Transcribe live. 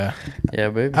Yeah,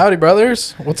 baby. Howdy,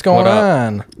 brothers. What's going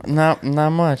on? Not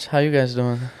much. How you guys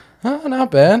doing? Oh, not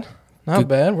bad. Not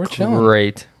bad. We're chilling.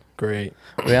 Great.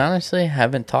 We honestly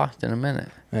haven't talked in a minute.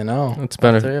 I know. It's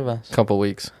been Three of us. couple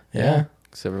weeks. Yeah.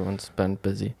 Because everyone's been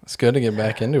busy. It's good to get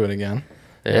back into it again.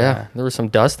 Yeah. There was some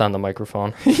dust on the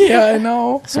microphone. Yeah, I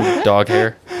know. Some dog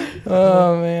hair.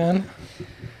 Oh, man.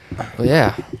 But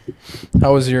yeah.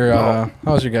 How was your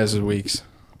guys' weeks?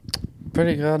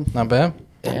 Pretty good. Not bad?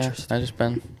 Yeah, I just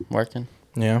been working.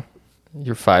 Yeah.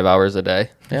 You're 5 hours a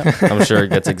day. Yeah. I'm sure it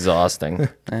gets exhausting.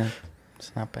 Yeah,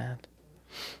 it's not bad.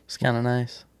 It's kind of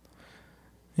nice.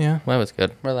 Yeah. Well, that was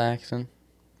good. Relaxing.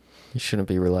 You shouldn't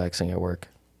be relaxing at work.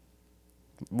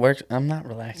 I'm not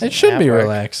relaxing. It should at be work.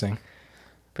 relaxing.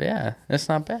 But yeah, it's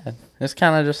not bad. It's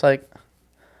kind of just like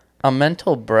a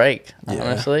mental break, Yeah.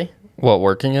 honestly. What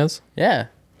working is? Yeah.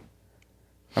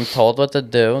 I'm told what to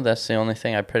do. That's the only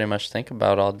thing I pretty much think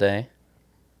about all day.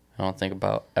 I don't think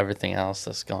about everything else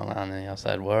that's going on in the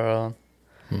outside world.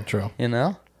 True. You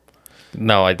know?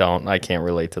 No, I don't. I can't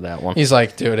relate to that one. He's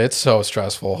like, dude, it's so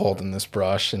stressful holding this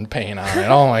brush and paint on it.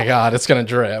 Oh, my God. It's going to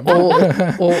drip. Well,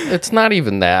 it's not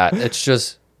even that. It's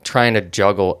just trying to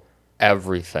juggle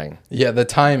everything. Yeah, the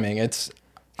timing.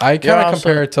 I kind of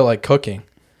compare it to like cooking.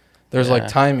 There's like Yeah.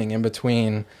 timing in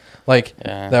between. Like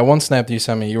that one snap that you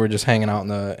sent me, you were just hanging out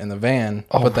in the van.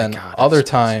 Oh but my then God, other that's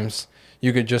times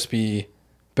you could just be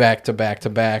back to back to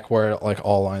back where it like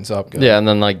all lines up good. Yeah, and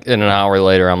then like in an hour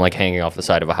later, I'm like hanging off the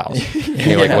side of a house. And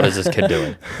you're like, what is this kid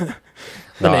doing?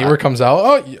 The neighbor comes out.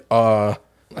 Oh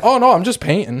no, I'm just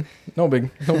painting. No big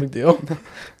deal.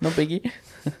 No biggie.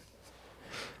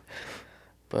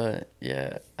 But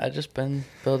yeah, I just been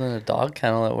building a dog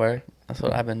kennel at work. That's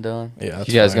what I've been doing. Yeah, that's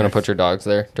You guys fire. gonna put your dogs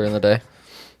there during the day?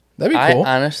 That'd be cool.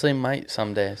 I honestly might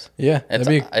some days. Yeah,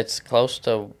 It's close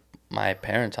to my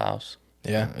parents' house.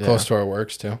 Close to our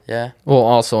works too. Yeah. Well,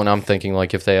 also, and I'm thinking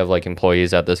like if they have like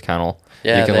employees at this kennel,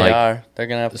 Yeah, you can they like are. They're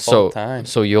gonna have full time.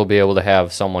 so you'll be able to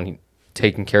have someone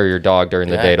taking care of your dog during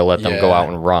the Yeah. day to let them go Yeah. out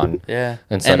and run Yeah.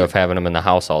 instead And of having them in the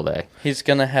house all day. he's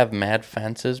gonna have mad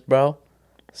fences, bro.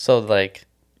 So like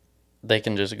they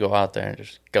can just go out there and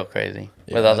just go crazy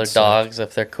Yeah, with other that's sick. dogs.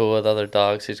 If they're cool with other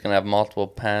dogs, he's gonna have multiple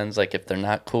pens. Like if they're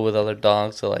not cool with other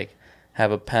dogs, so like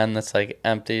have a pen that's like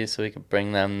empty so we could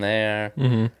bring them there.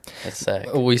 Mm-hmm. It's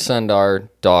sick. We send our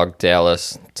dog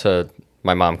Dallas to,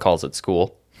 my mom calls it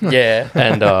school, Yeah.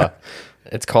 and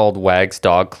it's called Wag's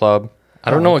Dog Club. I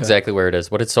don't know okay. exactly where it is,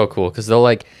 but it's so cool because they'll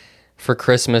like, for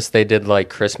Christmas they did like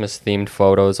Christmas themed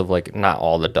photos of like not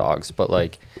all the dogs, but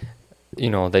like, you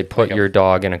know, they put Like your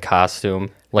dog in a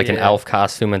costume, like an Yeah. elf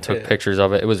costume, and took Yeah. pictures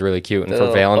of it. It was really cute. And The for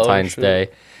little Valentine's photo Day,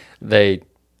 they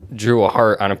drew a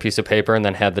heart on a piece of paper and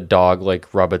then had the dog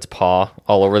like rub its paw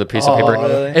all over the piece of paper.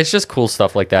 really? It's just cool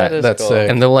stuff like that. That is That's cool. sick.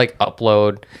 And they'll like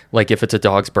upload, like if it's a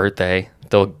dog's birthday,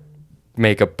 they'll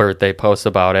make a birthday post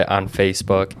about it on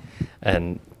Facebook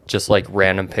and just like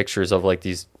random pictures of like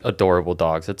these adorable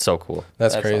dogs. It's so cool.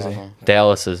 That's crazy. awesome.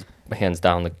 Dallas is hands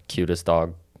down the cutest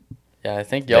dog. Yeah, I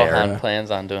think There. Johan plans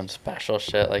on doing special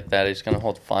shit like that. He's gonna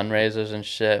hold fundraisers and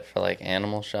shit for like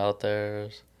animal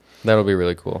shelters. That'll be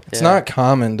really cool. It's Yeah. not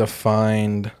common to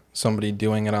find somebody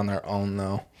doing it on their own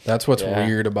though. That's what's Yeah.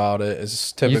 weird about it.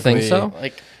 Is typically You think so?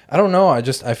 Like I don't know. I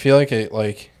feel like it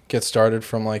like gets started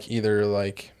from like either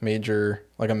like a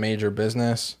major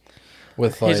business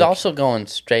with like he's also going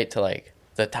straight to like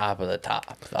the top of the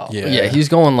top though. Yeah. Yeah, he's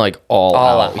going like all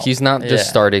out. out. He's not just Yeah.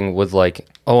 starting with like,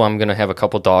 oh, I'm gonna have a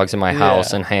couple dogs in my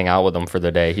house Yeah. and hang out with them for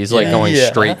the day. He's like Yeah. going Yeah.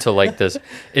 straight to like this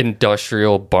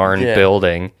industrial barn Yeah.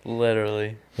 building.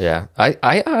 Literally. Yeah,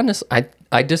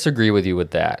 I disagree with you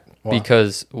with that Why?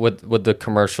 because with the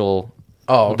commercial,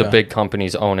 oh the okay. big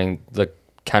companies owning the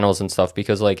kennels and stuff.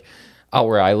 Because like out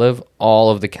where I live,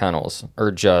 all of the kennels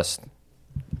are just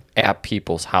at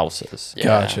people's houses. Yeah.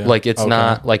 Gotcha. Like it's Okay.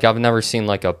 not like I've never seen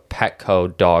like a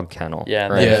Petco dog kennel Yeah,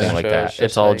 or that's anything for like sure. that. It's It's,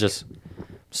 just all like- just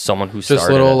someone who Just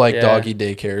started little it. like Yeah. doggy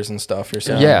daycares and stuff. You're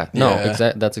saying? yeah, no,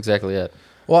 Yeah. that's exactly it.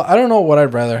 Well, I don't know what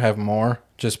I'd rather have more,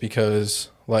 just because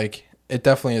like it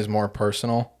definitely is more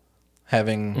personal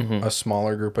having Mm-hmm. a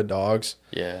smaller group of dogs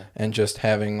Yeah. and just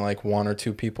having like one or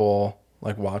two people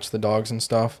like watch the dogs and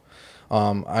stuff.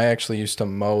 I actually used to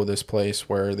mow this place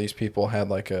where these people had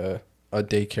like a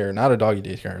daycare, not a doggy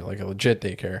daycare, like a legit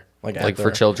daycare, like at Like for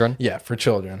their- children. Yeah, for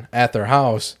children at their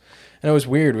house. And it was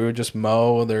weird. We would just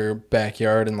mow their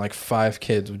backyard and like 5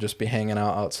 kids would just be hanging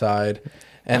out outside.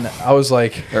 And I was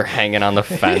like, They're hanging on the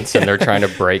fence and they're trying to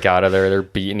break out of there. They're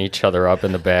beating each other up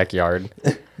in the backyard.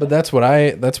 But that's what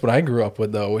I grew up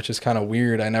with though, which is kind of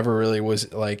weird. I never really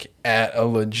was like at a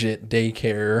legit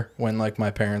daycare when like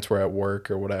my parents were at work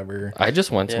or whatever. I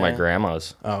just went to my Yeah.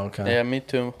 grandma's. Oh, okay. Yeah, me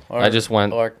too. Or, I just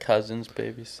went- Or cousins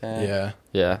babysat. Yeah.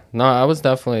 Yeah. No, I was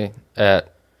definitely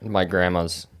at my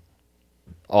grandma's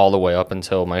all the way up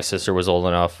until my sister was old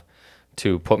enough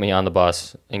to put me on the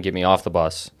bus and get me off the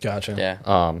bus. Gotcha.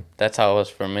 Yeah. That's how it was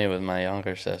for me with my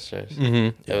younger sisters.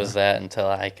 Mm-hmm. It was that until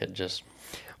I could just.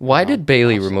 Why did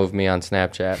Bailey remove me on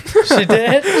Snapchat? She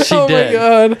did? She Oh did. my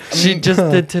god. She just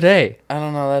did today. I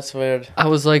don't know. That's weird. I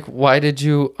was like, "Why did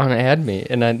you unadd me?"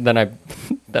 And then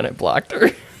I blocked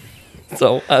her.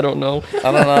 So I don't know.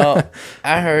 I don't know.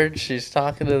 I heard she's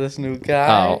talking to this new guy.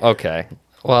 Oh, okay.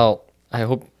 Well, I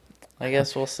hope I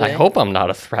guess we'll see. I'm not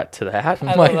a threat to that. Oh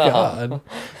I my don't know. god.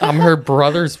 I'm her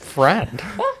brother's friend,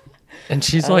 and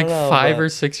she's I don't like know, 5 but- or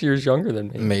 6 years younger than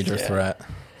me. Major Yeah. threat.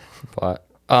 But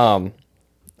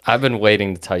I've been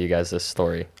waiting to tell you guys this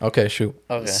story. Okay, shoot.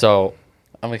 Okay. So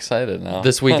I'm excited now.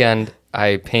 this weekend,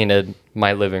 I painted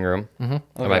my living room at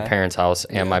my Okay. parents' house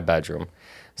and my bedroom.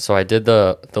 So I did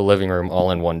the living room all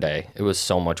in one day. It was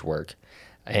so much work,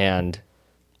 and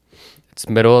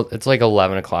it's like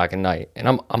 11 o'clock at night, and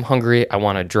I'm hungry. I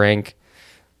want a drink.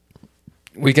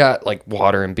 We got like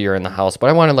water and beer in the house,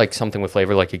 but I wanted like something with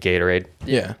flavor, like a Gatorade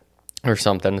Yeah. or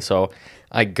something. So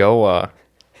I go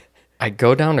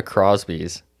down to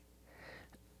Crosby's,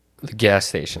 the gas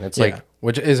station. It's like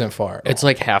which isn't far. it's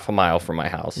like half a mile from my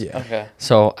house. Yeah. Okay.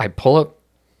 So I pull up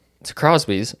to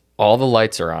Crosby's. All the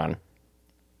lights are on.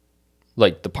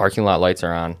 Like the parking lot lights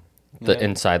are on. The Yeah.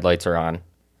 inside lights are on.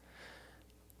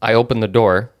 I open the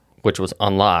door, which was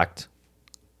unlocked,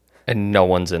 and no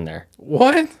one's in there.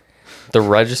 What? The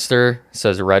register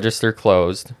says register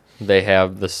closed. They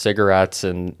have the cigarettes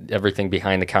and everything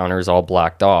behind the counter is all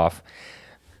blocked off.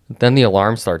 Then the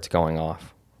alarm starts going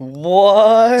off.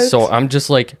 What? So I'm just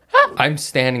like, I'm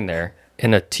standing there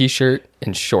in a t-shirt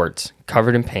and shorts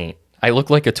covered in paint. I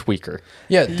look like a tweaker.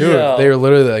 Yeah, dude, Yo. they were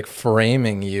literally like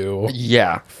framing you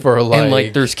Yeah. for like, And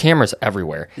like there's cameras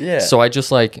everywhere. Yeah. So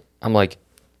I'm like,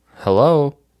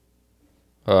 hello?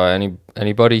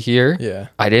 Anybody here? Yeah.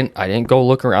 I didn't go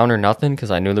look around or nothing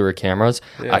because I knew there were cameras.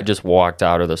 Yeah. I just walked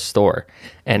out of the store.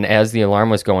 And as the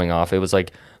alarm was going off, it was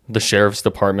like the sheriff's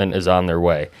department is on their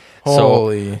way.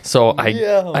 Holy. So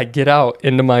Yo. I get out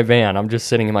into my van. I'm just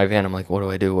sitting in my van. I'm like, what do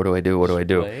I do? What do I do? What do I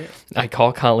do? Wait. I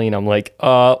call Colleen. I'm like,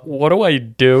 what do I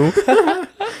do?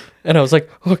 And I was like,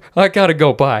 look, I gotta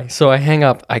go. Bye. So I hang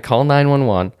up. I call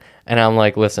 911. And I'm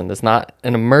like, listen, it's not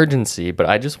an emergency, but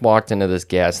I just walked into this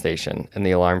gas station and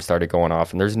the alarm started going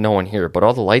off and there's no one here, but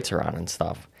all the lights are on and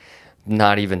stuff.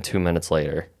 Not even 2 minutes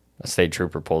later, a state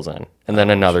trooper pulls in, and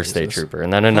then another state Jesus. trooper,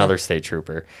 and then another state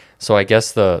trooper. So I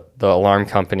guess the alarm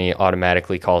company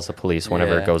automatically calls the police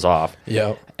whenever Yeah. it goes off.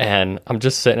 Yep. And I'm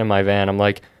just sitting in my van. I'm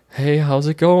like, hey, how's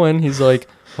it going? He's like,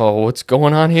 oh, what's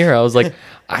going on here? I was like,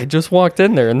 I just walked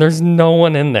in there and there's no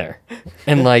one in there.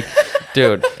 And like,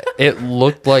 dude, it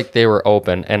looked like they were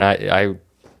open. And I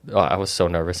was so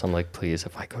nervous. I'm like, please,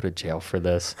 if I go to jail for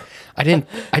this, I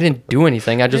didn't do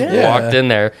anything. I just Yeah. walked in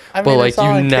there. I But mean, like, it's all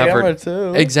you on never camera,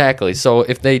 too. exactly. So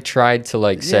if they tried to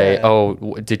like say, Yeah. oh,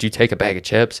 did you take a bag of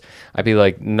chips? I'd be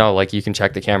like, no, like you can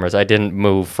check the cameras. I didn't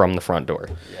move from the front door.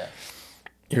 Yeah.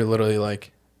 You're literally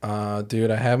like,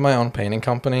 dude, I have my own painting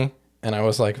company, and I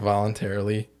was like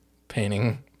voluntarily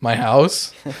painting my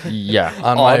house Yeah.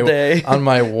 on All my day. on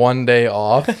my 1 day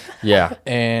off, Yeah.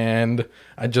 and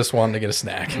I just wanted to get a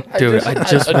snack, Dude, I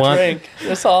just a want drink.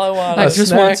 That's all I want. I A just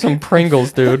snack. want some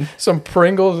Pringles, dude. some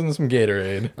Pringles and some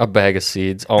Gatorade. A bag of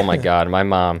seeds. Oh my god, my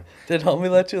mom. Did homie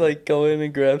let you like go in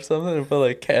and grab something and put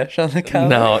like cash on the counter?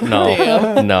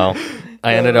 No. No.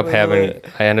 I ended up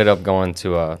Wait. going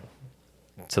to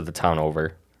the town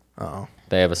over. Oh,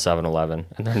 They have a 7-Eleven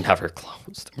and they're never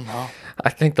closed. No. I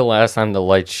think the last time the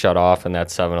lights shut off in that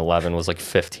 7-Eleven was like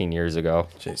 15 years ago.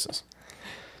 Jesus,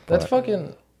 that's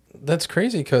But- that's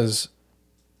crazy because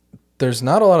there's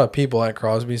not a lot of people at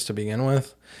Crosby's to begin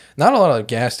with. Not a lot of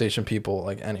gas station people,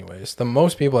 like, anyways. The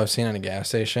most people I've seen at a gas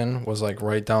station was like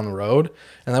right down the road,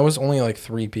 and that was only like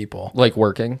 3 people. Like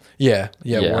working. Yeah,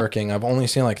 Yeah. working. I've only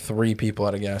seen like 3 people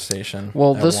at a gas station.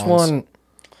 Well, at this once. one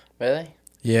Really?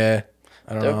 Yeah,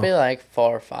 I don't There know. would be like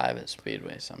 4 or 5 at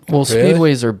Speedway sometimes. well, Really?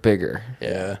 speedways are bigger.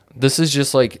 yeah, This is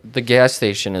just like the gas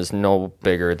station is no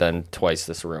bigger than twice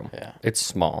this room. Yeah. It's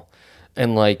small.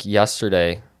 And like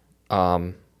yesterday,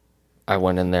 I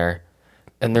went in there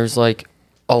and there's like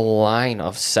a line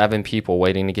of 7 people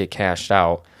waiting to get cashed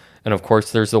out. And of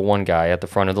course, there's the one guy at the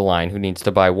front of the line who needs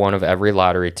to buy one of every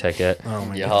lottery ticket, Oh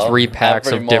my Yup. god. 3 packs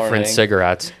Every of different morning.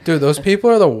 cigarettes. Dude, those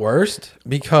people are the worst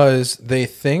because they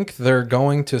think they're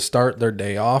going to start their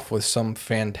day off with some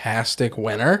fantastic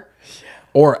winner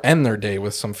or end their day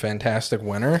with some fantastic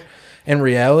winner. In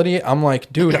reality, I'm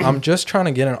like, dude, I'm just trying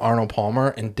to get an Arnold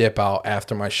Palmer and dip out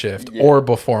after my shift or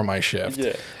before my shift.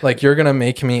 Yeah. Like, you're going to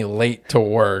make me late to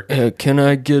work. Can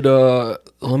I get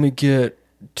let me get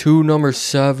 2 number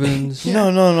 7s.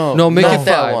 No, No, make not it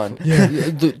that 5. one. Yeah,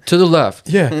 to the left.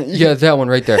 Yeah. Yeah, that one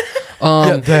right there.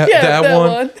 Yeah, that that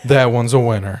one, one. that one's a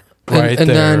winner. And, Right and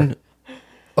there. then,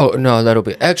 oh no, that'll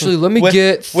be. Actually, let me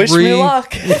get 3. wish me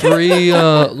luck. 3.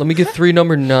 Let me get 3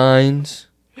 number 9s.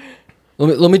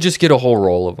 Let me just get a whole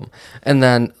roll of them, and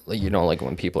then like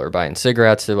when people are buying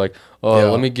cigarettes, they're like, "Oh, Yeah.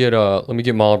 let me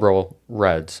get Marlboro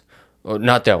Reds." Oh,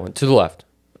 not that one. To the left,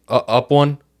 up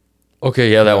one.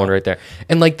 Okay, yeah, that one right there.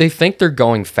 And like they think they're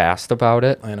going fast about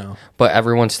it, I know. but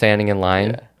everyone standing in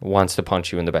line wants to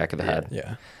punch you in the back of the head.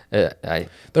 Yeah.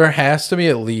 There has to be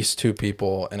at least 2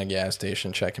 people in a gas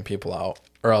station checking people out,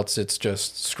 or else it's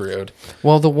just screwed.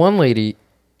 Well, the one lady,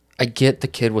 I get the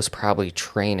kid was probably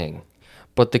training,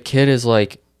 but the kid is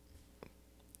like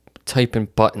typing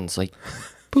buttons like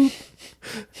boop,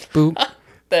 boop,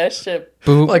 That shit.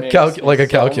 boop. Like like a so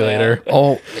calculator. mad.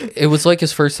 Oh, it was like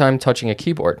his first time touching a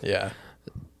keyboard. Yeah.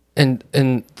 And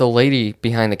the lady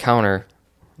behind the counter,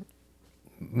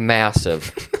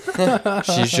 massive.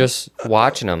 She's just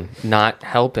watching him, not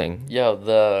helping. Yo,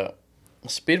 the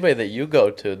speedway that you go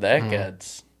to, that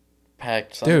gets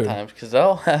packed Dude. sometimes because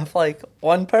they'll have like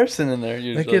one person in there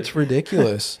usually. It gets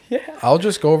ridiculous. Yeah. I'll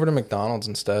just go over to McDonald's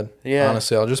instead. Yeah.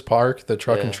 Honestly, I'll just park the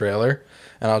truck and Yeah. trailer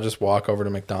and I'll just walk over to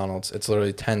McDonald's. It's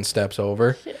literally 10 steps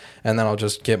over. And then I'll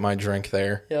just get my drink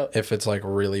there. Yep. If it's like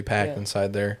really packed Yeah.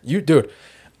 inside there. Dude,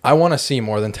 I want to see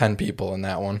more than 10 people in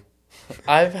that one.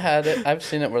 I've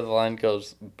seen it where the line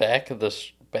goes back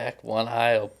back one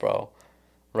aisle, bro.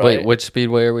 Right? Wait, which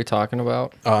speedway are we talking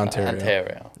about? Ontario.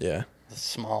 Ontario. Yeah. The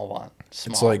small one.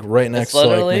 Small. It's like right next It's to like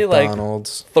literally, like,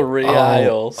 McDonald's. 3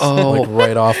 aisles. Oh, Like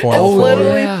right off It's 104.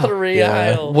 literally yeah. 3 Yeah.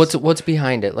 aisles. what's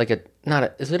behind it? Like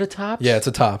is it a Tops? Yeah, it's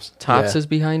a Tops. Tops Yeah. is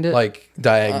behind it? Like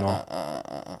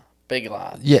diagonal. Big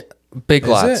lot. Yeah, Big Is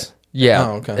Lots. it? Yeah,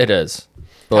 Oh, okay. it is.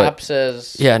 But Tops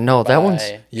is. yeah, no, that by one's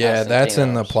Yeah, that's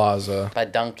in the Constantino's. plaza. By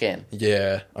Duncan.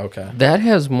 Yeah, okay. that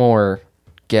has more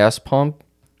gas pumps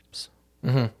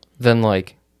than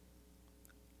like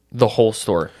the whole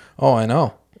store. Oh, I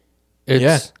know. It's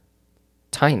Yeah.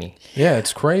 tiny. Yeah,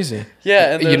 it's crazy.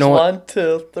 Yeah, and You there's know what? 1,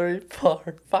 2, 3,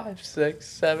 4, 5, 6,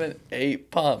 7, 8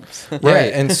 pumps.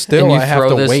 Right, and still and you I have throw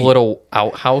to this wait. little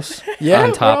outhouse Yeah,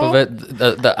 on top bro. of it.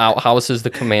 The outhouse is the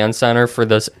command center for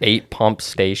this 8 pump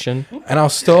station. And I'll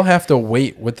still have to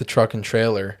wait with the truck and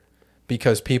trailer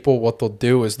because people, what they'll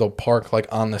do is they'll park like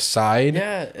on the side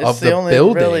Yeah, it's of the, the only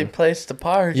building. really place to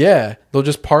park. Yeah, they'll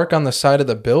just park on the side of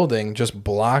the building, just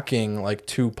blocking like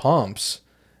 2 pumps.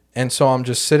 And so I'm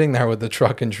just sitting there with the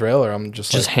truck and trailer. I'm just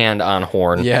Just like, hand on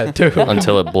horn yeah, dude.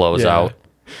 until it blows Yeah. out.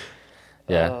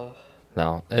 Yeah.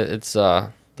 No, it's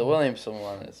The Williamson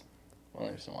one's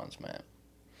man.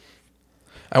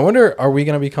 I wonder, are we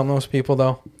going to become those people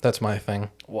though? That's my thing.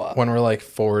 What? When we're like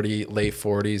 40, late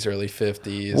 40s, early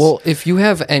 50s. well, if you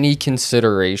have any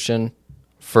consideration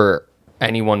for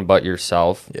anyone but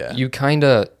yourself, Yeah. you kind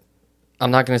of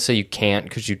I'm not going to say you can't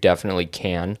cuz you definitely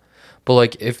can. But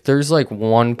like if there's like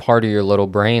one part of your little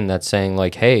brain that's saying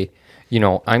like, "Hey,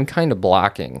 I'm kind of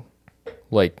blocking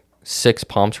like 6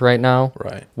 pumps right now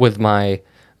Right. with my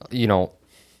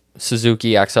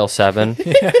Suzuki XL7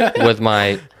 with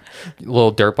my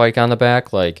little dirt bike on the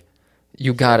back, like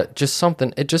you got it. Just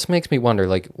something. It just makes me wonder,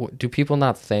 like, do people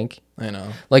not think? I know.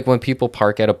 Like when people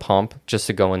park at a pump just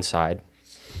to go inside.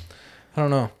 I don't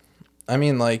know. I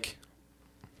mean, like,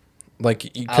 I'll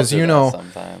because do that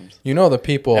sometimes. the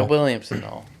people. At Williamson,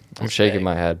 though. I'm shaking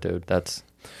my head, dude. That's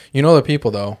You know the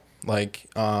people though, like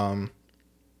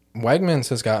Wegmans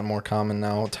has gotten more common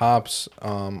now. Tops,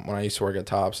 when I used to work at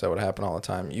Tops, that would happen all the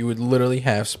time. You would literally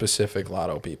have specific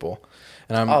lotto people,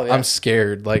 and I'm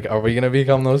scared. Like, are we gonna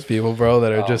become those people, bro?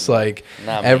 That are just like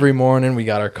not me. every morning we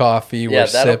got our coffee, Yeah, we're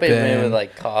that'll sipping. be me with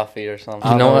like coffee or something.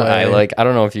 you know no what I way. like. I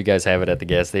don't know if you guys have it at the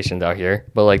gas stations out here,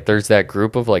 but like there's that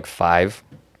group of like 5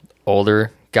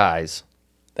 older guys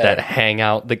that hang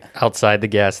out outside the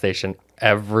gas station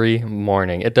every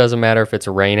morning. It doesn't matter if it's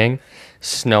raining,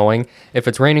 snowing. If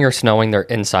it's raining or snowing, they're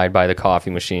inside by the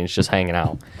coffee machines just hanging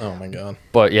out. Oh my god.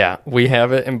 But yeah, we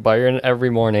have it in Byron every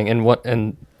morning.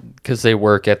 And because they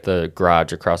work at the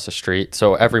garage across the street.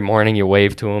 So every morning you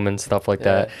wave to them and stuff like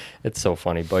that. It's so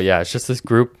funny. But yeah, it's just this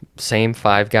group, same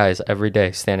 5 guys every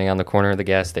day standing on the corner of the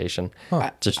gas station,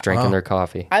 just drinking their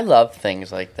coffee. I love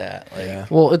things like that. Like, Yeah.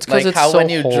 Well, it's because like it's how so when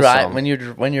you wholesome. drive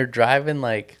when you're driving,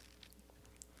 like,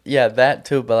 yeah, that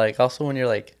too. But like also when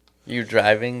you're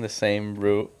driving the same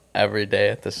route every day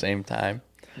at the same time,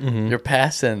 you're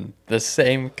passing the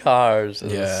same cars in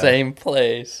the same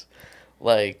place.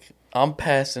 Like, I'm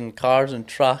passing cars and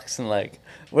trucks, and like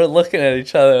we're looking at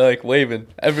each other, like waving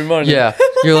every morning. Yeah,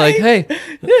 you're like, hey,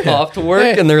 off to work,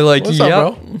 Hey, and they're like, what's yep.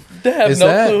 up, bro? They have Is no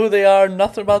that- clue who they are,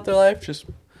 nothing about their life. Just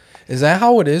Is that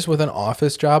how it is with an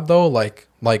office job though? Like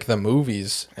the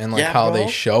movies and like Yeah, how bro. they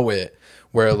show it,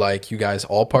 where like you guys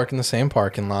all park in the same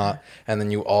parking lot, and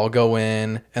then you all go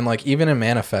in, and like even in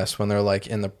Manifest when they're like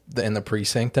in the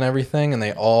precinct and everything, and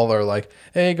they all are like,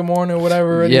 hey, good morning, or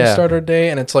whatever, ready to start our day,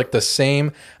 and it's like the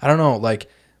same. I don't know, like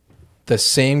the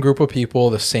same group of people,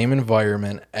 the same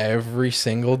environment every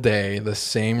single day, the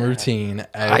same routine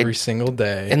every single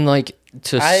day. And like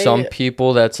to some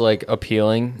people that's like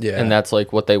appealing, and that's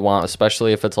like what they want,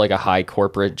 especially if it's like a high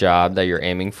corporate job that you're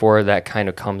aiming for. That kind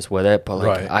of comes with it. But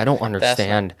like I don't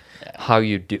understand how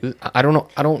you do. I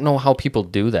don't know how people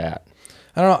do that.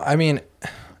 I don't know. I mean,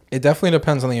 it definitely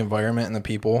depends on the environment and the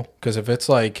people. Because if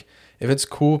it's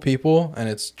cool people and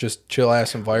it's just chill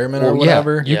ass environment or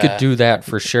whatever, you could do that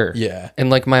for sure. Yeah. And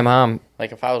like my mom,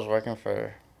 like if I was working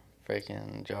for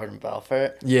freaking Jordan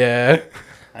Belfort, yeah.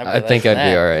 I think I'd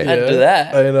be all right. I'd do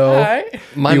that. I know. All right.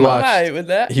 My You mom, watched- All right with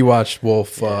that. He watched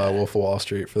Wolf of Wall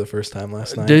Street for the first time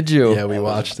last night. Did you? Yeah, we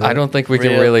watched it. I don't think we can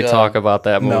Real really good. talk about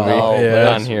that movie No, but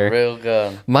on it's here. real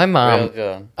good. My Real mom,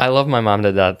 good. I love my mom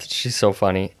to death. She's so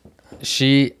funny.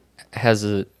 She has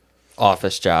a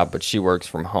office job, but she works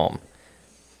from home.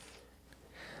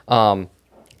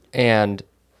 And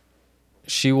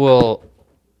she will,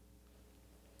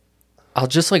 I'll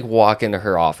just like walk into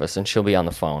her office and she'll be on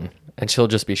the phone and she'll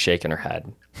just be shaking her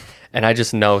head. And I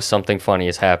just know something funny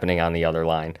is happening on the other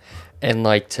line. And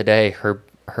like today,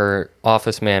 her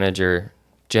office manager,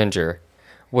 Ginger,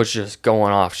 was just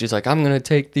going off. She's like, I'm going to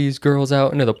take these girls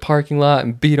out into the parking lot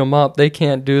and beat them up. They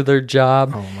can't do their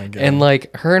job. Oh my God. And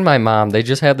like her and my mom, they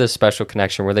just have this special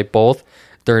connection where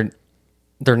they're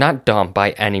not dumb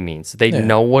by any means. They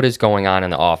know what is going on in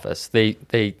the office. They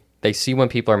see when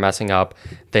people are messing up.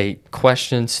 They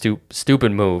question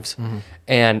stupid moves. Mm-hmm.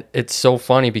 And it's so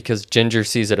funny because Ginger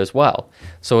sees it as well.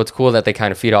 So it's cool that they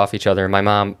kind of feed off each other. And my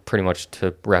mom, pretty much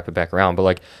to wrap it back around, but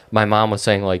like my mom was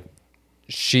saying, like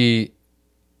she's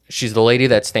the lady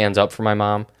that stands up for my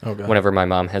mom whenever my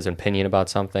mom has an opinion about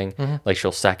something. Like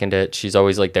she'll second it. She's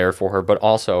always like there for her, but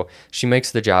also she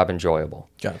makes the job enjoyable.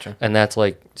 Gotcha. And that's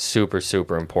like super,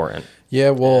 super important. Yeah,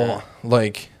 well,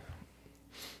 like,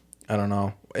 I don't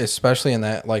know, especially in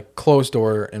that like closed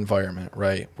door environment,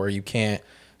 right, where you can't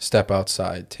step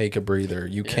outside, take a breather.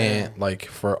 You can't, like,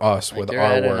 for us Like with you're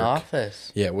our at work. an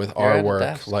office. Yeah, with You're our at a work,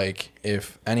 desk. like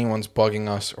if anyone's bugging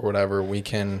us or whatever, we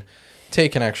can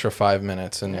take an extra 5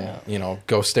 minutes and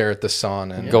go stare at the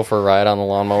sun and Go for a ride on the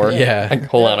lawnmower. Yeah.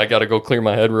 Hold on, I gotta go clear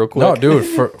my head real quick. No, dude,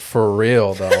 for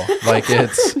real though. Like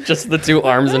it's Just the two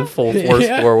arms in full force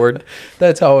Yeah. forward,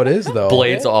 that's how it is though.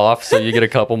 blades off, so you get a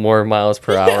couple more miles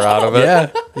per hour out of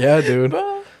it. Yeah, dude.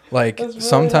 Like really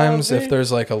sometimes how it if be.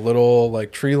 there's like a little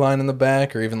like tree line in the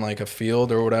back or even like a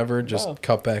field or whatever, just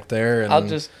cut back there and I'll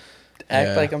just act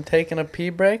Yeah. like I'm taking a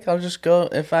pee break. I'll just go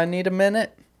if I need a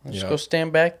minute. I'll just Yeah. go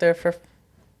stand back there for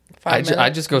 5 minutes. I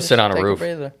just go and sit on a take roof.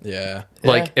 breather. yeah.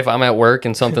 Like if I'm at work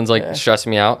and something's like Yeah. stressing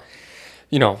me out,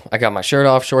 I got my shirt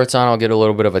off, shorts on, I'll get a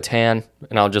little bit of a tan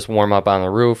and I'll just warm up on the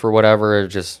roof or whatever, or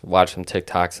just watch some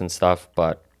TikToks and stuff.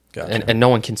 But Gotcha. and no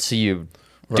one can see you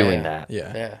doing that.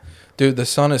 Yeah. Yeah. Dude, the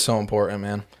sun is so important,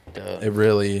 man. Dude. It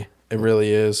really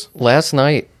is. Last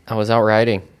night I was out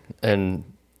riding and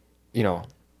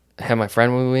had my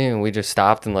friend with me and we just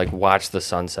stopped and like watched the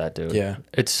sunset, dude. Yeah.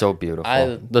 It's so beautiful.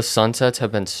 I- The sunsets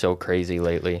have been so crazy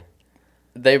lately.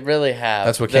 They really have.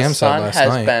 That's what the Cam said sun last has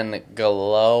night. been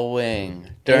glowing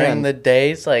during And- the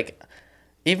days. Like,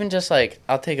 even just like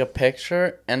I'll take a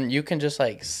picture and you can just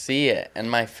like see it,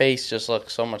 and my face just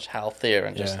looks so much healthier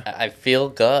and just Yeah. I feel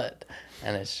good,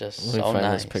 and it's just Let me so find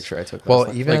nice. this picture I took. Well, last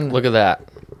night. even- like, look at that.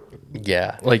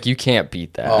 Yeah, Like you can't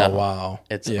beat that. Oh No. wow.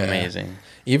 it's Yeah. amazing.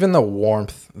 Even the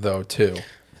warmth though too.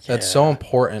 That's so Yeah.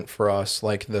 important for us.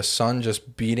 Like the sun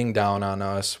just beating down on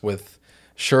us with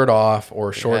shirt off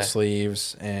or short Yeah.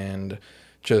 sleeves and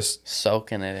just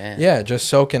Soaking it in. yeah, just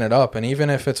soaking it up. And even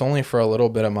if it's only for a little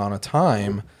bit amount of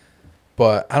time,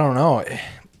 but I don't know,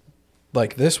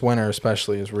 like this winter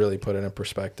especially has really put it in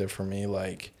perspective for me.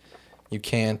 Like you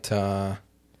can't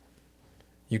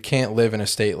you can't live in a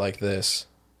state like this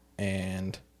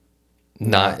and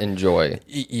Not enjoy.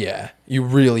 Yeah, you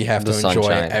really have The to enjoy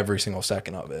sunshine. every single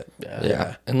second of it.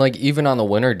 Yeah. And like even on the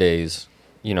winter days,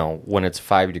 you know, when it's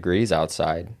 5 degrees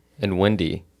outside and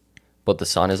windy, but the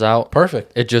sun is out,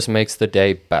 Perfect. it just makes the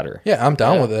day better. Yeah, I'm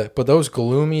down with it. But those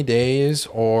gloomy days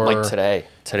or Like today.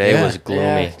 Today was gloomy.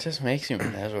 Yeah, it just makes you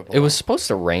miserable. It was supposed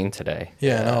to rain today.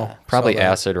 Yeah, no. Probably Saw that.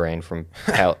 acid rain from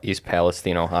East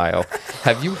Palestine, Ohio.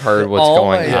 Have you heard what's oh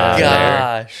going my on there?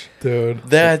 gosh, Dude.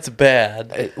 that's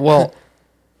bad. Well,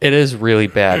 it is really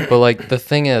bad. But like the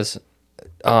thing is,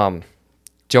 Joe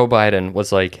Biden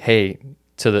was like, "Hey,"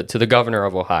 to the governor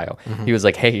of Ohio. He was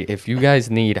like, "Hey, if you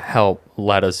guys need help,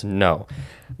 let us know."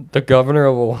 The governor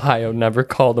of Ohio never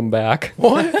called him back.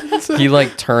 What? He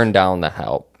like turned down the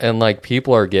help, and like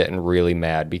people are getting really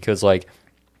mad because like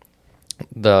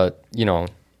the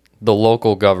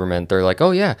local government, they're like,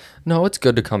 "Oh yeah, no, it's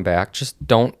good to come back. Just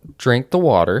don't drink the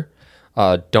water,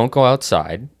 don't go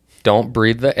outside, don't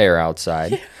breathe the air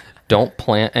outside, don't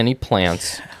plant any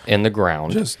plants in the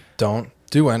ground. Just don't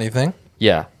do anything.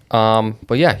 Yeah,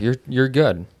 but yeah, you're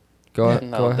good. Go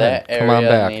ahead, That come on area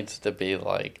back." needs to be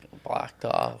like blocked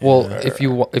off. Well, or- if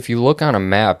you look on a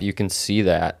map, you can see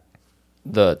that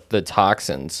the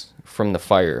toxins from the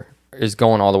fire is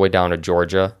going all the way down to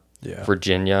Georgia, Yeah.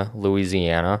 Virginia,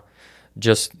 Louisiana,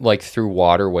 just like through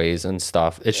waterways and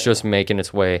stuff. It's just making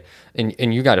its way.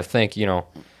 And you got to think, you know,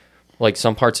 like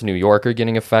some parts of New York are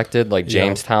getting affected. Like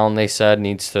Jamestown, they said,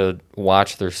 needs to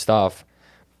watch their stuff.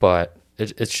 But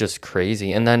it's just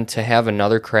crazy. And then to have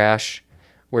another crash,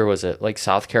 where was it? Like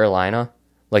South Carolina,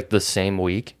 like the same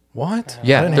week. What? I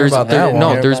Yeah, didn't hear about that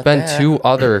one. there's about been that. 2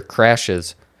 other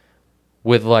crashes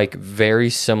with like very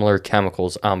similar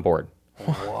chemicals on board.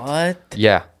 what?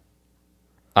 Yeah.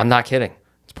 I'm not kidding.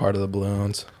 It's part of the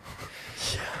balloons.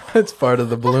 It's part of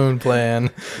the balloon plan.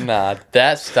 Nah,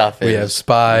 that stuff is We have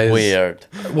spies. weird.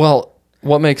 Well,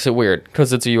 what makes it weird?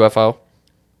 Because it's a UFO?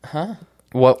 Huh?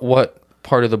 What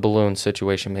part of the balloon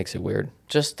situation makes it weird?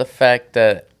 Just the fact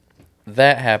that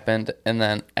happened, and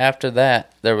then after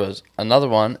that there was another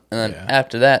one, and then Yeah.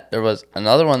 after that there was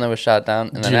another one that was shot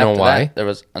down, and then you know after why? that there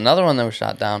was another one that was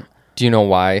shot down. Do you know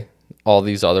why all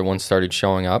these other ones started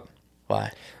showing up?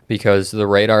 Why? Because the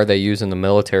radar they use in the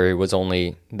military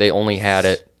they only had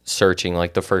it searching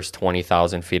like the first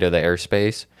 20,000 feet of the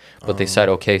airspace. But they said,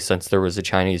 okay, since there was a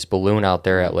Chinese balloon out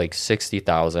there at like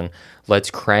 60,000, let's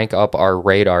crank up our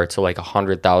radar to like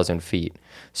 100,000 feet.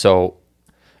 So,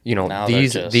 you know, Now they're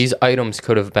just- these items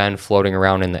could have been floating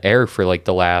around in the air for like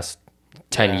the last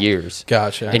 10 years.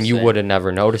 Gotcha. And you see. would have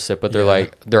never noticed it, but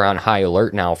they're on high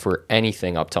alert now for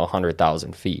anything up to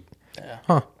 100,000 feet.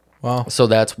 Huh. Wow. So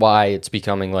that's why it's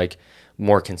becoming like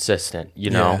more consistent, you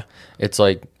know? Yeah. It's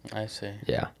like, I see.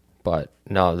 yeah. But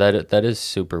no, that is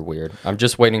super weird. I'm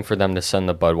just waiting for them to send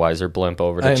the Budweiser blimp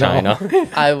over to I know. China,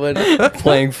 I would.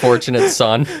 playing Fortunate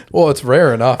Son. Well, it's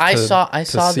rare enough. I to- saw to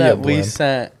see that a we blimp.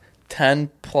 sent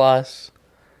 10 plus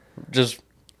just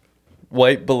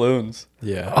white balloons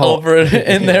Yeah. over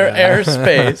in their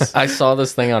airspace. I saw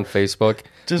this thing on Facebook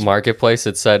Just- Marketplace.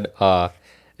 It said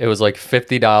it was like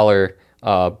 $50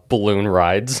 balloon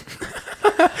rides.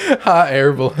 Hot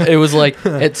air balloon. It was like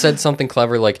it said something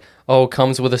clever like, "Oh,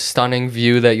 comes with a stunning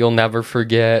view that you'll never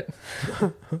forget."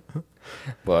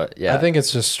 But yeah, I think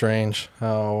it's just strange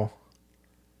how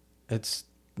it's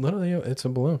literally it's a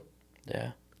balloon.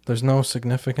 Yeah. There's no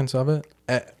significance of it.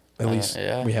 At least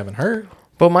yeah. we haven't heard.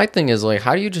 But my thing is like,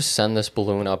 how do you just send this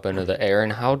balloon up into the air,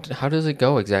 and how does it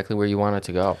go exactly where you want it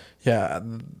to go? Yeah.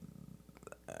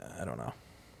 I don't know.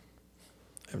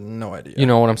 I have no idea. You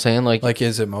know what I'm saying? Like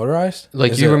is it motorized?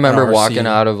 like Is you it remember an RC walking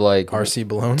out of like RC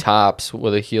balloon? Tops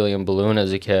with a helium balloon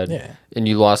as a kid, Yeah. and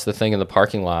you lost the thing in the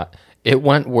parking lot. It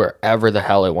went wherever the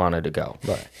hell it wanted to go.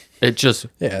 Right. It just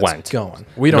Yeah, it's went. going.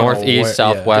 We don't know Northeast, where-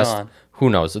 southwest. Gone. Who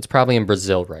knows? It's probably in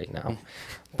Brazil right now.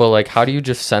 But like, how do you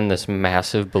just send this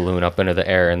massive balloon up into the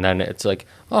air, and then it's like,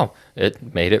 oh,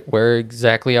 it made it where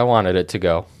exactly I wanted it to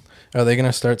go? Are they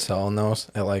gonna start selling those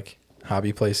at like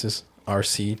hobby places?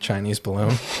 RC Chinese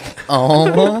balloon,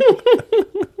 Oh,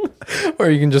 or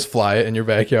you can just fly it in your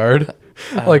backyard,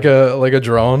 like a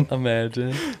drone.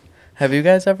 imagine. Have you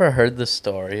guys ever heard the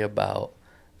story about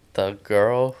the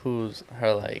girl whose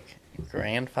her like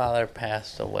grandfather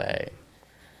passed away,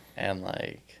 and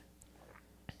like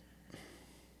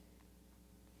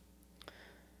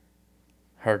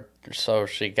so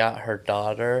she got her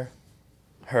daughter,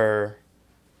 her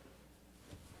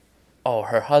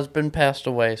husband passed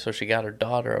away, so she got her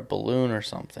daughter a balloon or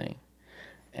something,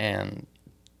 and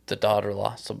the daughter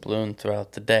lost the balloon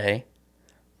throughout the day,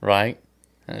 right?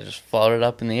 And it just floated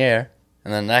up in the air,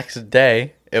 and the next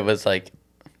day it was like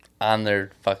on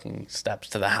their fucking steps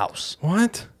to the house.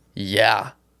 What?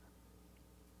 Yeah.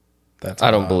 That's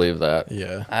I don't odd. believe that.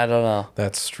 Yeah, I don't know.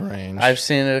 that's strange. I've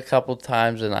seen it a couple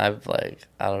times, and I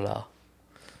don't know.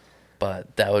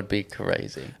 But that would be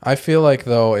crazy. I feel like,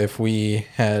 though, if we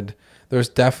had, there's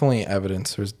definitely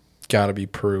evidence. There's got to be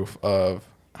proof of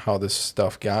how this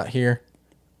stuff got here.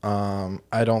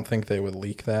 I don't think they would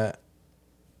leak that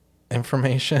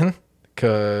information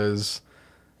because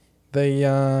they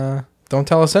don't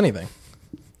tell us anything.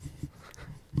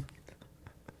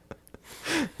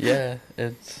 Yeah,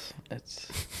 it's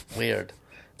weird.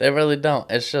 They really don't.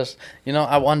 It's just,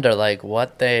 I wonder, like,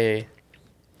 what they,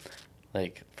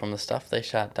 like, from the stuff they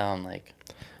shot down, like,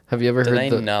 Have you ever do heard they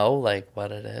the... know, like,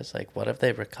 what it is? Like, what have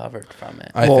they recovered from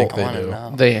it? I think they wanna do.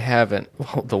 know. They haven't.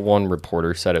 Well, the one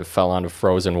reporter said it fell onto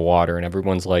frozen water, and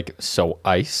everyone's like, so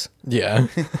ice? Yeah.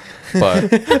 But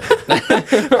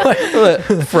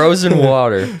frozen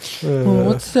water.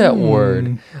 What's that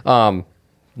word?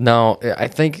 No, I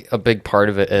think a big part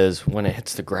of it is when it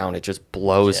hits the ground, it just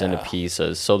blows into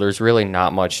pieces. So there's really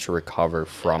not much to recover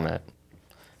from it.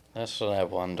 That's what I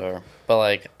wonder. But,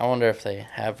 like, I wonder if they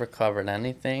have recovered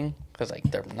anything. Because, like,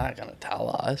 they're not going to tell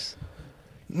us.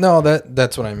 No,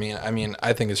 that's what I mean. I mean,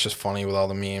 I think it's just funny with all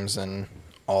the memes and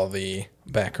all the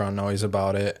background noise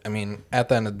about it. I mean, at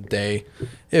the end of the day,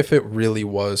 if it really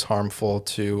was harmful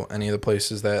to any of the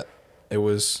places that it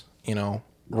was,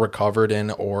 recovered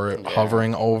in or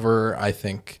hovering over, I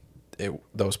think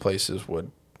those places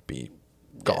would be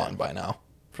gone by now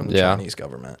from the Chinese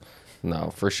government.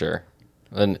 No, for sure.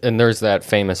 And there's that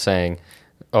famous saying,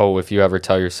 oh, if you ever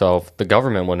tell yourself the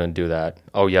government wouldn't do that,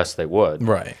 oh, yes, they would.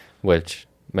 Right. Which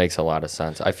makes a lot of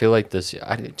sense. I feel like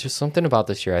just something about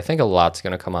this year, I think a lot's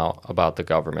going to come out about the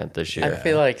government this year. I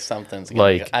feel like something's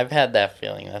going to I've had that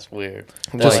feeling. That's weird.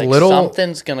 Just like,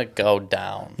 something's going to go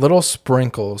down. Little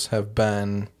sprinkles have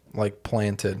been, like,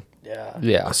 planted.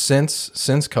 Yeah. Since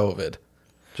COVID.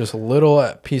 Just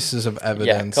little pieces of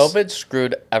evidence. Yeah, COVID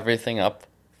screwed everything up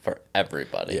for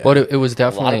everybody. Yeah. But it was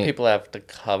definitely... A lot of people have to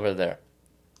cover their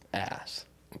ass.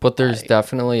 But there's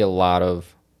definitely a lot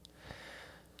of...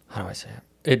 How do I say it?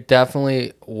 It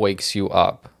definitely wakes you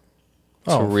up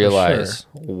to realize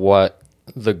what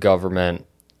the government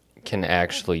can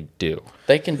actually do.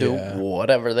 They can do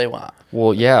whatever they want.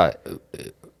 Well, yeah,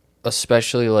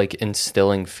 especially like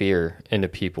instilling fear into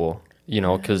people,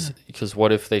 because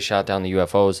what if they shot down the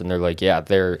UFOs and they're like, yeah,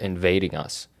 they're invading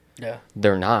us. Yeah.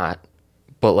 They're not,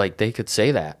 but like they could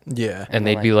say that. Yeah. And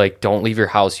they'd be like, don't leave your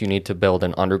house. You need to build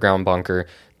an underground bunker,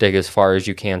 dig as far as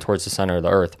you can towards the center of the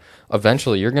earth.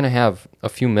 Eventually, you're going to have a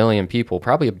few million people,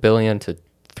 probably 1 billion to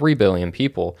 3 billion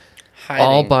people,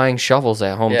 all buying shovels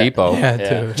at Home Depot. Yeah,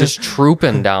 dude. Just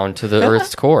trooping down to the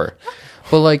earth's core.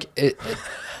 But like, it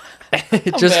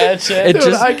just...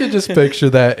 Dude, I could just picture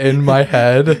that in my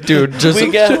head. Dude,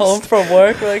 we get home from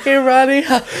work, we're like, hey, Ronnie,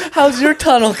 how's your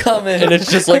tunnel coming? And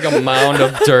it's just like a mound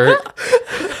of dirt.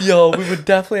 Yo, we would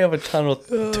definitely have a tunnel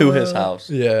to his house.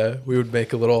 Yeah, we would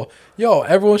make a little... Yo,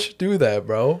 everyone should do that,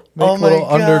 bro. Make Oh my little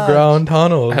gosh. underground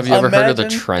tunnels. Have you ever heard of the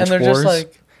Imagine, trench and they're wars? just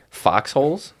like,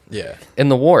 Foxholes? Yeah, In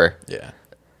the war, yeah.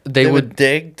 they would...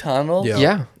 dig tunnels?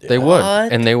 Yeah. They would.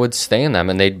 What? And they would stay in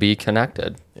them and they'd be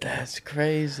connected. That's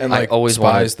crazy. And I like always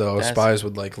spies, wanted- spies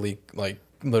would like leak, like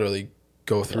literally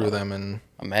go through them and...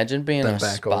 Imagine being Then a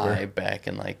back spy over. back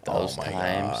in like those Oh my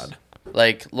times. God.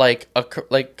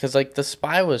 Because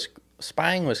the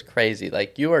spying was crazy.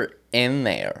 Like you were in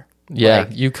there. Yeah, Like,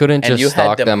 you couldn't and just you had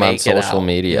stalk to them on make it social out.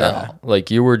 media. No. Like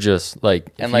you were just like,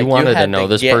 if And, you like, you wanted to had know to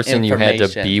this get person, you had to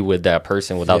information. be with that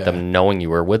person without Yeah. them knowing you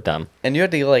were with them. And you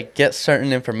had to like get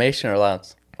certain information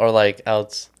else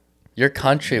your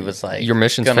country was like Your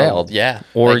mission's failed. Yeah.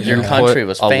 Or like, you your country put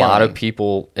was a lot of failing.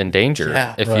 people in danger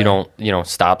Yeah. if Right. you don't,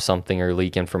 stop something or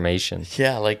leak information.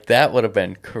 Yeah, like that would have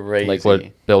been crazy. Like what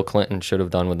Bill Clinton should have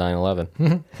done with 9/11.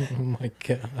 Oh my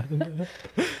God.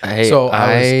 Hey, So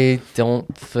I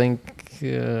don't think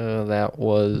that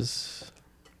was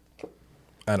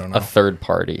I don't know. a third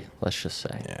party, let's just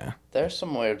say. Yeah. There's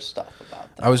some weird stuff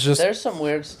about that. I was just... There's some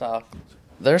weird stuff.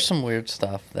 There's some weird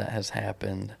stuff that has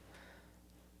happened.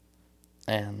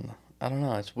 And I don't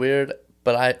know, it's weird,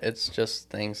 but it's just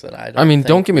things that I don't I mean, think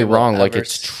don't get me we will wrong, like ever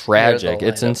it's hear the tragic. light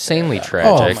It's of insanely day.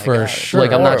 tragic. Oh, for God, it's sure.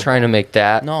 Like I'm not horrible. trying to make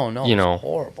that No, it's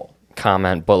horrible.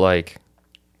 comment, but like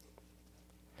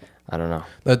I don't know.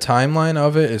 The timeline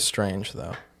of it is strange,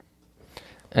 though.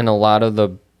 And a lot of the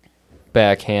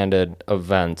backhanded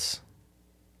events,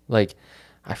 like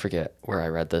I forget where I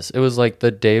read this. It was like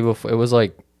the day before. It was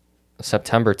like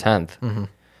September 10th. Mm-hmm.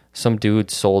 Some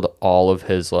dude sold all of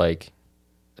his like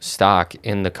stock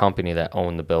in the company that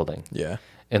owned the building. Yeah.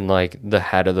 and like the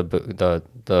head of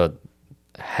the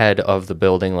head of the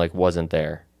building like wasn't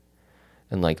there,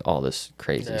 and like all this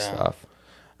crazy stuff.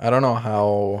 I don't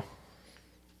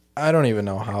even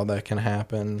know how that can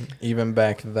happen. Even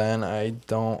back then, I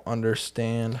don't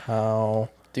understand how.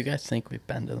 Do you guys think we've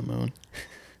been to the moon?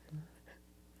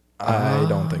 I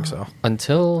don't think so. I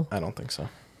don't think so.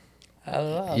 I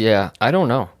don't know. Yeah, I don't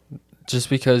know. Just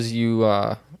because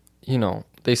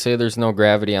they say there's no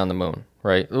gravity on the moon,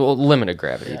 right? Well, limited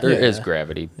gravity. There is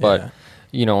gravity, but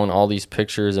in all these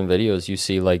pictures and videos, you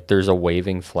see like there's a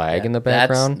waving flag in the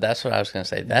background. That's what I was gonna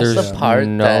say. That's there's the part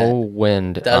no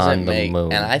wind on the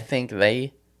moon, and I think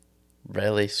they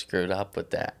really screwed up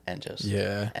with that and just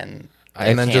and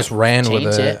then just ran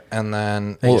with it, and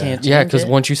then because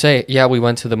once you say we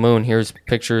went to the moon, here's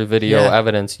picture, video,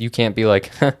 evidence, you can't be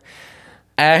like.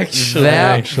 Actually,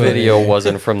 video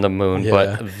wasn't from the moon,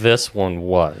 but this one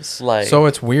was. Like, so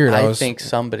it's weird. I think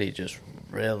somebody just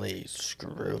really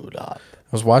screwed up. I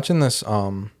was watching this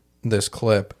this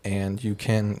clip, and you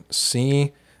can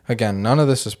see, again, none of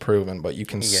this is proven, but you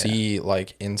can see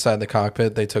like inside the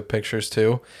cockpit. They took pictures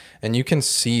too, and you can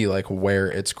see like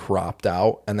where it's cropped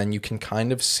out, and then you can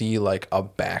kind of see like a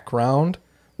background,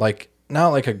 like not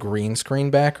like a green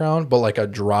screen background, but like a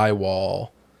drywall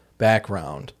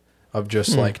background. Of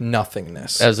just like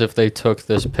nothingness. As if they took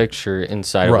this picture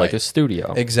inside of like a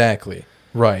studio. Exactly.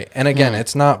 Right. And again,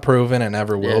 it's not proven and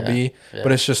never will be,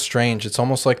 but it's just strange. It's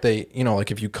almost like they,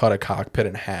 like if you cut a cockpit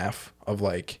in half of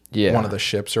like one of the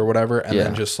ships or whatever, and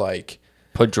then just like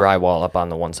put drywall up on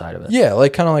the one side of it. Yeah,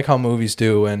 like kind of like how movies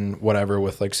do and whatever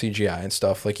with like CGI and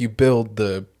stuff. Like you build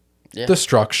the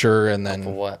structure and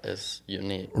then what is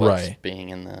unique, what's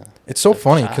being in the. It's so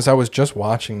funny because I was just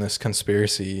watching this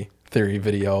conspiracy theory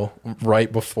video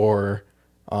right before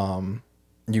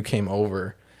you came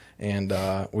over, and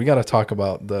we got to talk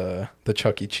about the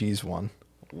Chuck E. Cheese one.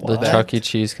 The Chuck E.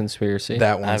 Cheese conspiracy.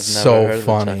 That one's so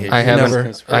funny. I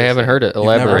haven't heard it.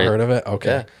 Elaborate. You've never heard of it? Okay.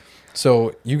 Yeah.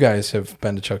 So you guys have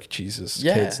been to Chuck E. Cheese's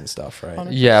kids and stuff, right? 100%.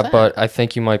 Yeah, but I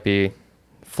think you might be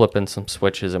flipping some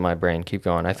switches in my brain. Keep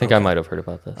going. I think I might have heard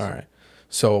about this. All right.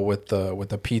 So with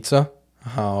the pizza,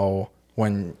 how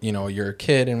when you're a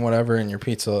kid and whatever, and your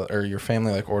pizza or your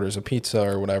family like orders a pizza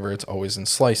or whatever, it's always in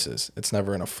slices. It's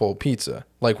never in a full pizza.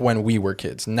 Like when we were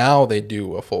kids. Now they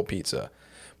do a full pizza,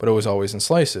 but it was always in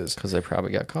slices. Because they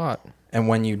probably got caught. And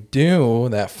when you do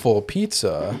that full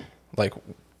pizza, like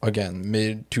again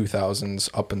mid 2000s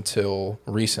up until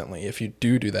recently, if you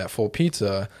do that full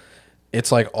pizza,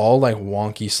 it's like all like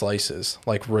wonky slices,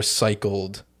 like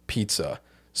recycled pizza.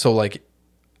 So like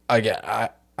I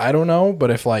don't know,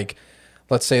 but if like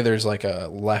let's say there's like a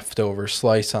leftover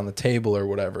slice on the table or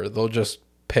whatever, they'll just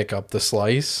pick up the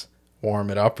slice, warm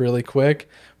it up really quick,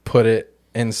 put it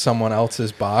in someone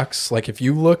else's box. Like if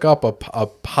you look up a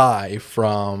pie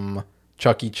from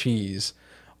Chuck E. Cheese,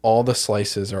 all the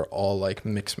slices are all like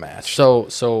mix matched.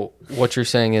 So what you're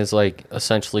saying is like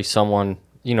essentially someone,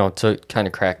 to kind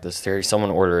of crack this theory,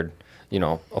 someone ordered,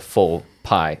 a full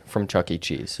pie from Chuck E.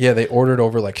 Cheese. Yeah, they ordered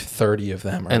over like 30 of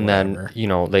them or and whatever.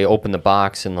 Then, they opened the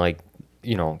box and like,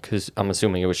 because I'm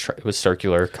assuming it was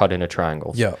circular, cut into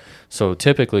triangles. Yeah. So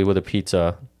typically with a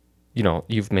pizza,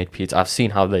 you've made pizza. I've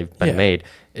seen how they've been made.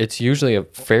 It's usually a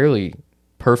fairly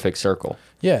perfect circle.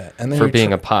 Yeah, and then for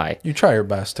being a pie, you try your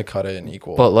best to cut it in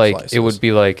equal. But like slices. It would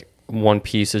be like one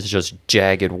piece is just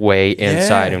jagged way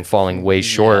inside and falling way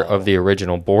short of the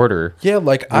original border. Yeah,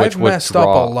 like I've messed up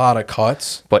a lot of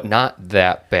cuts, but not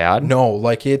that bad. No,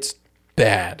 like it's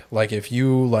bad. Like if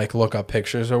you like look up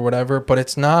pictures or whatever, but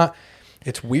it's not.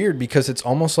 It's weird because it's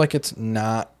almost like it's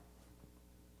not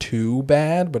too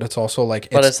bad, but it's also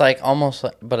like. But it's like almost.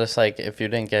 But it's like if you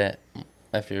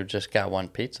just got one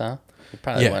pizza, you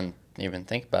probably wouldn't even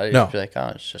think about it. You'd be like,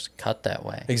 oh, it's just cut that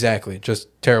way. Exactly, just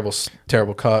terrible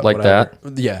cut. Like whatever.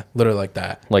 that. Yeah, literally like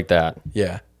that. Like that.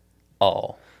 Yeah.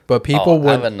 Oh. But people would.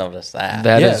 I haven't noticed that.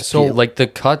 That is so like the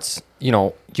cuts.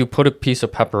 You put a piece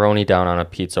of pepperoni down on a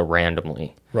pizza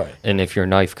randomly. Right. And if your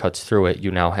knife cuts through it, you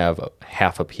now have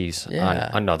half a piece on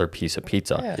another piece of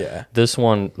pizza. Yeah. This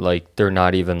one, like, they're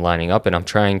not even lining up. And I'm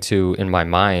trying to, in my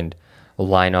mind,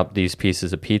 line up these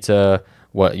pieces of pizza.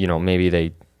 What, maybe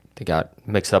they got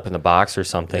mixed up in the box or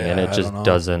something, and it just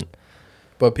doesn't.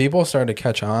 But people started to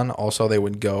catch on. Also, they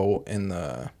would go in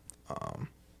the,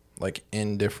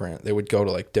 they would go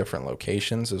to, like, different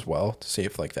locations as well to see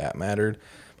if, like, that mattered.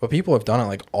 But people have done it,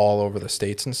 like, all over the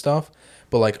states and stuff.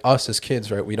 But like us as kids,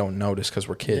 right? We don't notice because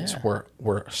we're kids. Yeah.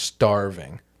 We're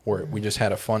starving. We just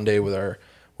had a fun day with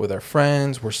our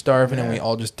friends. We're starving and we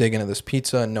all just dig into this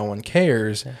pizza and no one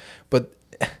cares. Yeah. But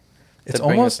It's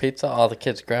bring almost a pizza. All the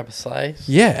kids grab a slice.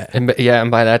 yeah. And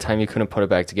by that time you couldn't put it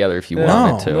back together if you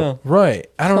wanted to. no. Right.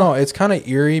 I don't know. It's kind of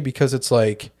eerie because it's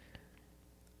like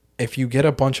if you get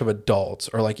a bunch of adults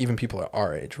or like even people at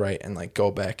our age, right, and like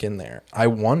go back in there, I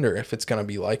wonder if it's gonna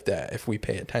be like that if we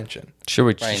pay attention.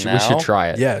 We should try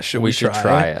it. Yeah, we should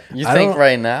try it. You I think don't-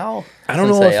 right now? I don't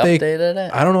since know if they updated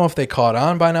it. I don't know if they caught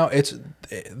on by now. It's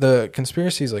the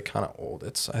conspiracy is like kind of old.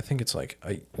 I think it's like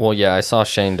Well, yeah, I saw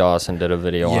Shane Dawson did a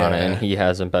video on it, Yeah. and he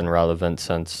hasn't been relevant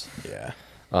since. yeah.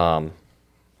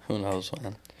 Who knows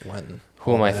when? When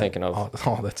Who am I thinking of?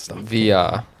 all that stuff.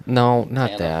 No, not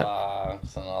Anna that.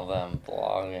 Fox and all them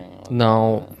blogging.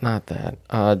 No, not that.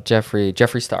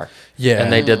 Jeffree Star. Yeah.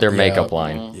 And they did their Yeah. makeup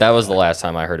line. That was the last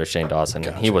time I heard of Shane Dawson.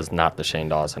 And he was not the Shane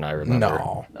Dawson I remember.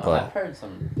 No. No, But I've heard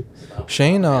some stuff.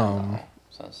 Shane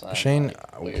Since then, Shane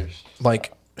weird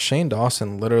like Shane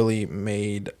Dawson literally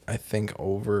made I think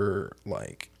over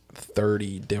like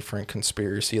 30 different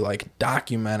conspiracy like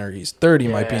documentaries. 30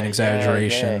 might be an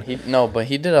exaggeration. But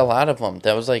he did a lot of them.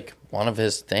 That was like one of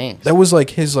his things. That was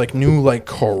like his like new like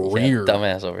career.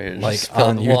 Dumbass over here, Like, just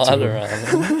on spilled water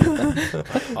YouTube.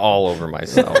 on him. all over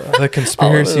myself. The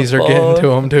conspiracies are getting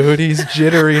to him, dude. He's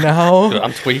jittery now.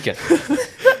 I'm tweaking.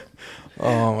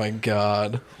 Oh my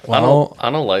god. Well,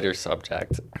 On a lighter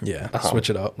subject. yeah, switch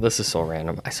it up. This is so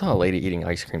random. I saw a lady eating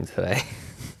ice cream today.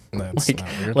 That's not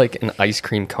weird. Like an ice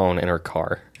cream cone in her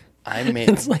car. I mean,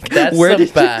 It's like, that's where the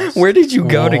did best. where did you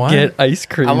go What? to get ice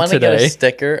cream I want to get today? a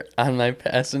sticker on my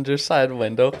passenger side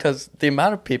window because the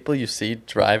amount of people you see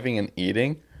driving and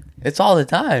eating, it's all the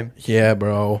time. Yeah,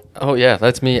 bro. Oh yeah,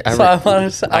 that's me. So I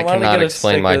want to. I cannot get a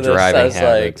explain my sticker that driving says,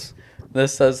 habits. Like,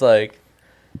 this says like,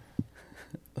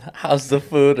 "How's the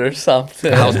food?" or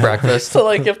something. How's breakfast? So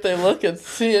like, if they look and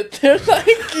see it, they're like,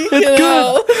 "It's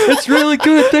Good. It's really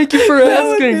good. Thank you for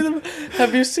asking.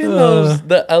 Have you seen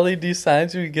the LED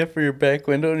signs you can get for your back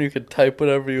window and you can type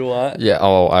whatever you want? Yeah.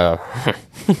 Oh,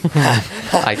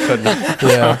 I could not.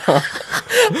 Yeah.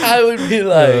 I would be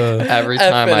like Every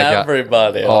time effing I got.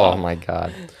 everybody. Oh my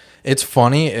god. It's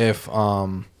funny if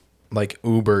like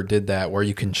Uber did that where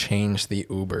you can change the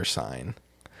Uber sign.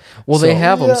 Well, they So-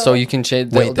 have them, so you can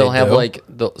change. Wait, They'll they have do? like,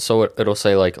 so it'll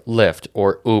say like Lyft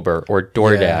or Uber or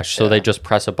DoorDash. So they just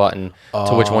press a button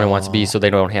to which one it wants to be, so they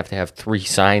don't have to have 3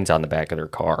 signs on the back of their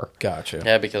car. Gotcha.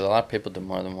 Yeah, because a lot of people do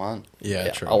more than one. Yeah,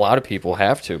 true. A lot of people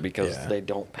have to because Yeah. they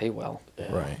don't pay well.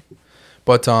 Right.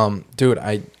 But dude,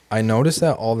 I notice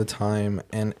that all the time,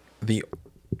 and the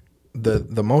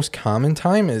most common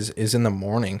time is in the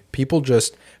morning. People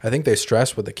just, I think they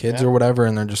stress with the kids or whatever,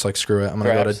 and they're just like, screw it, I'm gonna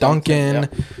Grab go to something,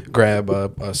 Dunkin', grab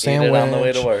a sandwich Eat it on the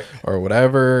way to work. or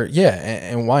whatever. Yeah,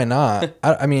 and why not?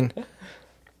 I mean,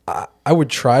 I would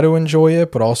try to enjoy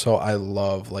it, but also I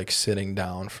love like sitting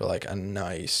down for like a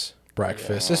nice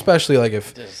breakfast, especially like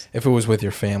if it was with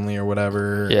your family or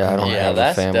whatever. Yeah, I don't Yeah, have a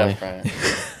that's family. different.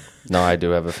 No, I do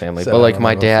have a family, Said but I like don't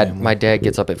my have a dad, family. my dad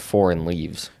gets up at 4 and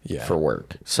leaves Yeah. for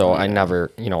work. So I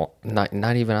never, not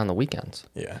even on the weekends.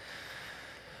 Yeah.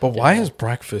 But why is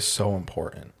breakfast so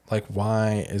important? Like,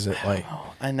 why is it like?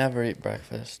 I never eat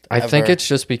breakfast. I think ever. it's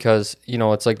just because,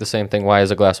 it's like the same thing. Why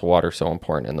is a glass of water so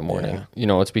important in the morning?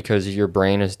 It's because your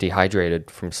brain is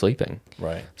dehydrated from sleeping.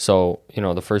 Right. So,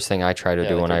 the first thing I try to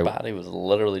do like when your body was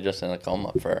literally just in a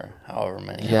coma for however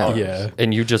many yeah, hours. Yeah.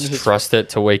 and you just trust it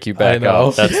to wake you back know.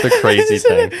 up. That's the crazy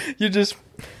thing. You just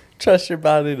trust your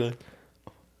body to.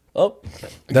 Oh,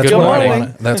 That's Good what I morning.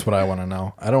 want. That's what I want to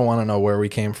know. I don't want to know where we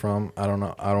came from. I don't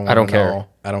know. I don't. I don't wanna care. know.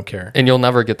 I don't care. And you'll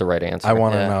never get the right answer. I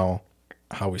want to Yeah. know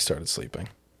how we started sleeping.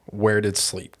 Where did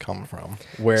sleep come from?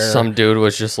 Where? Some dude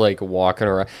was just like walking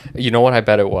around. You know what I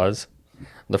bet it was?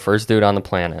 The first dude on the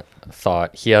planet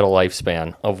thought he had a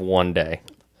lifespan of 1 day.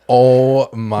 Oh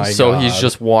my god. So he's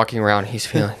just walking around. He's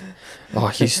feeling,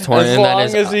 he's 20. As and then long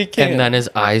his, as he can. And then his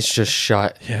eyes just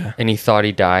shut. Yeah. And he thought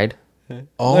he died.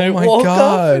 Oh They my woke up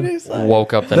god. and he's like-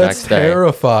 Woke up the That's next day.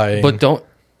 terrifying. But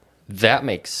that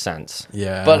makes sense.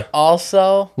 yeah. But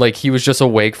also, Like he was just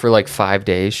awake for like 5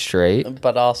 days straight.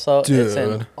 it's in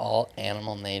Dude. all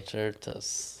animal nature to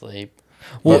sleep.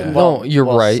 Well, Yeah. no, you're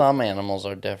right. Some animals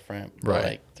are different. Right.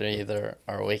 Like they either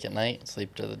are awake at night,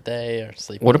 sleep to the day, or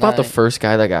sleep. What at about the night. first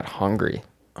guy that got hungry?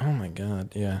 oh my god.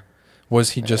 Yeah.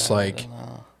 Was he just like?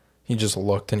 He just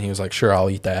looked and he was like, "Sure, I'll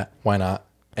eat that. Why not?"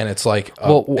 And it's like,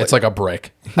 it's like a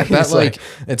brick. I bet, It's like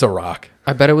it's a rock.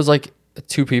 I bet it was like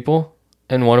 2 people,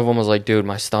 and one of them was like, "Dude,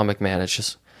 my stomach, man, it's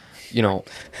just,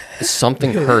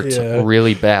 something hurts Yeah.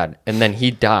 really bad." And then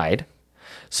he died.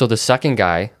 So the second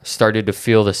guy started to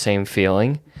feel the same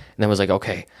feeling, and then was like,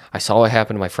 "Okay, I saw what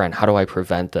happened to my friend. How do I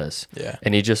prevent this?" Yeah.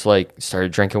 And he just like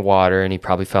started drinking water, and he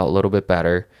probably felt a little bit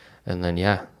better. And then,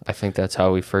 yeah, I think that's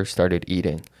how we first started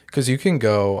eating. Because you can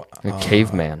go... A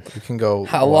caveman. You can go...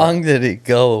 How long did it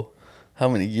go? How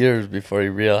many years before he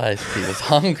realized he was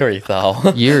hungry,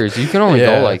 though? Years. You can only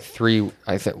go like 3...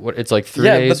 I think what it's like 3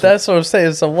 days. Yeah, but that's what I'm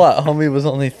saying. So what? Homie was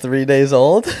only 3 days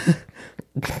old?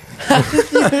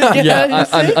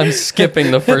 I'm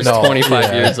skipping the first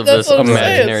 25 years of That's this what I'm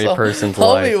imaginary saying. So person's homie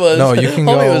life. was, No, you can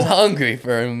homie go- was hungry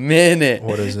for a minute.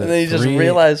 What is it? And then he just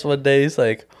realized one day, he's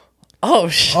like, oh,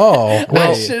 shit. Oh, I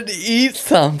wait. should eat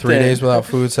something. 3 days without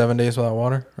food, 7 days without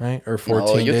water, right? Or 14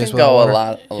 No, you days can without go water? a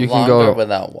lot You can longer go-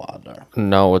 without water.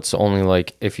 No, it's only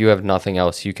like if you have nothing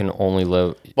else, you can only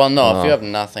live. Well, no, if you have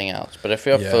nothing else. But if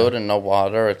you have Yeah. food and no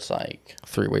water, it's like,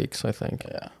 3 weeks, I think.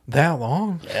 yeah. That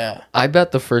long? Yeah. I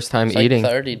bet the first time It's like eating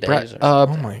 30 days or something. Oh,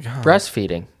 my God.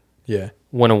 breastfeeding. Yeah.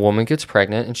 When a woman gets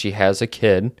pregnant and she has a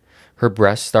kid, her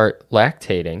breasts start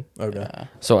lactating. Okay.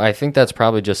 So I think that's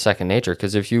probably just second nature.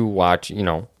 Because if you watch, I don't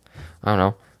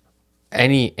know,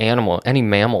 any animal, any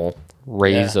mammal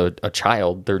raise a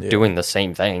child, they're doing the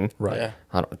same thing. Right. Yeah.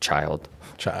 I don't child,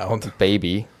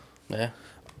 baby. Yeah.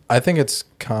 I think it's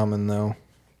common, though,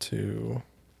 to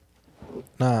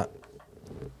not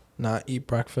eat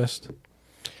breakfast.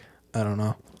 I don't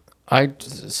know.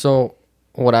 So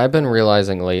what I've been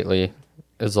realizing lately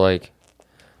is like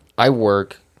I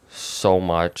work so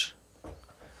much.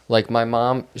 Like my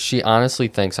mom, she honestly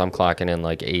thinks I'm clocking in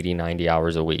like 80, 90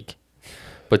 hours a week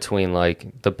between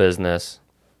like the business,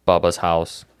 Bubba's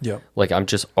house. Yep. Like I'm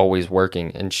just always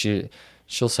working, and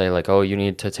she'll say like, "Oh, you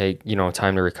need to take,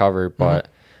 time to recover." But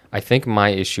I think my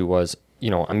issue was,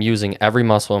 I'm using every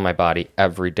muscle in my body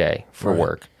every day for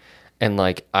work. And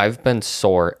like I've been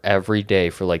sore every day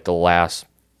for like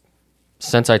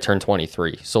since I turned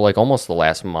 23. So like almost the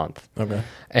last month. Okay.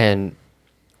 And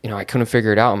I couldn't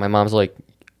figure it out. And my mom's like,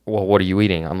 "Well, what are you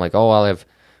eating?" I'm like, "Oh, I'll have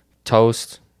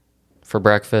toast for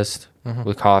breakfast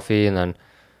with coffee, and then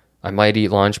I might eat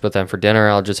lunch, but then for dinner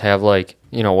I'll just have like,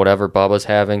 whatever Bubba's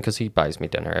having, because he buys me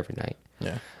dinner every night."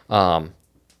 Yeah.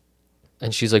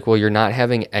 And she's like, "Well, you're not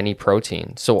having any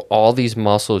protein. So all these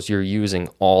muscles you're using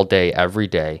all day, every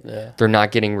day, they're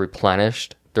not getting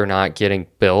replenished. They're not getting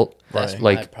built. That's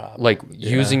Right. my problem. Like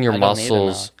using your I don't eat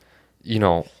muscles,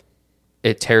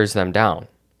 it tears them down.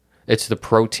 It's the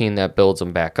protein that builds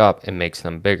them back up and makes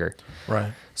them bigger."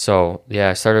 Right. So yeah,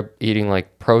 I started eating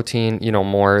like protein,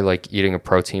 more like eating a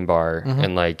protein bar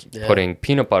and like putting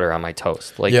peanut butter on my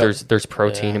toast. Like Yep. there's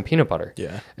protein in peanut butter.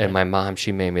 Yeah. And my mom,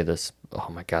 she made me this. Oh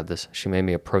my God, she made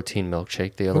me a protein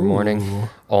milkshake the other morning.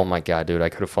 Oh my God, dude, I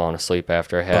could have fallen asleep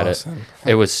after I had Awesome.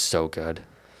 it. It was so good.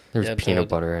 There's Yeah, peanut dude.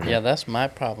 butter in Yeah, it. that's my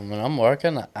problem. When I'm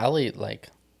working, I'll eat like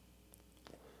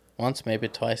once, maybe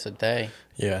twice a day.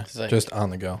 Yeah. It's like- Just on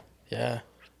the go. Yeah.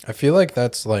 I feel like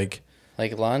that's like,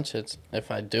 Like lunch,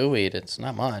 if I do eat, it's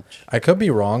not much. I could be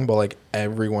wrong, but like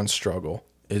everyone's struggle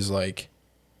is like,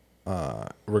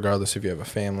 regardless if you have a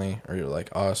family or you're like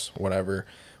us, whatever,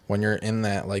 when you're in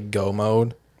that like go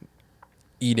mode,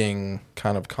 eating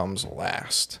kind of comes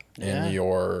last Yeah. in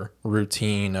your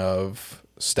routine of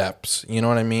steps. You know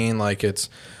what I mean? Like it's,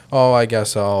 oh, I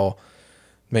guess I'll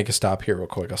make a stop here real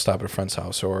quick. I'll stop at a friend's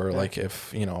house. Or like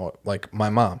if, like my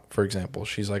mom, for example,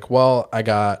 she's like, well, I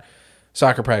got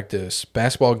soccer practice,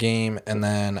 basketball game, and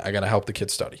then I got to help the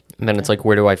kids study. And then it's like,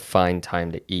 where do I find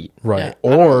time to eat? Right. Yeah,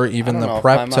 I Or don't- even I don't know the if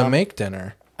prep my to mom- make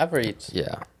dinner. Ever eats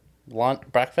Yeah.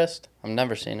 breakfast? I've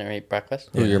never seen her eat breakfast.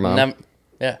 Who, your mom?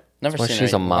 Never Well, seen her she's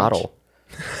eat a model.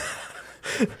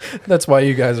 That's why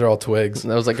you guys are all twigs.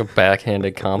 That was like a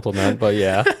backhanded compliment, but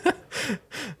yeah. lunch.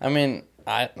 I mean,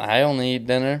 I only eat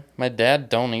dinner. My dad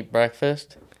don't eat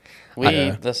breakfast. We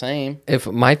eat the same. If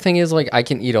my thing is like I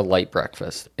can eat a light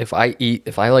breakfast. If I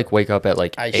like wake up at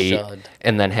like I 8 should.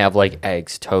 and then have like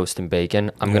eggs, toast, and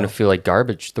bacon, I'm gonna feel like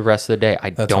garbage the rest of the day. I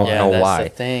don't all. know that's why. the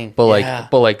thing. But Yeah.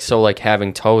 like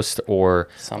having toast or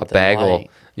Something a bagel, light.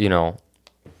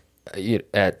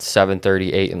 at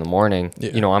 7:30, 8 in the morning,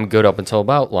 Yeah. I'm good up until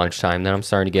about lunchtime. Then I'm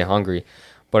starting to get hungry.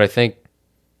 But I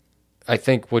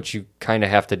think what you kind of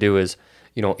have to do is,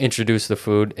 introduce the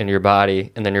food in your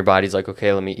body, and then your body's like,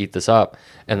 okay, let me eat this up.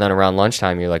 And then around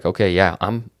lunchtime, you're like, okay, yeah,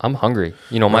 I'm hungry.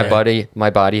 My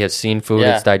body has seen food,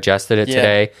 Yeah. it's digested it Yeah.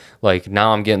 today. Like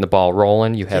now I'm getting the ball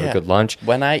rolling. You have a Yeah. good lunch.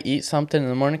 When I eat something in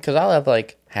the morning, because I'll have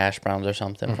like hash browns or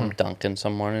something Mm-hmm. from Dunkin'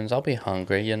 some mornings, I'll be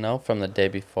hungry, from the day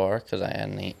before, because I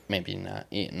hadn't maybe not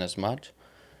eaten as much.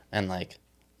 And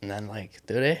then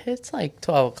dude, it hits like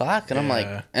 12 o'clock, and I'm like,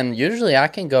 Yeah. and usually I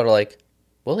can go to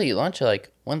we'll eat lunch at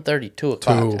like 1:30, 2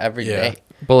 o'clock every day.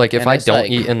 But like if And I it's don't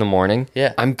like- eat in the morning,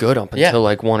 Yeah. I'm good up Yeah. until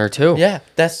like 1 or 2. Yeah,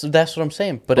 that's what I'm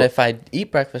saying. But if I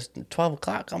eat breakfast at 12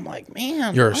 o'clock, I'm like,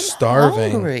 man, You're I'm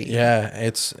starving. hungry. Yeah,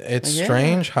 it's Yeah.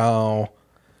 strange how,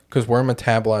 because we're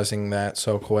metabolizing that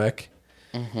so quick,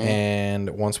 and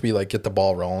once we like get the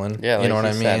ball rolling, Mm-hmm. Yeah, like you know what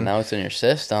I said, mean. now it's in your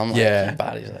system. Like, Yeah. your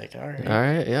body's like, all right, All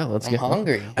right, yeah, let's I'm get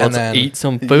hungry. And Let's then- eat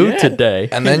some food Yeah. today.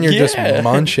 And then you're just Yeah.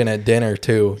 munching at dinner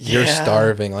too. You're Yeah.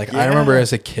 starving. Like I remember Yeah.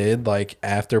 as a kid, like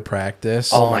after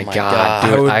practice, Oh my God,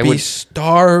 dude. I would I be would-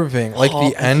 starving, like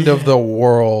the end of the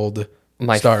world.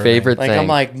 My starving. favorite Like thing. I'm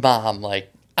like, Mom,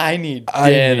 like I need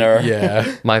I- dinner.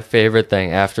 yeah. My favorite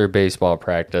thing after baseball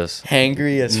practice.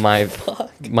 Hangry as My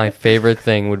fuck. my favorite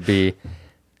thing would be,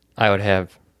 I would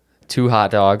have 2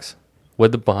 hot dogs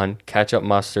with the bun, ketchup,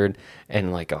 mustard,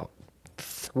 and like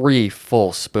 3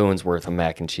 full spoons worth of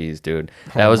mac and cheese, dude.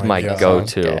 That was my my God.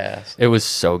 go-to. Gas. It was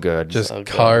so good. Just So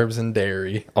good. carbs and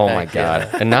dairy. oh my Heck yeah.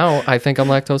 god. And now I think I'm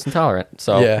lactose intolerant.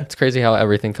 So Yeah. it's crazy how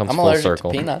everything comes I'm full allergic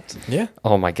circle. to peanuts. Yeah.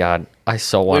 Oh my god. I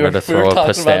so We wanted were- to we were throw a talking about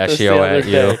this the pistachio other at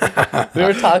you. day.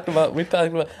 we talked about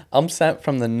I'm sent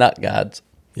from the nut gods.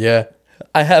 Yeah.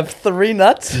 I have 3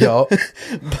 nuts, Yo.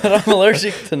 but I'm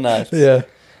allergic to nuts. Yeah.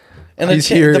 And He's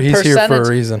here. He's here for a percentage-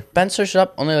 reason. Ben searched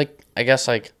up only like I guess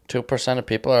like 2% of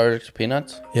people are allergic to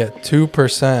peanuts. Yeah.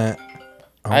 2%.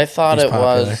 I thought he's it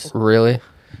popular. was. Really?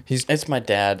 It's my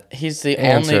dad. He's the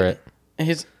Answer only. it.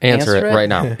 He's Answer it right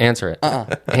now. Answer it.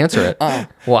 Answer it.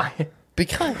 Why?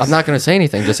 Because I'm not going to say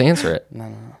anything. Just answer it.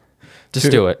 No. Just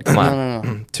do it. Come on.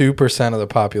 No. 2% of the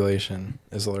population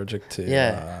is allergic to.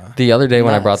 Yeah. The other day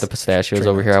when I brought Nuts. the pistachios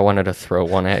over here, I wanted to throw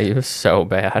one at you so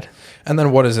bad. And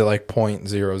then what is it like?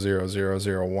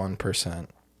 0.00001%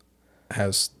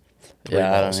 has. 3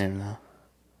 Yeah, I balls. don't even know.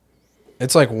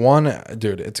 It's like one,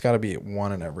 dude. It's got to be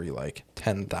 1 in every like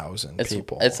 10,000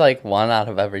 people. It's like 1 out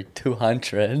of every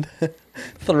 200,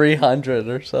 300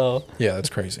 or so. Yeah, that's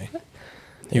crazy.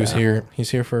 He was here.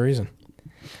 He's here for a reason.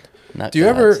 Nut Do you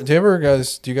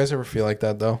gods. guys ever feel like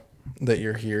that though? That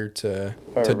you're here to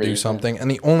For a do reason. something? And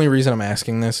the only reason I'm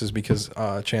asking this is because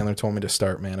Chandler told me to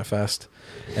start Manifest,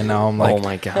 and now I'm like, Oh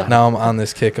my God. now I'm on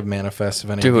this kick of Manifest. If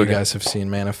any of Dude. you guys have seen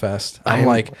Manifest, I'm I'm-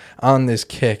 like on this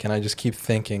kick, and I just keep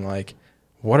thinking like,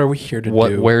 what are we here to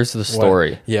do? Where's the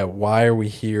story? Yeah, why are we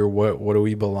here? What do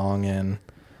we belong in?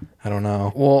 I don't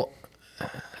know. Well,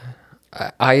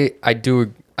 I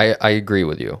agree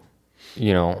with you,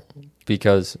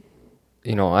 because,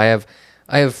 I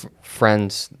have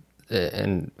friends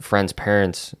and friends'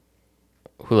 parents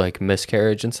who like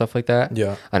miscarriage and stuff like that.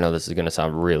 Yeah. I know this is going to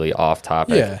sound really off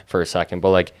topic Yeah. for a second, but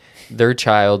like their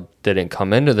child didn't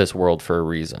come into this world for a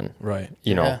reason. Right.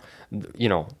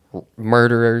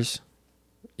 Murderers,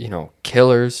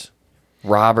 killers,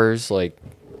 robbers,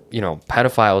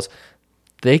 pedophiles,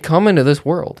 they come into this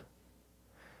world.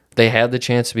 They had the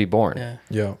chance to be born. Yeah.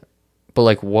 Yeah. But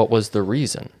like what was the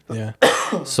reason? Yeah.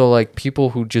 So like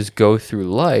people who just go through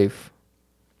life,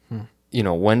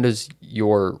 when does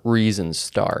your reason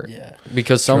start? Yeah.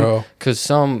 Because True.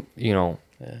 some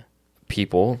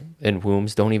people in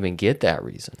wombs don't even get that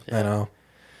reason. I know.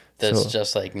 That's So-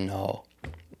 just like no.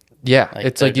 Yeah, Like,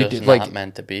 it's they're like you just do, not like,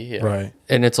 meant to be here. Right.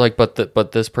 and it's like,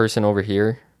 but this person over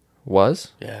here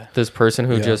was Yeah. this person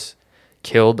who Yeah. just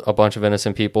killed a bunch of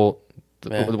innocent people.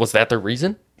 Yeah. Was that the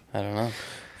reason? I don't know.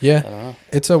 Yeah. know.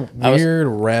 It's a was- weird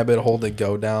rabbit hole to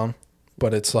go down,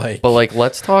 but it's like, But like,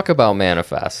 let's talk about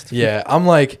Manifest. yeah, I'm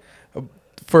like,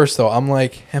 first though, I'm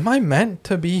like, am I meant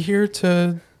to be here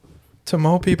to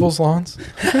mow people's lawns?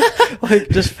 Like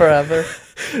just forever.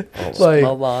 Like,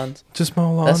 Mow lawns. just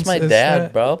mow lawns. That's my Is dad,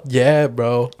 that- bro. Yeah,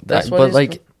 bro. That's But, what he's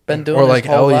like- been doing. Or his like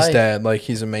whole Ellie's life. dad, like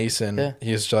he's a mason. Yeah.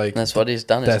 He's like, That's what he's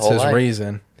done. that's whole his life.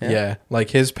 reason. Yeah. Yeah. Like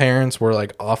his parents were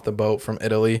like off the boat from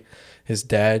Italy. His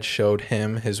dad showed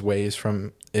him his ways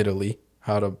from Italy,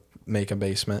 how to make a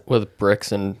basement. With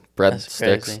bricks and That's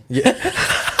breadsticks. crazy. Yeah.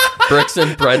 Bricks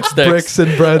and breadsticks. Bricks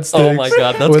and breadsticks. Oh my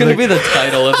god, that's With gonna a- be the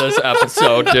title of this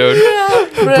episode, dude.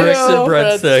 Bricks and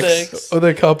breadsticks. With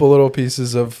a couple little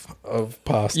pieces of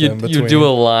pasta in You between. do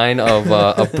a line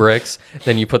of bricks,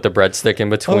 then you put the breadstick in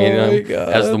between Oh my them God.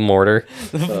 as the mortar.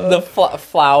 The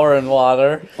flour and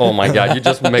water. Oh my god, you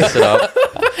just mix it up.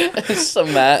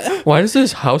 Cement. Why does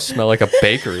this house smell like a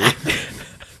bakery?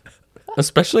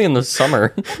 Especially in the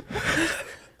summer.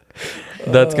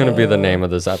 That's gonna be the name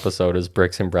of this episode is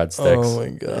Bricks and Breadsticks. Oh my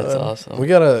god. That's awesome. We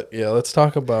gotta let's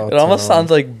talk about It almost sounds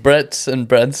like Brits and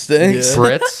breadsticks.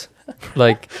 Yeah. Brits?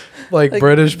 Like, like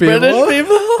British people. British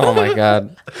people. oh my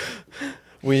god.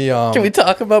 We Can we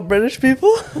talk about British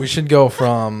people? we should go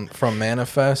from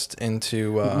Manifest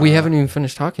into We haven't even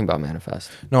finished talking about Manifest.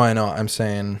 No, I know. I'm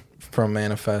saying from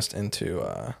Manifest into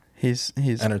He's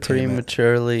Entertainment.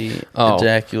 prematurely Oh.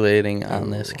 ejaculating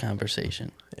on this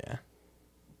conversation. Yeah.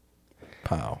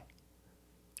 Pow.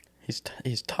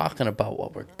 He's talking about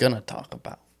what we're gonna talk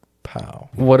about. Pow.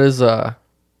 What is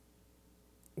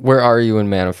where are you in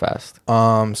Manifest?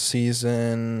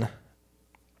 Season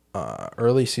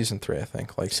early season 3, I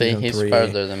think. Like See, season he's 3.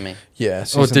 further than me. Yeah.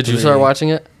 Oh, did you start watching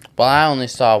it? Well, I only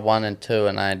saw 1 and 2,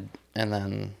 and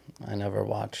then I never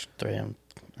watched 3 and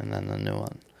then the new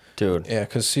one. Dude. Yeah,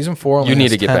 because season 4 only You need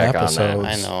has to get 10 back on episodes.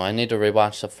 that. I know. I need to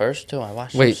rewatch the first 2. I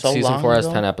watched Wait, them so season long 4 has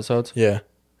ago. 10 episodes? Yeah.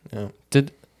 Yeah.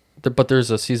 But there's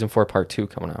a season 4 part 2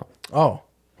 coming out. Oh,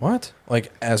 what?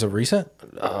 Like as of recent?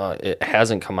 It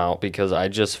hasn't come out because I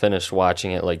just finished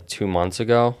watching it like 2 months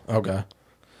ago. Okay.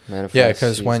 Manifest Yeah,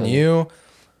 because season-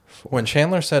 when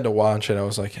Chandler said to watch it, I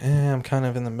was like, I'm kind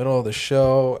of in the middle of the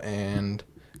show, and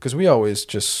because we always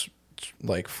just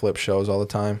like flip shows all the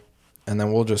time, and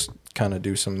then we'll just kind of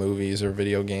do some movies or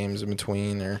video games in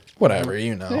between or whatever,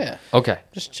 you know. Yeah, Okay.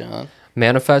 just chilling.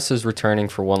 Manifest is returning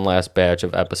for one last batch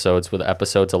of episodes, with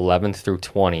episodes 11 through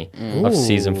 20 of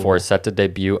season 4 set to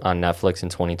debut on Netflix in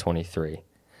 2023.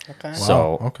 Okay.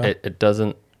 So okay. it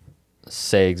doesn't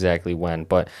say exactly when,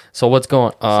 but so what's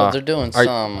going? So they're doing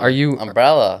are you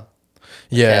Umbrella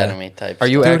Yeah. Academy type. are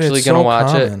you Dude, actually it's gonna so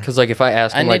watch it? common. Because like if I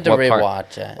ask I him need like to what part,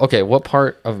 rewatch it. okay, what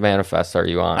part of Manifest are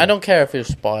you on? I don't care if you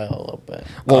spoil a little bit.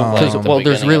 Well, Like the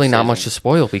there's beginning really of not much season. to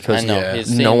spoil because I know, Yeah.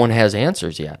 he's no seen- one has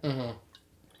answers yet.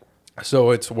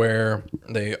 So it's where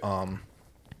they oh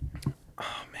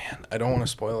man, I don't want to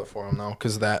spoil it for him though,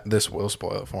 because this will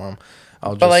spoil it for him.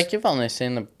 I'll just But like you've only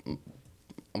seen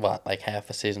like half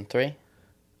of season 3.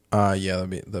 yeah,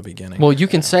 the beginning. Well, you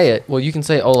can say it. Well, you can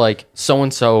say, oh, like so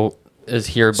and so is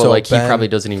here, but So like Ben- he probably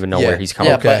doesn't even know yeah. where he's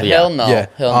coming Yeah, from. but he'll know. Yeah.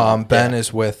 He'll know. Ben Yeah.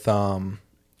 is with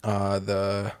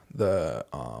the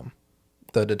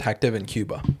detective in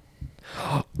Cuba.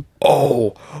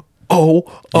 Oh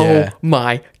Yeah.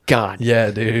 my god.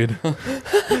 Yeah, dude.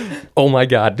 Oh my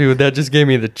god, dude, that just gave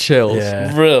me the chills.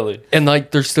 Yeah. Really? And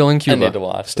like they're still in I Cuba. need to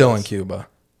watch. Still in this. Cuba.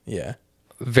 Yeah.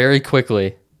 Very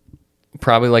quickly,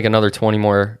 probably like another 20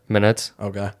 more minutes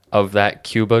Okay. of that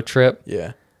Cuba trip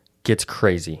Yeah. gets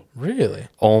crazy. Really?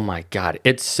 Oh my god.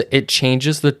 It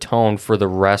changes the tone for the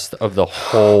rest of the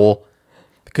whole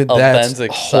Good. Oh, That's Ben's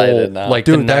excited whole, now. like,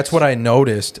 dude. the That's next- what I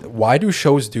noticed. Why do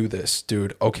shows do this,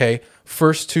 dude? Okay,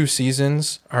 first 2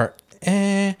 seasons are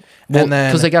and then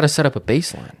because they got to set up a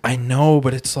baseline. I know,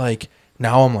 but it's like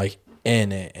now I'm like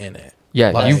in it.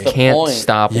 Yeah, Like- you That's the can't point.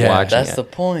 stop Yeah. watching That's it. the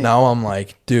point. Now I'm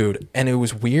like, dude, and it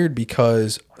was weird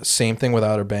because same thing with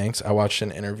Outer Banks. I watched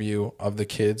an interview of the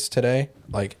kids today,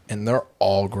 like, and they're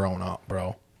all grown up,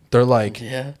 bro. They're like,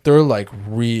 Yeah. they're like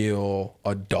real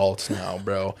adults now,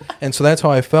 bro. And so that's how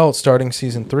I felt starting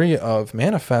season 3 of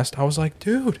Manifest. I was like,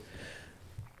 dude,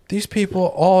 these people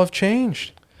all have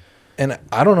changed, and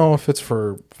I don't know if it's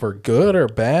for good or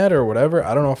bad or whatever.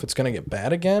 I don't know if it's gonna get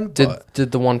bad again. But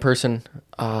Did the one person?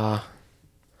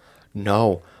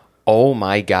 No. Oh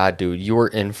my god, dude, you are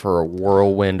in for a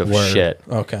whirlwind of Word. shit.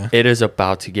 Okay. It is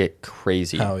about to get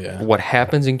crazy. Hell yeah. What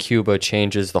happens in Cuba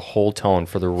changes the whole tone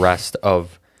for the rest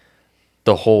of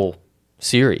the whole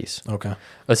series, Okay.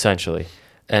 essentially.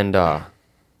 And a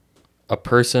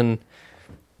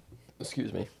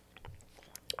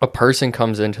person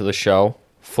comes into the show,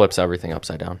 flips everything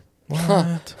upside down.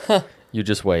 What? You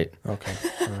just wait. Okay.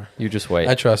 You just wait.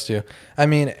 I trust you. I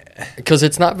mean, Because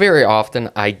it's not very often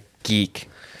I geek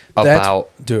that's, about.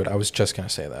 dude, I was just gonna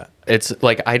say that. It's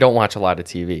like I don't watch a lot of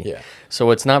TV. Yeah.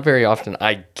 So it's not very often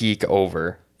I geek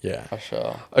over Yeah. For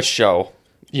sure. a show,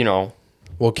 you know.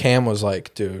 Well, Cam was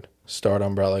like, dude, start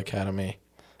Umbrella Academy,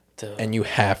 Dude. and you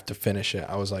have to finish it.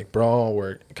 I was like, bro,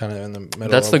 we're kind of in the middle.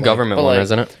 That's of the like- government but one, like-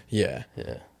 isn't it? Yeah.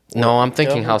 Yeah. No, I'm thinking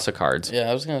Government- House of Cards. Yeah,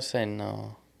 I was gonna say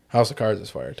no, House of Cards is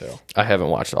fire too. I haven't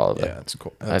watched all of it. Yeah, it's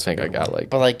cool. I That's a think I good got one. like.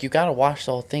 but like you gotta watch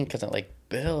the whole thing because it like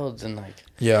builds and like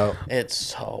Yeah. it's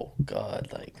so good.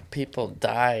 Like people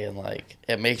die and like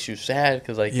it makes you sad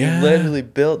because like Yeah. you literally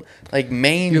built like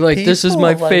main. You're like, this is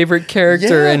my people, like- favorite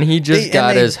character, Yeah, and he just and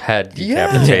got they- his head Yeah.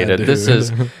 decapitated. Yeah, This dude.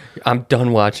 is. I'm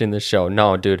done watching this show.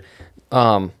 No, dude.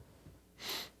 I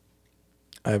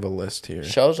have a list here.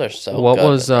 Shows are so. What good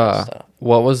was with that stuff.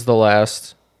 what was the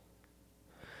last?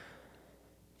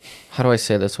 How do I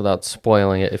say this without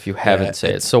spoiling it? If you haven't said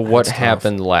it, it's- so what it's tough.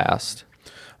 happened last?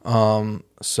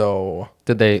 So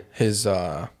Did they? his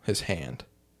hand.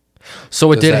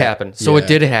 So it Does did that- happen. So it yeah.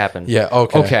 did happen. Yeah.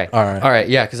 Okay. Okay. All right. All right.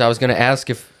 Yeah, because I was gonna ask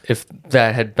if if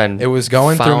that had been It was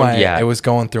going through found my yet. it was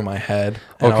going through my head,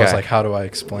 and I was Okay. like, how do I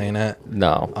explain it?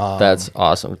 No, that's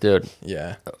awesome, dude.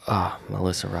 Yeah.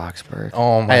 Melissa Roxburgh.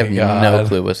 Oh my I have god. no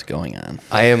clue what's going on.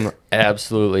 I am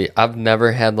absolutely. I've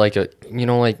never had like a,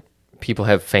 like people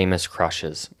have famous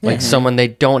crushes, like someone they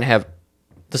don't have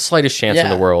the slightest chance in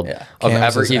Yeah, the world yeah. of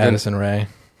Cam's ever is even Addison Rae.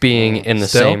 being in the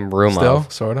Still? same room Still,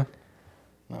 of. sorta.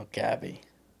 No, Gabby.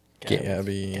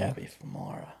 Gabby. Gabby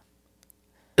Famora.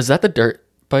 Is that the dirt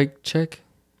bike chick?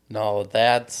 No,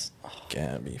 that's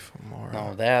Gabby Famora.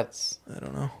 no, that's I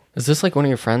don't know. Is this like one of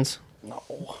your friends no.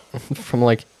 from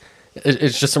like?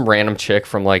 It's just some random chick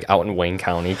from like out in Wayne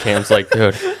County. Cam's like,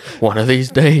 dude, one of these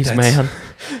days, That's-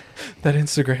 man. That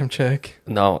Instagram chick.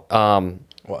 No,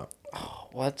 What?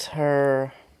 What's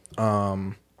her?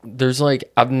 there's like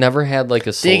I've never had like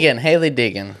a Deegan, Haley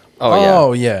Deegan.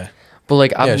 Oh yeah, yeah. but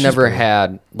like Yeah, I've she's never pretty.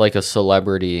 had like a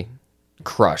celebrity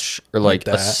crush or like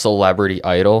a that. celebrity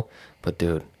idol. But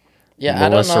dude, Yeah,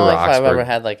 Melissa I don't know if I've ever Roxburgh.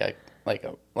 had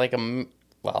like a.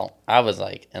 Well, I was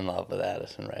like in love with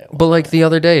Addison Rae. but like the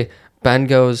other day, Ben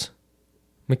goes,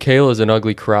 "Michaela's an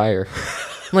ugly crier."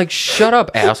 I'm like, shut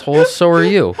up, asshole. So are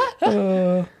you.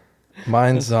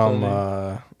 Mine's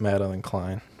Madeline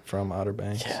Klein from Outer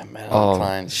Banks. Yeah, Madeline Oh,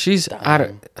 Klein. she's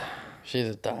dime. She's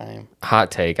a dime.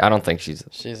 hot take. I don't think she's.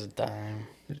 She's a dime.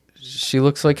 She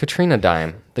looks like Katrina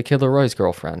Dime, the Kid Leroy's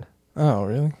girlfriend. Oh,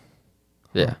 really?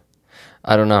 Yeah,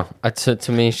 I don't know.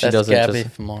 To me, she That's doesn't Gabby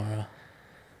just. Famora.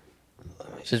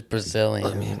 She's Brazilian.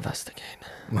 Let me investigate.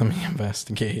 Let me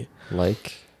investigate.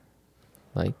 Like.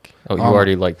 Oh, you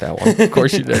already liked that one. Of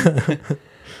course you did.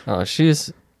 Oh,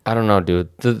 she's. I don't know, dude.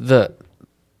 The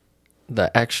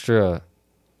extra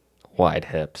wide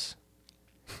hips.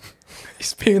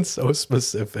 He's being so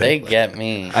specific. They get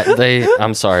me.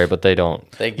 I'm sorry, but they don't.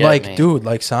 They get like, me. dude,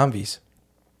 like zombies.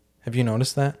 Have you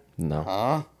noticed that? No.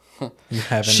 Huh? You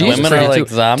haven't She's noticed Women are pretty like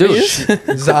too- zombies.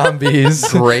 Dude,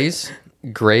 zombies.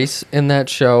 Grace in that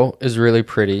show is really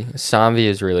pretty. Samvi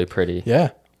is really pretty. Yeah.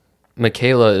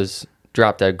 Michaela is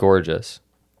drop dead gorgeous.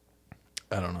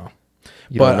 I don't know.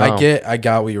 You But don't know. I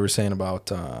got what you were saying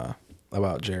about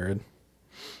Jared.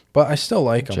 But I still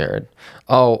like him. Jared.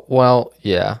 Oh, well,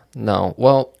 yeah. No.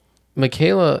 Well,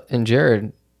 Michaela and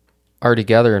Jared are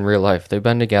together in real life. They've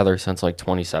been together since like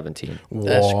 2017.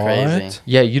 That's What? crazy.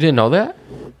 Yeah, you didn't know that?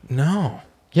 No.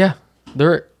 Yeah.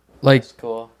 They're like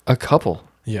Cool. a couple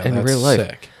Yeah, in that's real life.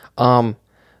 sick.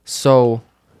 So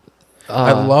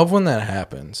I love when that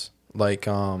happens. Like,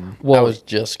 well, I was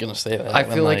just gonna say that. I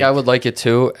when, feel like I would like it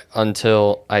too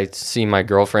until I see my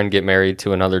girlfriend get married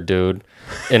to another dude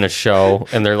in a show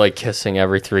and they're like kissing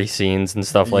every 3 scenes and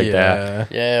stuff like that.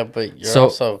 Yeah, but you're So-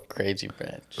 also crazy,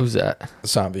 Branch. Who's that?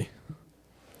 Zombie.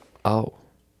 Oh,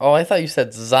 Oh, I thought you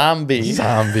said zombie.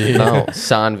 Zombie. no,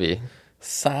 Sanvi.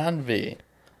 Sanvi.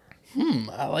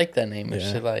 I like that name. Is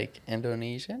Yeah. she like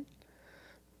Indonesian?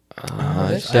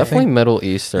 Definitely Middle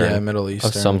Eastern. Yeah, Middle Eastern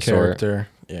of some sort. character.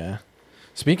 Yeah.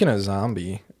 Speaking of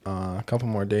zombie, a couple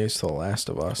more days till Last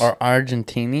of Us. Or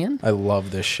Argentinian? I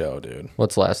love this show, dude.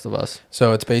 What's Last of Us?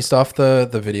 So it's based off the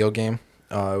video game.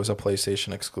 It was a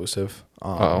PlayStation exclusive.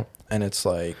 Oh. And it's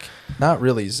like not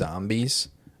really zombies.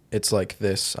 It's like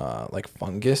this like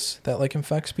fungus that like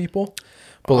infects people.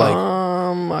 But like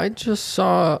I just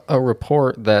saw a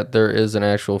report that there is an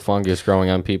actual fungus growing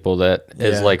on people that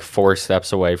is Yeah. like 4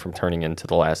 steps away from turning into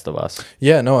The Last of Us.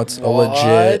 yeah, no, it's a legit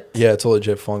What? yeah, it's a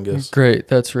legit fungus. Great,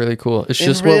 that's really cool. It's In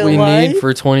just what real we need life?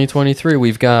 for 2023.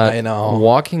 We've got I know.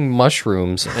 walking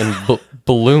mushrooms and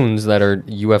balloons that are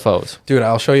UFOs. Dude,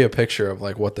 I'll show you a picture of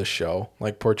like what the show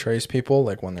like portrays people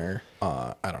like when they're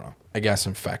I don't know, I guess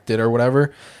infected or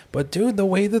whatever. But dude, the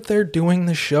way that they're doing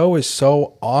the show is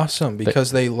so awesome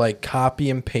because they like copy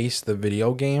and paste the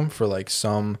video game for like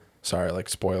some sorry, like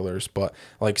spoilers, but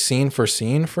like scene for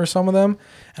scene for some of them.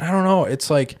 And I don't know,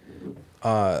 it's like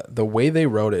the way they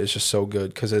wrote it is just so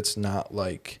good cuz it's not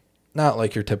like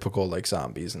your typical like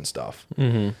zombies and stuff.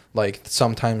 Mm-hmm. Like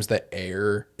sometimes the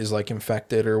air is like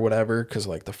infected or whatever because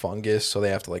like the fungus, so they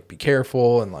have to like be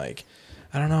careful and like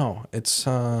I don't know. It's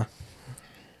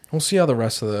we'll see how the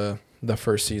rest of the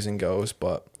first season goes,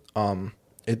 but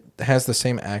it has the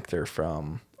same actor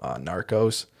from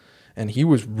Narcos, and he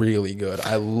was really good.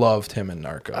 I loved him in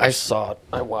Narcos. I saw it.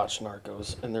 I watched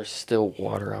Narcos, and there's still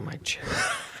water on my chair.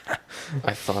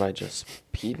 I thought I just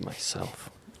peed myself.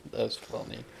 That was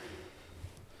funny.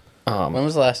 Um, When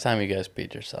was the last time you guys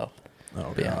beat yourself?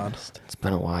 Oh Be god. honest. It's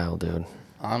been a while, dude.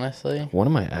 Honestly, One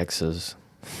of my exes.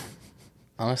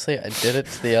 I did it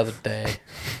the other day.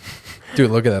 Dude,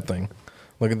 look at that thing.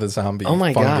 Look at the zombie Oh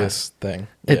my fungus thing.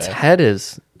 Its Yeah.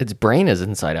 its brain is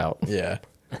inside out. Yeah.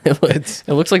 It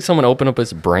looks like someone opened up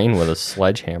his brain with a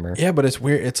sledgehammer. Yeah, but it's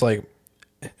weird. It's like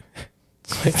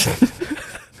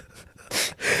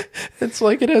it's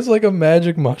like it has like a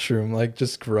magic mushroom, like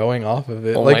just growing off of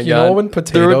it. Oh like my you God. know when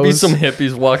potatoes, There would be some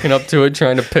hippies walking up to it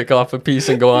trying to pick off a piece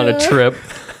and go on a trip.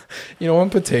 you know when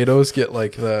potatoes get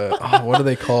like the what are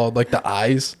they called? Like the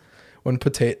eyes. When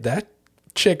that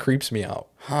shit creeps me out.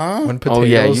 Huh? When potatoes Oh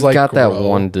yeah, you've like got that grow.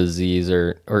 one disease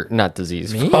or not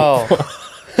disease. Me? Oh,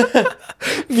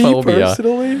 Me phobia.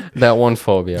 personally. That one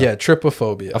phobia. Yeah,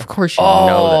 trypophobia. Of course you know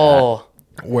oh,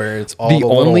 Where it's all that. The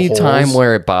little only time holes.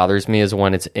 where it bothers me is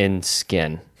when it's in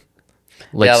skin.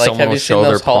 Like yeah. Like, someone have will you seen show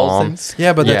their those holes? palm.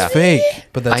 Yeah, but Yeah. that's fake.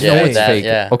 But that's I know Yeah, it's that- fake.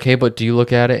 yeah. Okay, but do you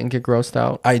look at it and get grossed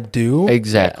out? I do.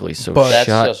 Exactly. So But- That's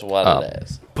shut just what up. it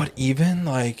is. But even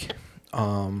like,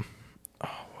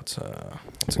 what's a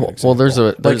good Well, there's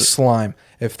example? a like slime.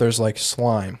 If there's like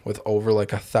slime with over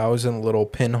like 1,000 little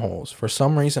pinholes, for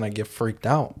some reason I get freaked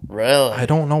out. Really? I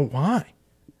don't know why.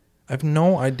 I have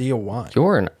no idea why.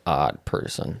 You're an odd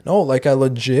person. No, like I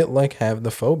legit like have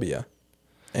the phobia,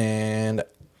 and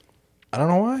I don't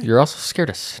know why. You're also scared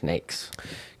of snakes.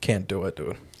 Can't do it,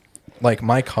 dude. Like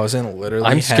my cousin literally.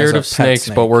 I'm has scared a of pet snakes,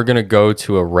 snake. but we're gonna go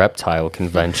to a reptile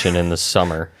convention in the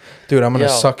summer. Dude, I'm gonna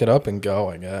Yo. suck it up and go.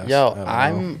 I guess. Yo, I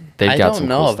don't know. They've I got don't some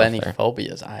know cool of stuff any there.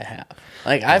 phobias I have.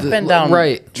 Like I've been down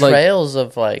right, like- trails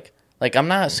of like I'm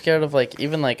not scared of like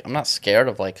even like I'm not scared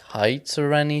of like heights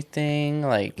or anything.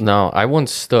 Like No, I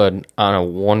once stood on a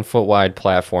 1 foot wide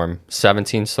platform,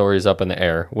 17 stories up in the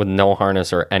air, with no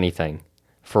harness or anything,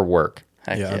 for work.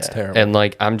 heck Yeah, yeah, that's terrible. And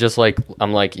like I'm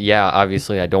like, yeah,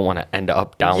 obviously I don't want to end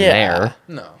up down Yeah. there.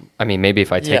 No. I mean, maybe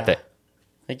if I take Yeah. the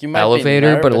Like you might be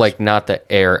elevator, but nervous. like not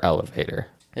the air elevator.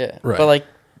 yeah, Right.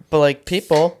 but like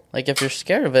people like if you're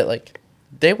scared of it, like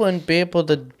they wouldn't be able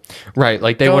to. Right,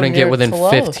 like they Go wouldn't get near within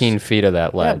close. 15 feet of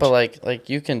that ledge. Yeah, but like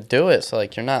you can do it, so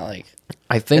like you're not like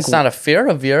I think it's not a fear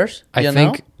of yours. I you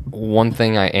think know? one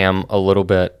thing I am a little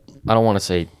bit, I don't want to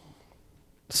say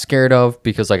scared of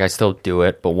because like I still do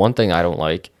it, but one thing I don't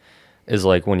like is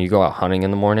like when you go out hunting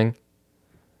in the morning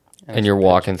and it's you're pitch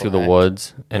walking through the black.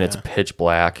 woods and it's pitch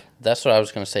black. That's what I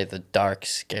was gonna say. The dark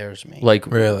scares me, Like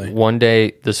Really? one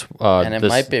day this and it this,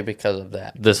 might be because of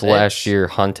that. this It's- last year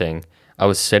hunting, I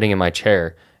was sitting in my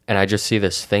chair and I just see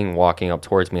this thing walking up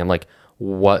towards me. I'm like,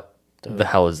 what the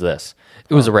hell is this?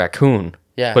 It was a raccoon.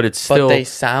 Yeah, But it's still they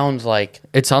sound like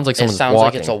it sounds like it someone's sounds walking.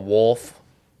 like it's a wolf,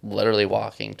 literally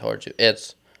walking towards you.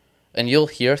 And you'll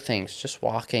hear things just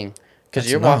walking because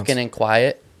That's you're nuts. walking in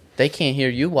quiet. They can't hear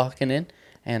you walking in,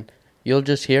 and you'll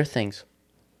just hear things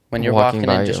when you're Walking walking,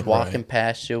 by in, you. just walking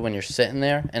past you. When you're sitting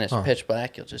there and it's pitch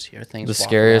black, you'll just hear things. The walking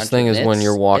scariest around you, thing is and when it's-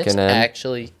 you're walking it's in.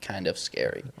 Actually, kind of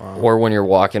scary. Or when you're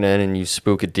walking in and you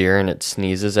spook a deer and it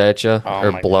sneezes at you Oh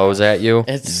or my blows gosh. at you.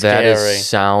 It's that is scary.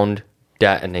 sound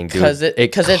deadening, dude.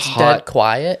 Because it's caught- dead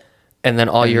quiet, and then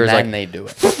all you hear and is then like they do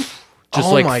it, just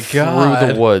Oh like my through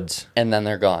God. the woods. and then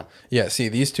they're gone. Yeah. See,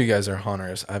 these two guys are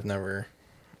hunters. I've never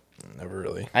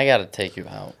really. I gotta take you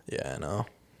out. Yeah, I know.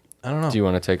 I don't know. Do you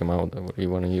want to take them out? What do you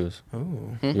want to use?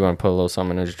 Ooh. You want to put a little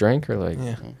something in his drink or like?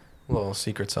 Yeah. A little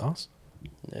secret sauce.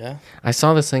 Yeah. I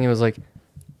saw this thing. It was like,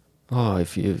 oh,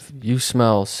 if you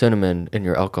smell cinnamon in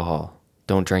your alcohol,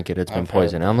 don't drink it. It's been I've heard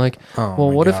poisoned. I'm like, Oh well,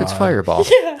 my what if it's God. Fireball?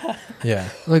 Yeah.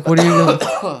 Like, what are you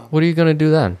gonna, what are you gonna do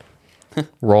then?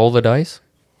 Roll the dice?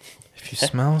 If you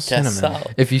smell Guess cinnamon,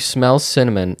 so. If you smell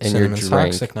cinnamon in cinnamon's your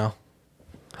drink, toxic now.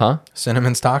 huh?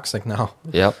 Cinnamon's toxic now.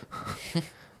 Yep.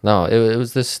 No, it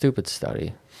was this stupid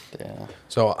study. Yeah.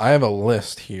 So I have a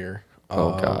list here.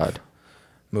 Oh of God.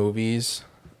 Movies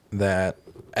that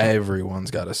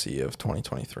everyone's got to see of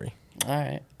 2023. All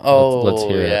right. Oh, let's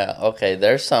hear it. yeah. Okay.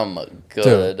 There's some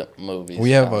good movies.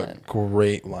 We have coming. a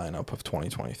great lineup of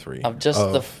 2023 Of just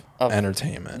of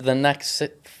entertainment. the next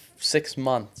 6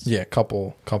 months. Yeah,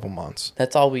 couple months.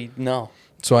 That's all we know.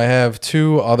 So I have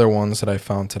two other ones that I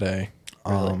found today.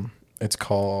 Really? It's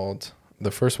called,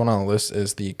 the first one on the list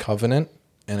is The Covenant,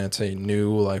 and it's a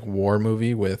new like war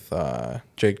movie with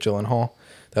Jake Gyllenhaal.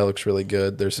 That looks really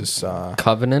good. There's this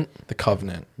Covenant. The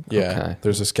Covenant. Yeah. Okay.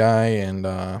 There's this guy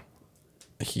and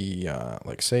he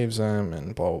like saves them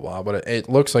and blah blah blah. But it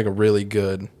looks like a really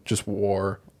good just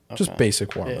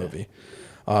basic war Yeah. movie.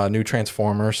 New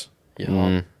Transformers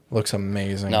Yeah. looks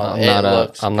amazing. No, I'm it not a.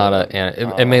 looks I'm not a. good.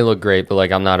 and it may look great, but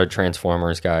like I'm not a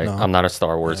Transformers guy. No. I'm not a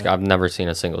Star Wars guy. I've never seen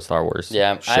a single Star Wars.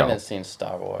 Yeah. I show. haven't seen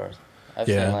Star Wars. I've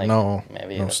Yeah, seen like no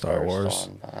maybe no the Star first Wars.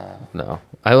 one. No,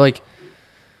 I like.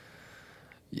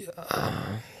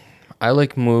 I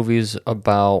like movies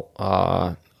about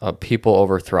people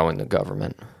overthrowing the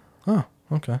government. Oh,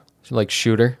 Okay. Like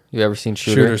Shooter. You ever seen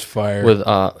Shooter? Shooter's fire. With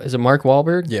is it Mark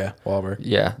Wahlberg? Yeah, Wahlberg.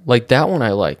 Yeah, like that one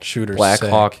I like. Shooter's Black sick.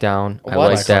 Hawk Down. I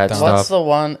What's- like that Down. stuff. What's the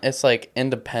one? It's like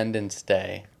Independence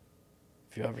Day.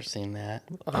 Have you ever seen that?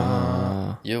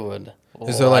 You would.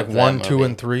 Is there like love that 1, 2, movie.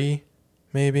 and 3?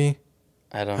 Maybe.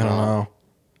 I don't I don't know. know.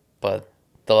 But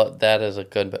that is a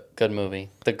good movie.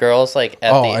 The girls like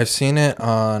at Oh, the I've seen it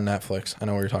on Netflix. I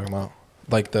know what you're talking about.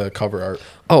 Like the cover art.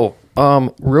 Oh,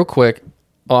 real quick,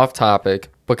 off topic,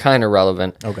 but kind of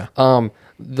relevant. Okay.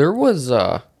 There was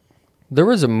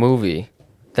a movie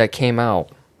that came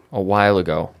out a while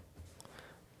ago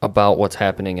about what's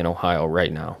happening in Ohio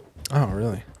right now. Oh,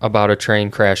 really? About a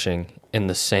train crashing in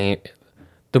the same.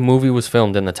 The movie was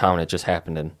filmed in the town it just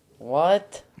happened in.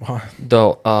 what? What?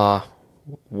 The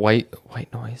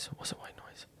white noise. Was it white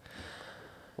noise?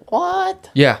 What?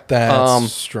 Yeah.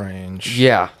 That's strange.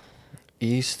 Yeah.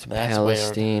 East That's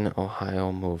Palestine,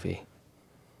 Ohio movie.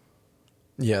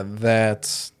 Yeah,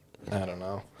 that's... I don't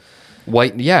know.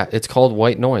 White. Yeah, it's called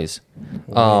White Noise.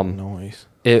 White noise.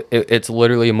 It's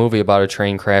literally a movie about a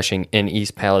train crashing in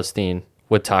East Palestine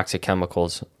with toxic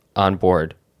chemicals on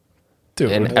board.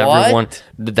 Dude. And What? everyone,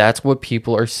 that's what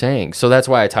people are saying. So that's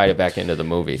why I tied it back into the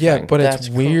movie Yeah, thing. but That's it's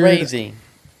weird. crazy.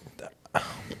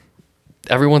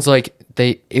 Everyone's like,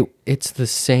 it's the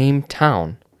same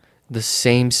town, the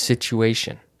same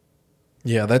situation.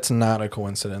 Yeah, that's not a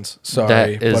coincidence.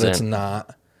 Sorry, but it's isn't.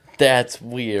 not. That's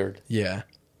weird. Yeah.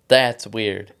 That's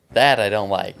weird. That I don't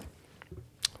like.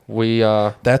 We,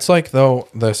 That's like, though,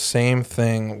 the same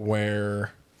thing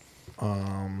where...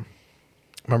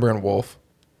 remember in Wolf?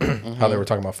 How they were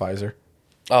talking about Pfizer?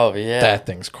 Oh yeah.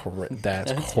 That's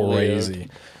that's crazy.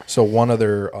 So one of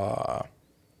their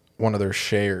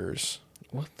shares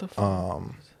what the fuck?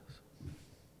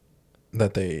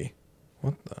 that they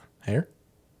what the hair?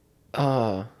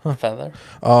 Feather.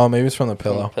 Oh, maybe it's from the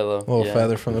pillow. Pillow. Little yeah.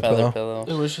 feather from the pillow.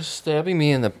 It was just stabbing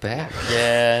me in the back.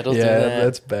 Yeah, it'll do Yeah, that.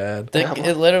 that's bad.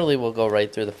 It literally will go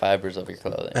right through the fibers of your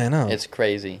clothing. I know. It's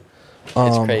crazy.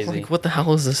 It's crazy. Like, what the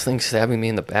hell is this thing stabbing me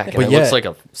in the back? And But it yeah. looks like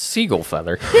a seagull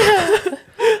feather.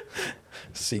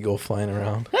 Seagull flying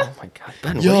around. Oh my god,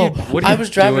 Ben! Yo, what are you I was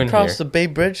driving doing across here? the Bay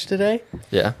Bridge today.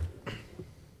 Yeah,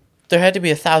 There had to be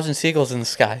 1,000 seagulls in the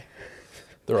sky.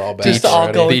 They're all back Just all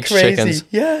already. going Beach crazy. chickens.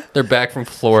 Yeah. they're back from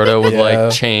Florida with Yeah.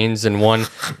 like chains and one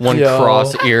Yo.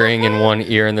 cross earring in one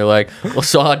ear, and they're like, "Well,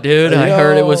 saw, dude, I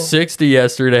heard it was Yo. 60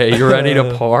 yesterday. You ready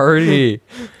to party?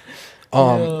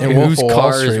 And Wolf Whose of Wall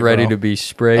car is Street, ready bro. to be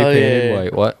spray Oh, painted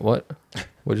yeah. white? What?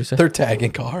 What'd you say? They're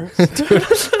tagging cars.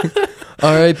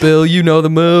 All right, Bill, you know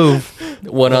the move.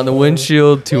 One on the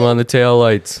windshield, two on the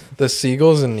taillights. The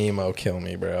seagulls in Nemo kill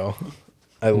me, bro.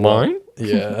 Mine?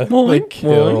 Yeah, Mine? they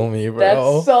kill Mine? me, bro.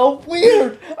 That's so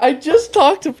weird. I just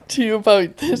talked to you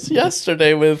about this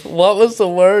yesterday with, what was the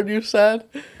word you said?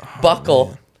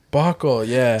 Buckle. Buckle,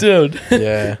 yeah, Dude.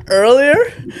 yeah. Earlier,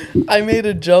 I made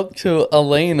a joke to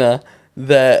Elena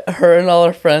that her and all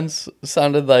her friends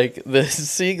sounded like the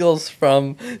seagulls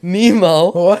from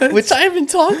Nemo. What? Which I haven't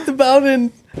talked about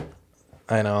in,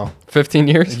 I know. 15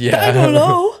 years? Yeah, I don't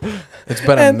know. It's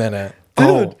been a And- minute. Dude.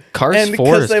 Oh, Cars And 4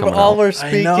 because is they coming all out. were know.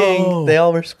 speaking, they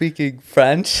all were speaking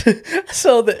French,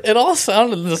 so that it all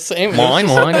sounded the same. Mine,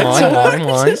 mine, mine, mine,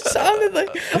 mine. It sounded like,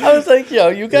 I was like, yo,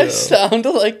 you guys sound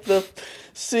like the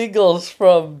seagulls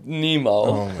from Nemo.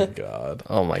 Oh my god,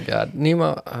 Oh my god.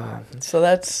 Nemo, So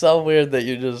that's so weird that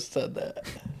you just said that.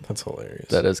 that's hilarious.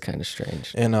 that is kind of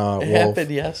strange. And It Wolf, happened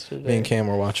me yesterday. and Cam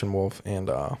were watching Wolf, and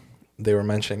they were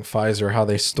mentioning Pfizer, how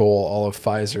they stole all of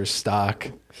Pfizer's stock.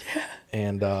 Yeah.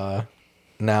 And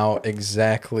now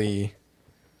exactly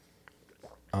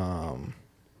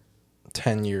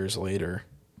 10 years later,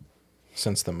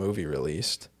 since the movie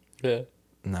released, Yeah.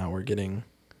 now we're getting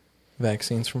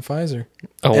vaccines from Pfizer.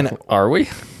 Oh, And- are we?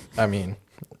 I mean,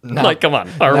 Like, come on.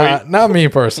 Are not me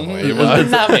personally, but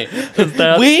Not me.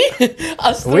 that- We?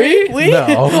 Us three? We? No.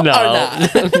 Are No. not.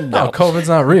 no, COVID's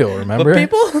not real, remember? But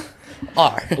people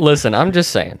are. Listen, I'm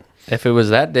just saying, if it was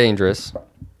that dangerous,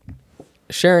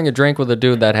 sharing a drink with a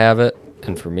dude that have it,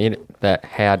 and for me that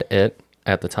had it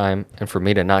at the time, and for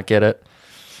me to not get it,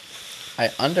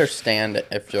 I understand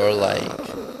if you're like,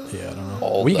 Yeah, I don't know.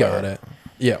 Older. We got it.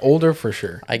 Yeah, older for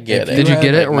sure. I get If it. Did you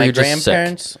get it, Like, or were my you just sick?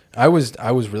 grandparents? I was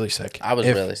really sick. I was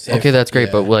really sick. okay, that's great.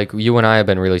 yeah. But like you and I have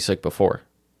been really sick before.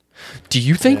 Do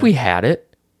you think we had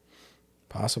it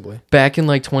Possibly. back in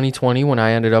like 2020 when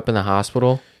I ended up in the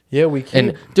hospital? Yeah, we keep,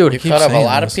 And dude, You keep could have. A saying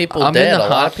lot of this. people I'm in did. the A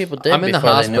lot of hos- people did I'm in the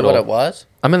before they knew what hospital. it was.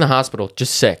 I'm in the hospital,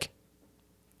 just sick.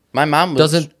 My mom was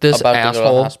Doesn't this about to go to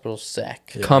asshole the hospital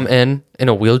sick. Come in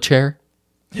a wheelchair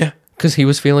Yeah. because he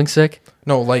was feeling sick.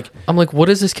 No, like I'm like, what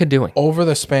is this kid doing? over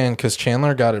the span, because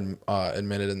Chandler got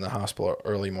admitted in the hospital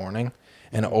early morning,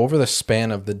 and over the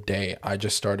span of the day, I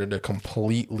just started to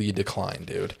completely decline,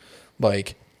 dude.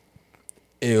 Like,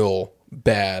 ill,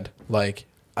 bad. Like,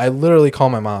 I literally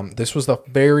called my mom. This was the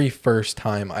very first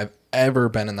time I've ever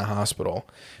been in the hospital.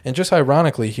 And just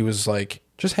ironically, he was like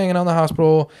just hanging out in the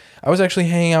hospital. I was actually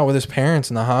hanging out with his parents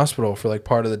in the hospital for like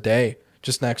part of the day,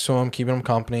 just next to him, keeping him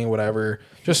company, whatever,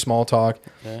 just small talk.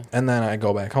 Yeah. And then I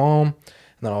go back home,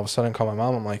 and then all of a sudden I call my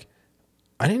mom. I'm like,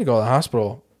 I need to go to the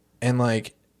hospital. And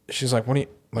like, she's like, what do you,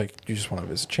 like, you just want to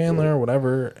visit Chandler or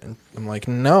whatever? And I'm like,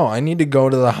 no, I need to go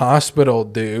to the hospital,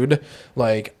 dude.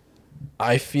 Like,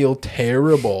 I feel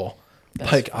terrible.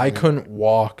 Like, funny. I couldn't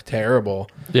walk, terrible.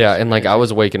 Yeah, and like I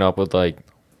was waking up with like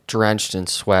drenched in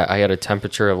sweat. I had a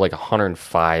temperature of like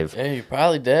 105. Yeah, you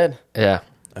probably did. Yeah.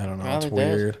 I don't know. It's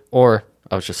weird. Or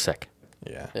I was just sick.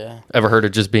 Yeah. Ever heard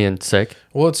of just being sick?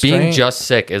 Well, it's being strange. just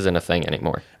sick isn't a thing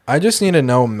anymore. I just need to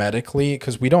know medically,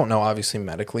 because we don't know obviously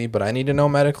medically, but I need to know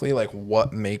medically like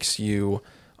what makes you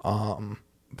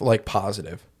like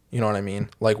positive. You know what I mean?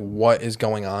 Like what is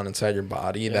going on inside your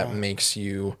body that makes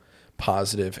you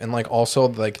positive. And like also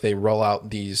like they roll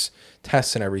out these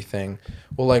tests and everything.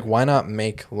 Well, like why not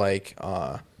make like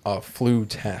a flu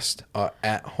test,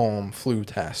 at home flu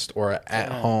test, or a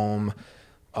at home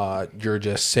you're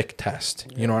just sick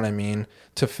test. You know what I mean?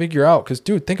 To figure out, because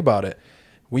dude, think about it.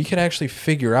 We could actually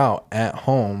figure out at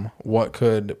home what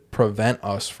could prevent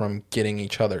us from getting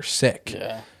each other sick.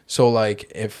 Yeah. So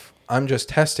like if I'm just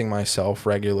testing myself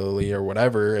regularly or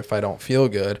whatever, if I don't feel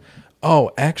good,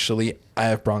 oh, actually I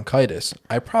have bronchitis.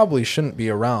 I probably shouldn't be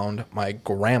around my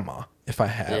grandma if I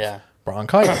have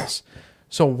bronchitis.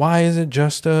 So why is it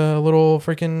just a little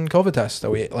freaking COVID test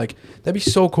that we like? That'd be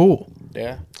so cool.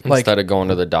 Yeah. Like, instead of going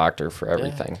to the doctor for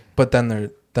everything. But then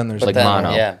there's like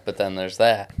mono. Yeah, but then there's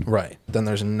that. Right. Then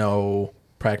there's no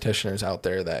practitioners out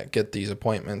there that get these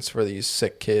appointments for these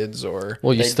sick kids or...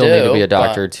 Well, you still need to be a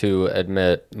doctor to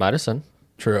admit medicine.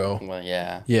 True. Well,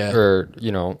 yeah. Yeah. Or,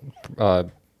 you know,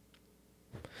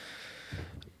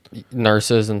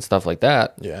 nurses and stuff like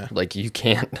that. Yeah. Like you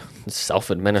can't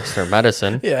self-administer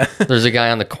medicine. Yeah. There's a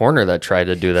guy on the corner that tried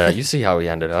to do that. You see how he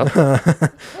ended up.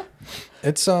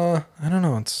 It's I don't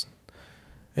know,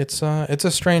 it's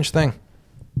a strange thing.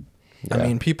 Yeah. I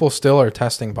mean, people still are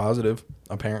testing positive,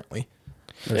 apparently.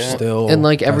 They're still and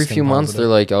like every few months positive. they're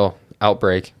like, "Oh,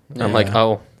 outbreak." And I'm like,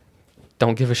 "Oh,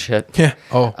 don't give a shit." Yeah.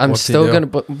 Oh, I'm still going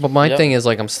to but my thing is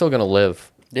like I'm still going to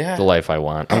live the life I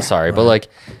want. I'm sorry, but like,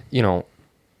 you know,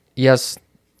 yes,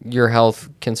 your health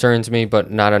concerns me,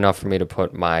 but not enough for me to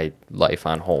put my life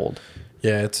on hold.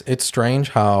 Yeah, it's strange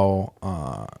how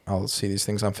I'll see these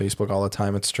things on Facebook all the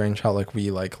time. It's strange how like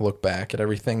we like look back at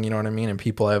everything, you know what I mean? And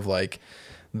people have like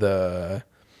the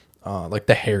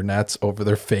hair nets over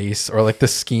their face, or like the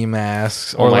ski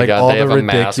masks, or like all the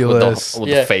ridiculous with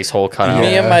the face hole cut out.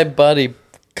 Me and my buddy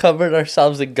covered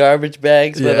ourselves in garbage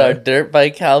bags with our dirt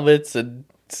bike helmets, and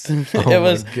and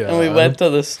we went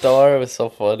to the store. It was so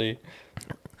funny.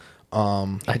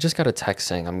 I just got a text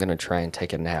saying I'm gonna try and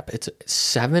take a nap. It's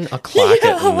 7 o'clock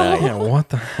at night. Yeah, what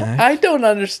the heck? I don't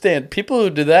understand. People who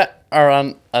do that are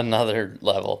on another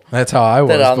level. That's how I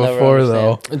was before,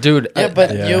 though. Dude. Yeah,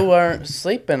 but you weren't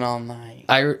sleeping all night.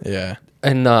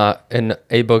 In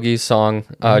A Boogie's song,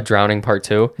 Drowning Part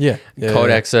 2,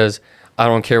 Kodak says, "I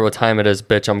don't care what time it is,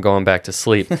 bitch, I'm going back to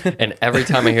sleep." And every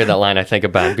time I hear that line, I think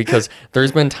of Ben, because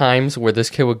there's been times where this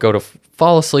kid would go to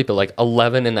fall asleep at like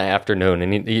 11 in the afternoon,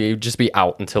 and he'd just be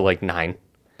out until like 9.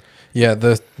 Yeah,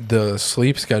 the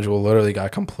sleep schedule literally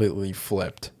got completely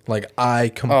flipped. Like I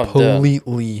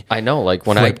completely I know, like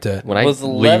when I was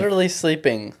literally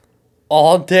sleeping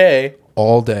all day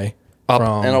up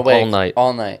and awake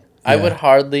all night. I would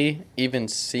hardly even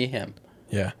see him.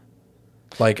 Yeah.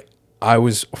 Like I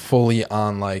was fully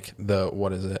on like the,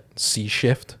 what is it? C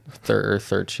shift?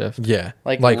 Third shift. Yeah.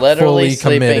 Like literally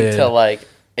sleeping till like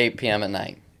 8 p.m. at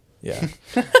night. Yeah.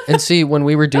 And see, when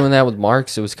we were doing that with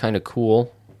Marks, it was kind of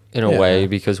cool in a way,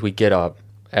 because we get up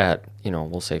at,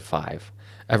 we'll say 5.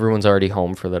 Everyone's already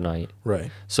home for the night.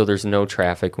 Right. So there's no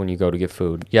traffic when you go to get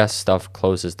food. Yes, stuff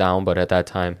closes down, but at that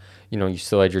time, you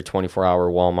still had your 24-hour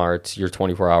Walmarts, your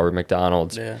 24-hour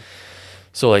McDonald's. Yeah.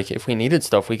 So like if we needed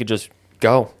stuff, we could just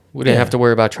go. We didn't have to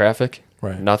worry about traffic.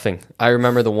 Right. Nothing. I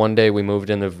remember the one day we moved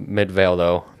into Midvale,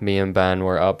 though. Me and Ben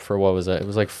were up for, what was it? It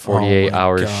was like 48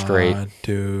 hours straight.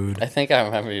 Dude. I think I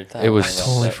remember your time. It was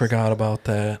totally forgot about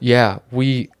that. Yeah.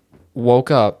 We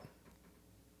woke up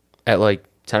at like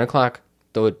 10 o'clock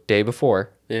the day before.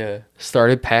 Yeah.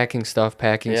 Started packing stuff.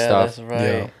 Yeah, that's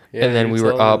right. And then we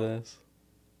were up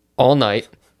all night,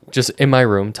 just in my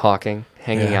room talking,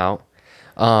 hanging out.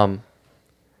 Who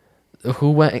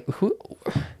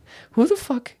the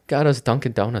fuck got us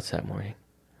Dunkin' Donuts that morning?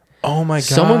 Oh my god!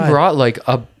 Someone brought like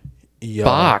a Yo.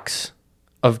 box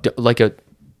of like a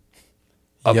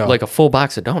Yo. like a full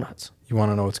box of donuts. You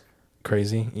want to know what's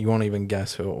crazy? You won't even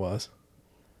guess who it was.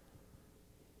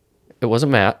 It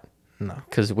wasn't Matt No.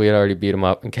 because we had already beat him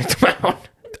up and kicked him out.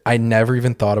 I never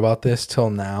even thought about this till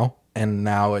now, and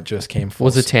now it just came full.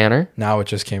 Was it Tanner? Now it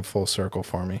just came full circle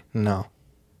for me. No,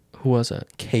 Who was it?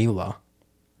 Kayla.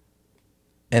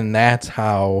 And that's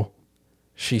how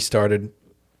she started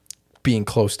being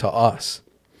close to us.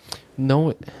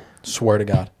 No. Swear to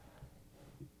God.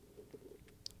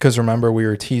 Because remember, we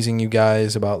were teasing you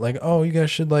guys about like, oh, you guys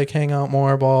should like hang out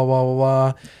more, blah, blah, blah,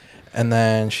 blah. And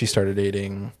then she started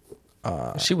dating.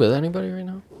 Is she with anybody right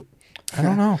now? I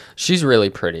don't know. She's really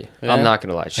pretty. Yeah. I'm not going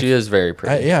to lie. She is very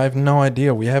pretty. I have no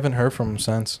idea. We haven't heard from him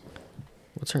since.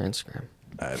 What's her Instagram?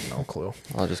 I have no clue.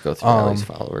 I'll just go through Ellie's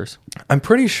followers. I'm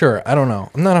pretty sure. I don't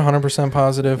know. I'm not 100%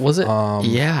 positive. Was it?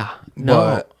 Yeah.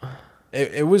 No. But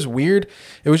it was weird.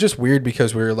 It was just weird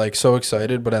because we were like so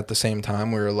excited, but at the same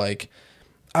time we were like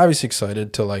obviously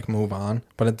excited to like move on.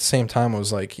 But at the same time it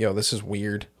was like, yo, this is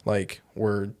weird. Like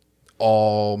we're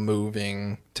all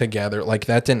moving together. Like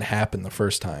that didn't happen the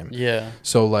first time. Yeah.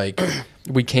 So like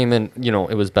We came in,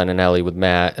 it was Ben and Ellie with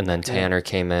Matt, and then Tanner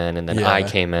came in, and then Yeah. I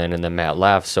came in, and then Matt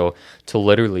left. So to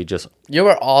literally just, You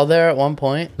were all there at one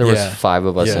point? there was Yeah. 5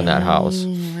 of us Yeah. in that house, I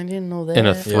didn't know that. in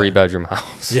a 3-bedroom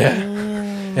house. yeah.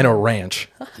 In a ranch.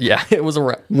 Yeah, it was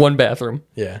one bathroom.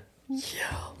 Yeah.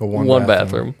 A One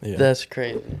bathroom. Yeah. That's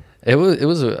crazy. It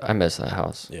was I miss that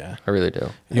house. Yeah. I really do.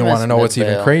 You I want to miss know what's even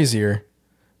Midvale. crazier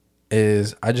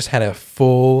is I just had a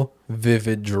full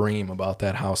vivid dream about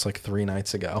that house like 3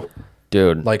 nights ago.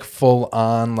 Dude, Like full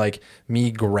on like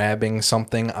me grabbing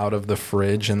something out of the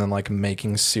fridge and then like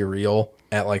making cereal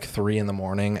at like 3 a.m.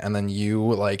 and then you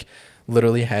like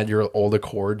literally had your old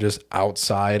Accord just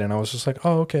outside and I was just like,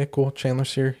 oh, okay, cool.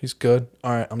 Chandler's here. He's good.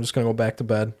 All right, I'm just gonna go back to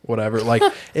bed. Whatever. Like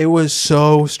it was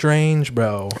so strange,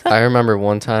 bro. I remember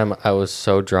one time I was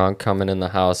so drunk coming in the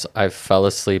house, I fell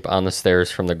asleep on the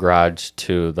stairs from the garage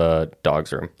to the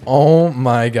dog's room. Oh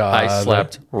my god. I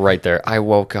slept right there. I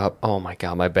woke up. Oh my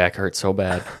God, my back hurt so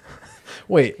bad.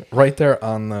 Wait, right there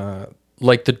on the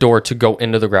Like the door to go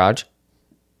into the garage.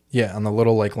 on the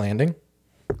little like landing.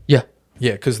 Yeah.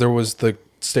 Yeah, because there was the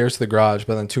stairs to the garage,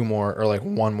 but then 2 more or like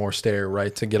 1 more stair,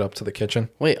 right, to get up to the kitchen.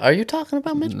 Wait, are you talking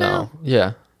about Midvale? No.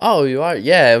 Yeah. Oh, you are?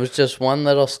 Yeah, it was just one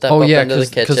little step Oh, up yeah, into the 'cause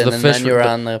the kitchen, and fish- then you were the-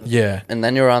 on the Yeah. and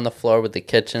then you were on the floor with the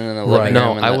kitchen and the living Right. room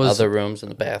No, and I the was other rooms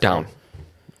and the bathroom. Down.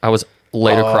 I was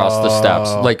laid across the steps.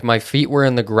 Like my feet were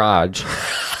in the garage.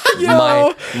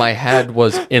 My head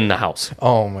was in the house.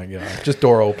 Oh my god. Just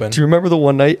door open. Do you remember the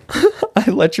one night I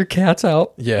let your cats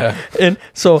out? Yeah. And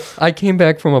so I came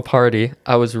back from a party.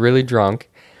 I was really drunk.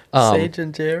 Sage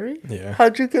and Jerry? Yeah.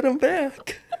 How'd you get them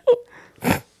back?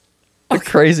 The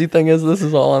crazy thing is, this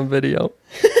is all on video.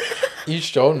 You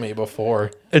showed me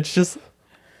before. It's just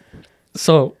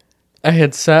so I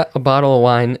had set a bottle of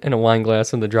wine in a wine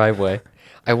glass in the driveway.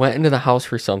 I went into the house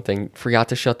for something, forgot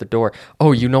to shut the door.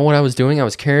 Oh, you know what I was doing? I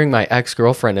was carrying my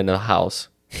ex-girlfriend into the house.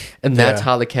 And that's Yeah.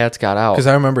 how the cats got out. Because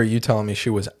I remember you telling me she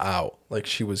was out. Like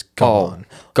she was gone.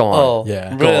 Gone. Oh,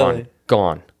 Yeah. really?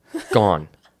 Gone.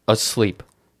 Asleep.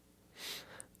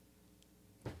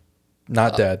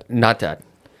 Not dead. Not dead.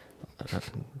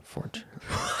 Fortunate.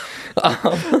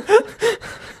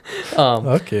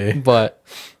 Okay. But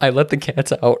I let the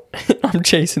cats out. I'm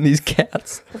chasing these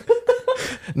cats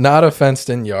Not a fenced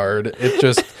in yard. It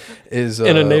just is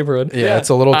in a neighborhood. Yeah, it's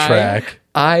a little track.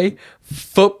 I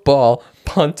football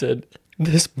punted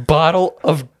this bottle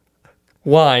of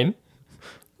wine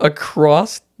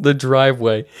across the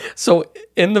driveway. So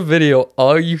in the video,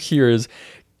 all you hear is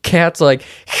cats like,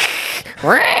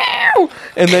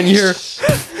 and then you hear,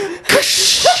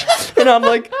 and I'm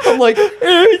like,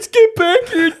 hey, get back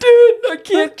here, dude. I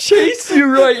can't chase you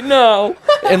right now.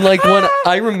 And like when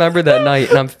I remember that night,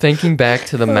 and I'm thinking back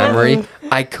to the memory,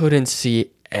 I couldn't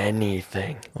see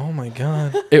anything. Oh my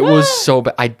god. It was so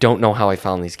bad. I don't know how I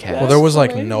found these cats. Well, there was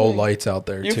like no lights out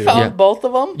there You too. found Yeah. both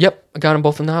of them? Yep, I got them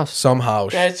both in the house. Somehow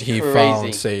That's he crazy.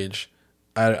 found Sage.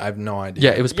 I have no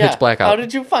idea. Yeah, it was pitch black out. How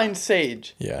did you find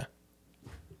Sage? Yeah.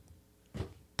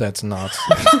 That's nuts.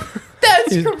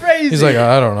 That's crazy. He's like,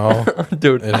 I don't know.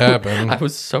 Dude, It happened. I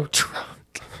was so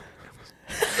drunk.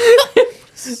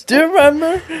 Do you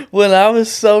remember when I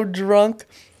was so drunk?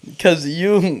 Because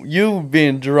you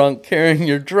being drunk, carrying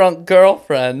your drunk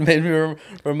girlfriend, made me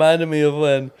reminded me of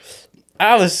when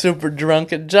I was super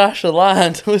drunk, and Josh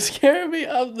Alon was carrying me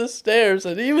up the stairs,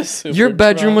 and he was super Your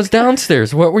bedroom drunk. was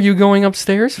downstairs. What were you going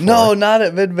upstairs for? No, not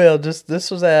at Midvale. Just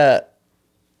this was at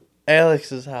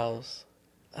Alex's house.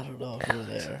 I don't know if you were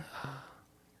there.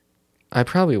 I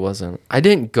probably wasn't. I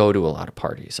didn't go to a lot of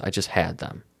parties. I just had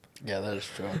them. Yeah, that is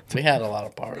true. We had a lot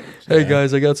of parties. Hey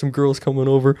guys, I got some girls coming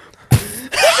over.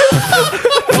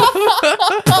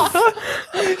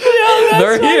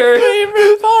 They're here.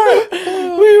 Favorite part.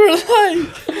 We were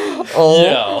like,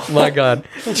 Oh my god,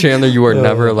 Chandler, you are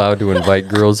never allowed to invite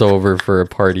girls over for a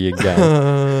party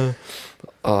again.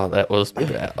 Oh, that was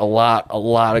a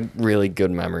lot of really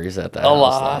good memories at that. a house,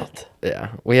 lot. though.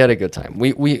 Yeah, we had a good time.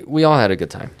 We all had a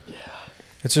good time.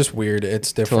 It's just weird. It's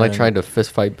Until different. I tried to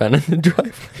fist fight Ben in the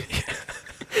driveway.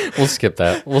 We'll skip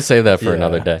that. We'll save that for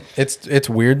another day. It's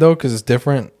weird though because it's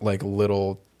different like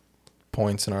little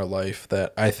points in our life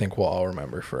that I think we'll all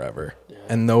remember forever,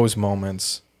 and those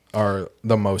moments are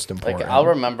the most important. Like I'll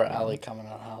remember Allie coming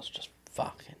out of the house just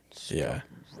fucking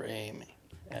screaming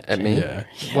At me? Yeah.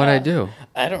 What'd I do?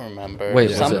 I don't remember. Wait,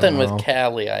 was something it- with Oh.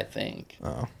 Callie, I think.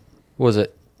 Was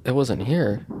it? It wasn't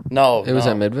here. No, It was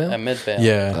no, at Midvale? At Midvale.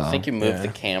 Yeah. I think you moved Yeah. the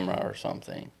camera or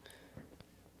something.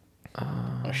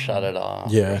 Or shut it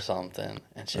off Yeah. or something.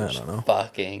 And she I was don't know.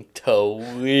 fucking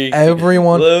totally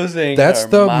Everyone losing That's her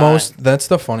the mind. most. That's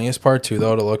the funniest part too,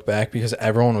 though, to look back because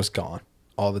everyone was gone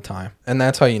all the time, and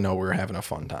that's how you know we were having a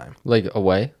fun time. Like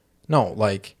away? No,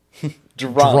 like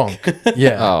drunk.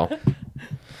 Yeah, Oh.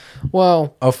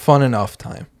 Well, a fun enough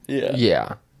time. Yeah.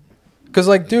 yeah. Because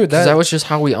like, dude, Because that was just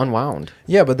how we unwound.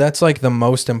 yeah, but that's like the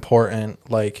most important.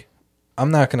 Like,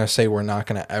 I'm not gonna say we're not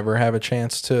gonna ever have a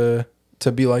chance to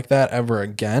be like that ever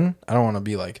again. I don't want to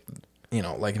be like,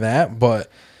 like that. But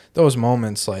those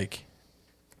moments, like,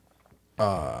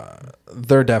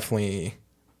 they're definitely.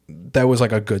 That was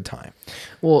like a good time.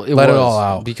 Well, Let it all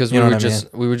out. because You know we were what I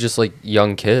just we were just like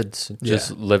young kids,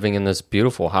 just Yeah. living in this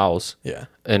beautiful house, Yeah,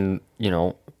 and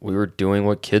we were doing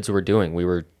what kids were doing. We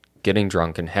were getting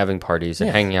drunk and having parties and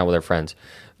Yeah. hanging out with our friends.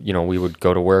 We would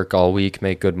go to work all week,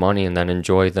 make good money, and then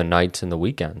enjoy the nights and the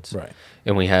weekends. right.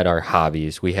 And we had our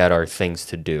hobbies. We had our things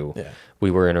to do. Yeah.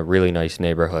 We were in a really nice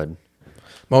neighborhood.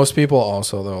 Most people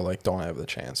also though like don't have the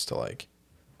chance to like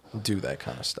do that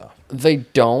kind of stuff, They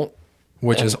don't.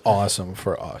 which is awesome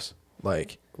for us.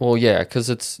 Like, Well, yeah, because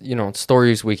it's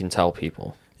stories we can tell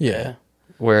people. yeah,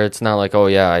 Where it's not like, oh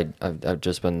yeah, I've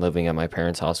just been living at my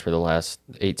parents' house for the last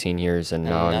 18 years, and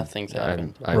now nothing's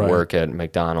happened. I Right. work at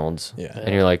McDonald's. Yeah.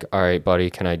 And you're like, all right, buddy,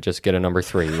 can I just get a number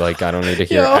 3? Like, I don't need to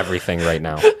hear Yo. everything right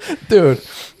now. dude.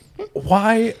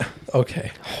 Why?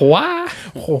 Okay. Why?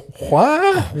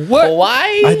 Why? What?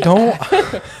 Hawaii? I don't.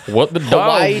 What the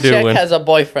Hawaii dog chick doing? has a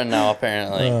boyfriend now,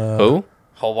 apparently. Who?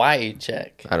 Hawaii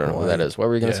chick. I don't know who that is. What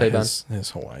were you gonna say, Ben? His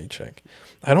Hawaii chick.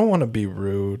 I don't want to be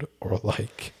rude or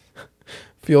like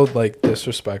feel like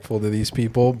disrespectful to these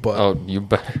people, but Oh, you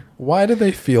better. why do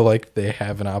they feel like they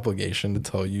have an obligation to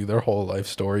tell you their whole life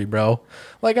story, bro?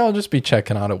 Like, I'll just be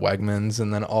checking out at Wegmans,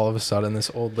 and then all of a sudden, this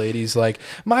old lady's like,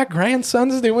 "My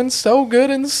grandson's doing so good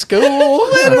in school."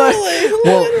 And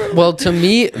like, Well, to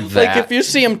me, that. Like, if you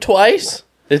see him twice,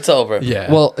 it's over.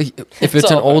 yeah. Well, if it's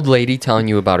an over. old lady telling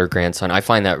you about her grandson, I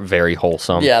find that very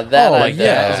wholesome. Yeah, that Oh, I like get.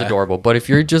 that is adorable. But if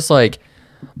you're just like,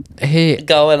 hey,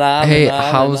 Going on. hey, and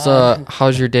on and on.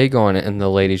 how's your day going? And the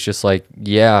lady's just like,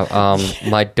 yeah,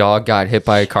 my dog got hit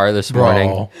by a car this Bro.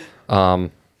 morning,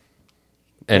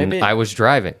 and Maybe- I was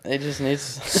driving. They just need.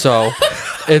 So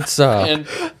it's And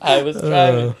I was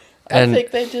driving. I and-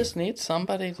 think they just need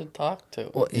somebody to talk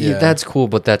to. Yeah. that's cool,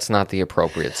 but that's not the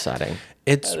appropriate setting.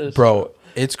 It's is bro,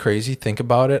 it's crazy. Think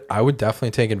about it. I would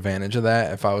definitely take advantage of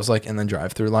that if I was like in the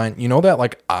drive-through line. You know that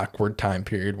like awkward time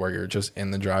period where you're just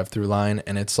in the drive-through line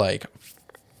and it's like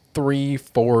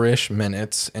 3-4-ish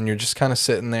minutes and you're just kind of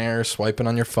sitting there swiping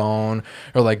on your phone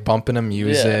or like bumping to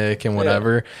music and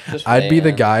whatever. Just I'd be the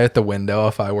fan. guy at the window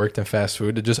if I worked in fast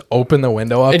food to just open the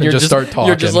window up and, you're just start talking.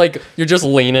 You're just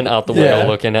leaning out the window Yeah.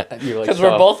 looking at you. Because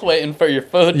we're both waiting for your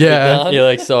food to be Yeah. done. You're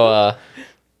like, so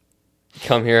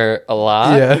come here a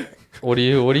lot. Yeah. What are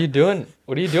you doing?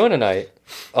 What are you doing tonight?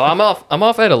 Oh, I'm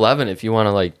off at 11 if you want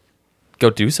to like go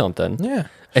do something. Yeah.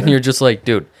 And you're just like,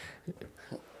 dude,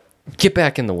 get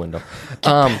back in the window.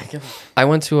 I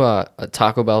went to a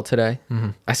Taco Bell today.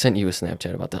 I sent you a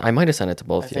Snapchat about that. I might have sent it to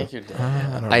both I of you. think you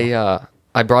did.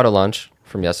 I brought a lunch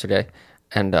from yesterday,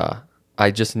 and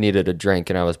I just needed a drink,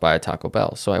 and I was by a Taco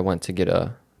Bell, so I went to get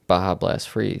a Baja Blast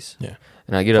Freeze. Yeah.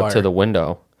 And I get up to Fire. the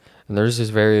window, and there's this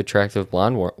very attractive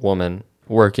blonde woman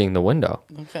working the window,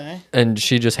 Okay. and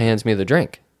she just hands me the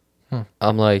drink.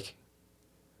 I'm like,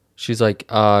 she's like,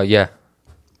 yeah,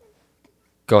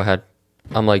 go ahead.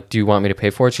 I'm like, do you want me to pay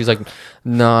for it? She's like,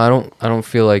 no, I don't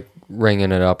feel like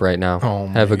ringing it up right now. Oh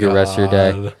my Have a good rest of your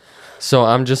day. God. So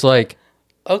I'm just like,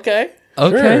 Okay.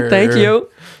 okay, thank you.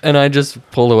 And I just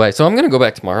pulled away. So I'm going to go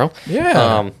back tomorrow.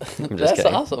 Yeah. I'm just That's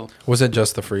kidding. awesome. Was it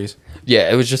just the freeze?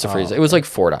 Yeah, it was just a freeze. Oh, It was like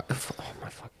 $4. Oh my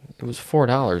fucking! It was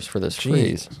 $4 for this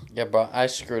freeze. Yeah, bro. I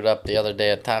screwed up the other day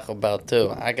at Taco Bell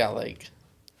too. I got like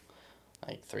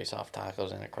 3 soft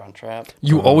tacos and a crunch wrap.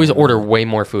 You always order way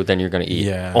more food than you're gonna eat.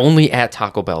 Yeah. Only at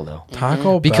Taco Bell though, Taco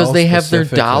Bell because they have their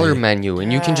dollar specifically. menu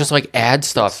and you can just like add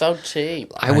stuff. So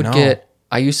cheap. I would know. get.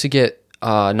 I used to get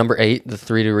number 8, the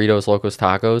 3 Doritos Locos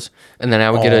Tacos, and then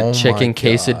I would get Oh a my chicken God.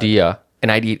 quesadilla,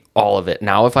 and I'd eat all of it.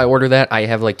 Now, if I order that, I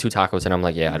have like 2 tacos, and I'm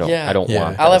like, I don't Yeah.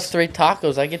 want. I'll have this. 3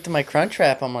 tacos. I get to my crunch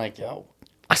wrap. I'm like, yo.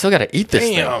 I still gotta eat this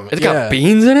Damn, thing. It's yeah. got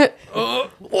beans in it.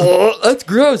 Oh, that's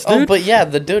gross, dude. Oh, but yeah,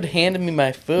 the dude handed me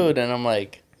my food, and I'm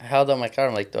like, I held out my card.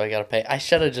 I'm like, do I gotta pay? I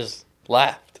should have just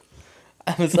left.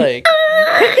 I was like,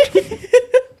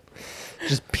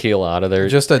 Just peel out of there.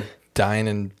 Just a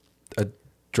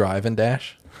drive and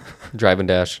dash. Drive and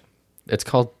dash. It's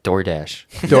called DoorDash.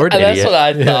 DoorDash. that's Idiot. what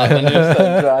I thought when you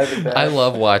said driving back. I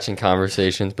love watching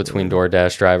conversations between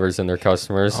DoorDash drivers and their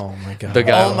customers. Oh my God. The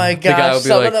guy, Oh my the guy gosh, will be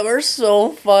some like, of them are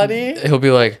so funny. he'll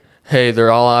be like, "Hey,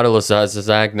 they're all out of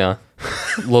lasagna,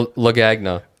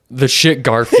 Lagagna, the shit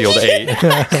Garfield ate."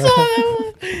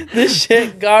 The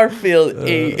shit Garfield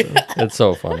ate. It's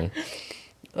so funny.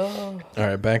 All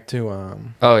right, back to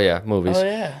Oh yeah, movies.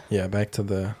 Oh yeah. back to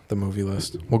the movie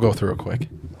list. We'll go through it quick.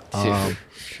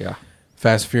 Yeah.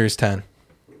 Fast and Furious 10.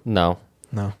 No,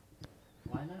 No.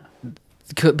 Why not?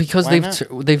 because Why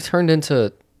they've turned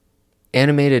into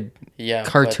animated Yeah.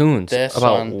 cartoons but this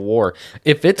about one- war.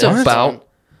 If it's this about one-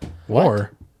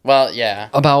 War. Well, yeah.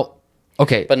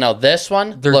 okay, But no, this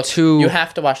one. They're look, too- You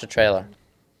have to watch the trailer.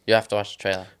 You have to watch the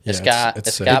trailer. Yeah, it's it's- got it's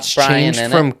it's sick. got it's Brian changed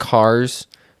in from it. Cars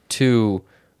to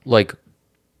like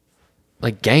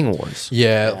gang wars.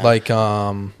 Yeah, Yeah. like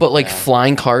But like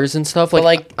flying cars and stuff, like,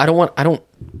 like, I don't.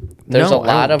 There's no, a I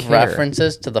lot don't of care.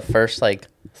 references to the first like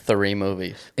 3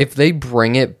 movies. If they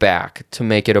bring it back to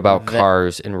make it about That-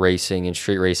 cars and racing and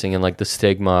street racing and like the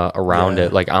stigma around Yeah.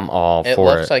 it, like I'm all It for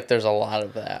looks it. like there's a lot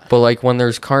of that. But like when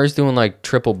there's cars doing like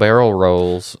triple barrel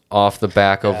rolls off the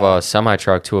back of Yeah. a semi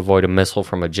truck to avoid a missile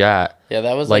from a jet, Yeah,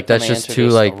 that was like, when that's they just too,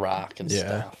 introduced like- The Rock and Yeah.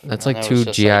 stuff. That's And like it too was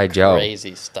just, G.I. Joe.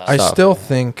 Crazy stuff. I Stuff. still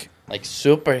think like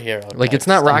superhero. like type it's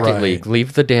not stuff. Rocket Right. League.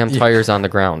 Leave the damn tires on the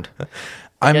ground.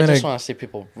 I'm I in just a, want to see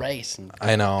people race. And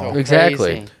I know. go Exactly.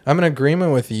 crazy. I'm in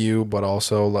agreement with you, but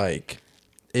also like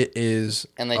it is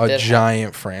And they a did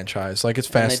giant franchise. Like it's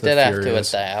And they Fast did and have to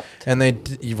Furious. adapt. And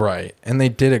they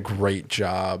did a great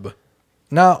job.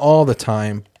 Not all the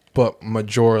time, but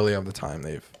majority of the time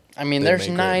they've I mean, They there's make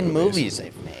great 9 movies. movies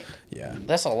they've made. yeah.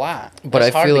 That's a lot. But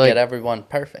It's I hard feel to like- get everyone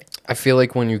perfect. I feel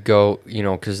like when you go,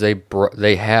 because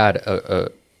they had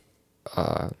a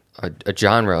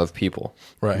genre of people,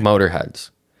 Right. motorheads,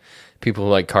 people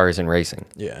who like cars and racing.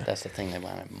 Yeah. That's the thing. They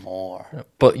wanted more.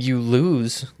 But you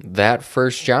lose that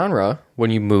first genre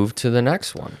when you move to the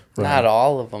next one. Not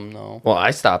all of them, though. Well,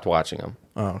 I stopped watching them,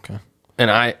 Oh, okay. and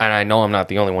I know I'm not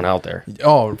the only one out there.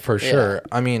 Oh, for sure.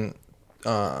 I mean,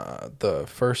 the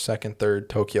first, second, third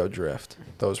Tokyo Drift.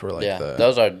 Those were like Yeah, the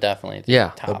those are definitely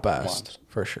Yeah. the top best ones.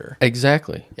 for sure.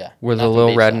 Exactly. Yeah. Where the Not the little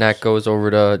beach redneck house. goes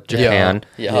over to Japan,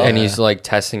 Yeah. and he's like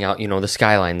testing out, the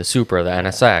Skyline, the Supra, the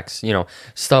NSX,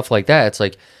 stuff like that. It's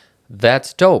like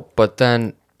that's dope, but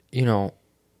then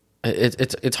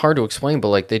it's hard to explain, but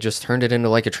like they just turned it into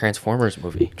like a Transformers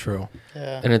movie. True.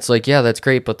 Yeah. And it's like, yeah, that's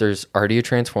great, but there's already a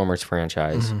Transformers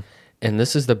franchise. Mm-hmm. And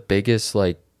this is the biggest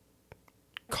like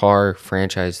car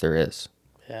franchise there is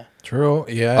True.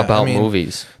 Yeah. about I mean,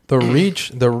 movies. The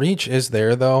reach is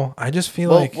there though. I just feel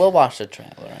We'll, like we'll watch the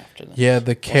trailer after this. yeah, what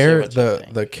you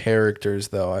think. the characters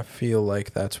though. I feel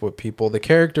like that's what the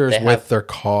characters They with have- their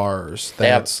cars. They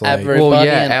have That's like everybody Well,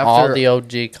 yeah, in all after- the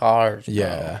OG cars. Bro.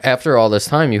 yeah. After all this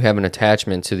time, you have an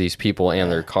attachment to these people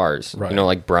and their cars. Right.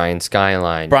 Like Brian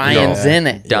Skyline. Brian's Yeah. in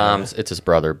it. Dom's, it's his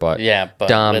brother, but Yeah, but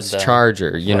Dom's with the-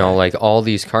 Charger, like all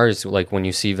these cars, like when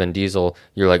you see Vin Diesel,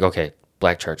 you're like, okay,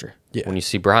 black Charger. Yeah. When you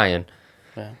see Brian,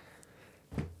 Yeah.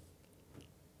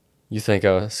 you think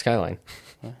of Skyline.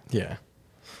 Yeah.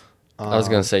 I was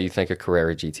gonna say you think of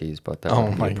Carrera GTs, but that Oh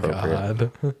wouldn't my be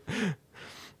appropriate.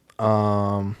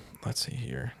 god. Let's see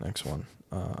here. Next one.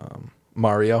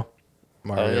 Mario's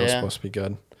yeah. supposed to be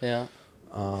good. Yeah.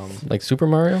 Like Super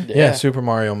Mario? Yeah, Super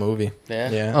Mario movie. Yeah.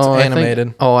 Yeah, it's I think-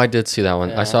 animated. I did see that one.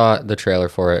 Yeah. I saw the trailer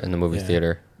for it in the movie Yeah.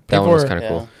 theater. That People one was are- kind of Yeah.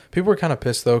 cool. People were kind of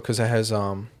pissed though because it has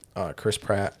Chris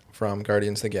Pratt from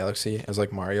Guardians of the Galaxy as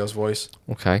like Mario's voice.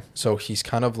 Okay. So he's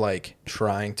kind of like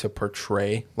trying to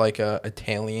portray like a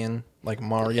Italian like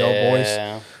Mario Yeah.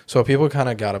 voice. So people kind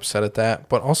of got upset at that.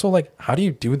 But also like, how do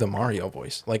you do the Mario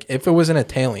voice? Like if it was an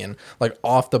Italian, like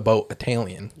off the boat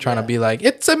Italian, trying to be like,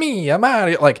 it's a me, I'm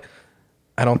Mario. Like,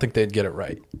 I don't think they'd get it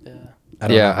right. Yeah. I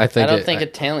don't know. I think I don't think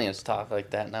Italians talk like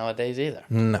that nowadays either.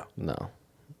 No. No.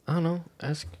 I don't know.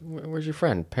 Ask, where's your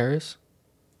friend? Paris?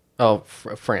 Oh,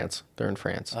 France. They're in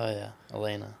France. Oh yeah,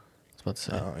 Elena. I was about to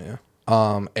say. Oh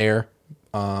yeah. Air.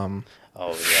 Oh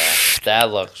yeah,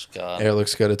 that looks good. Air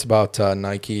looks good. It's about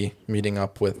Nike meeting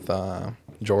up with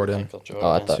Jordan Michael Jordan. Oh,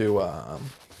 I thought- to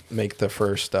make the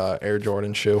first Air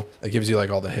Jordan shoe. It gives you like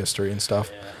all the history and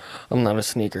stuff. Yeah. I'm not a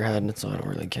sneakerhead, so I don't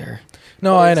really care.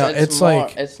 No, Well, I know. It's more,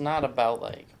 like it's not about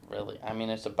like really. I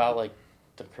mean, it's about like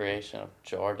the creation of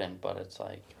Jordan, but it's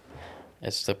like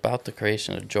it's about the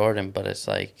creation of Jordan, but it's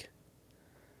like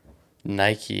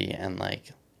Nike and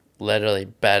like literally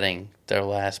betting their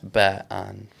last bet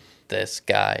on this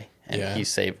guy, and Yeah. he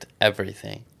saved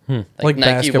everything. Like Nike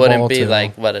basketball, wouldn't be too.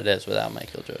 like what it is without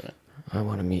Michael Jordan. I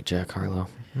want to meet Jack Harlow.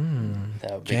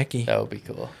 That would be Jackie. That would be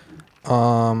cool.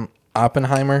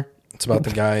 Oppenheimer. It's about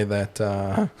the guy that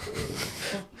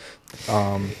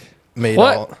made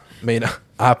What? made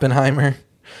Oppenheimer.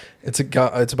 It's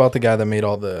about the guy that made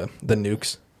all the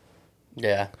nukes.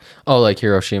 Yeah. Oh, like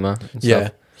Hiroshima. And Yeah.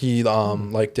 stuff? He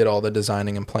like did all the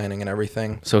designing and planning and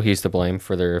everything. So he's to blame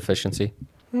for their efficiency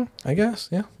I guess,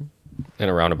 yeah. in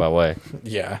a roundabout way.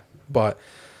 Yeah. But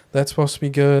that's supposed to be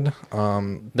good.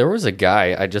 There was a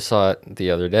guy, I just saw it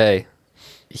the other day.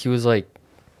 He was like,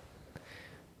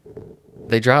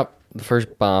 they dropped the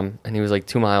first bomb and he was like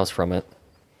 2 miles from it.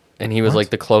 And he was What? like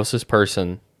the closest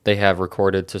person they have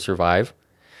recorded to survive.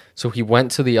 So he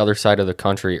went to the other side of the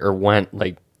country, or went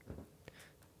like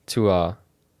to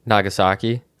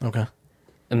Nagasaki, Okay.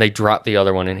 and they dropped the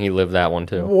other one and he lived that one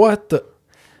too. What the?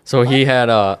 So he had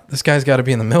This guy's got to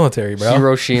be in the military, bro.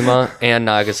 Hiroshima and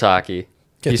Nagasaki.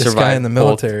 Get He this guy in the survived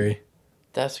both military.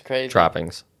 That's crazy.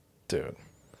 droppings. Dude.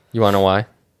 You want to know why?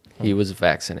 He was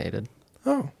vaccinated.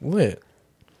 Oh, lit.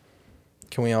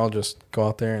 Can we all just go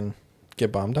out there and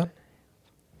get bombed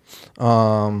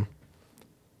on?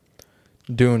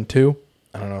 Dune 2.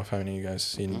 I don't know if any of you guys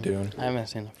seen Dune. I haven't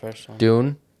seen the first one.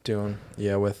 Dune, Dune,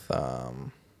 yeah, with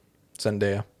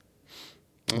Zendaya.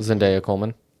 Zendaya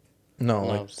Coleman. No, No,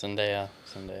 like Zendaya.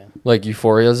 Like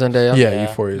Euphoria Zendaya? yeah, Yeah.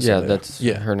 Euphoria. Yeah, Zendaya. that's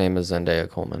yeah. her name is Zendaya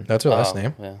Coleman. That's her last Oh,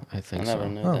 name. Yeah. I think I never so.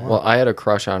 knew Oh, that. wow. Well, I had a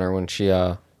crush on her when she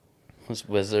Was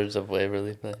Wizards of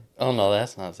Waverly Place? Oh no,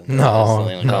 that's not Zendaya. No, that's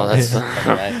Selena no, Gomez. that's-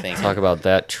 I think. talk about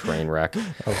that train wreck.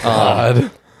 Oh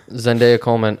God. Zendaya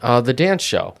Coleman, the dance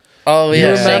show. Oh You yeah,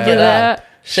 remember shake it that? up.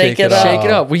 Shake it up. Shake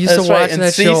it up. We used That's to watch right, and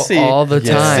that show Cece. all the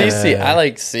Yeah. time. Cece, I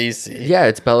like Cece. Yeah,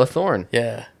 it's Bella Thorne.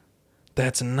 Yeah,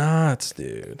 That's nuts,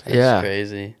 dude. that's Yeah.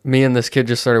 crazy. Me and this kid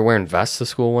just started wearing vests to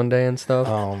school one day and stuff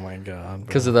Oh my God.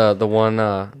 because of the one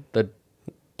the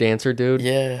dancer dude.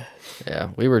 Yeah. Yeah,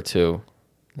 we were too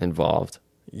involved.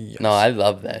 Yes. No, I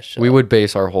love that show. We would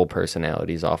base our whole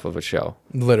personalities off of a show.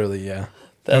 Literally, yeah.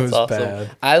 That's it was awesome.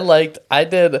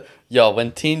 bad.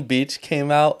 When Teen Beach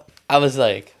came out, I was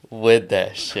like with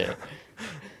that shit.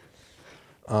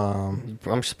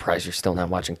 I'm surprised you're still not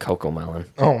watching Coco Melon.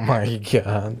 Oh my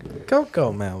God.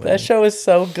 Coco Melon. That show is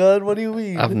so good. What do you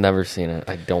mean? I've never seen it.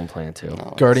 I don't plan to.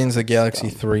 No, Guardians of the it's Galaxy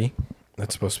dumb. 3.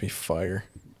 That's supposed to be fire.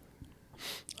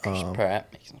 Chris Pratt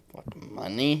making fucking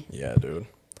money. Yeah, dude.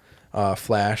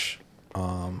 Flash.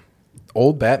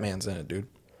 Old Batman's in it, dude.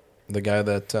 The guy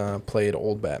that played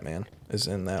Old Batman is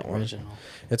in that one. Original.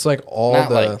 It's like all Not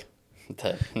the like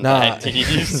the nah,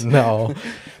 90s. no,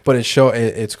 but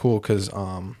it's cool because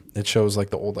it shows like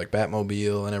the old like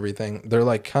Batmobile and everything. They're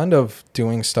like kind of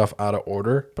doing stuff out of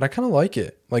order, but I kind of like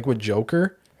it. Like with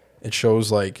Joker, it shows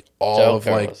like all of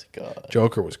Joker like was good.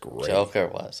 Joker was great. Joker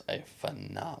was a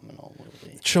phenomenal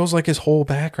movie. It shows like his whole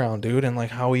background, dude, and like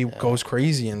how he goes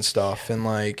crazy and stuff, and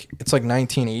like it's like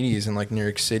 1980s in like New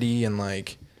York City, and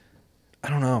like I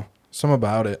don't know, some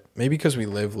about it. Maybe because we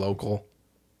live local,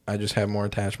 I just have more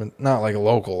attachment. Not like a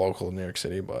local in New York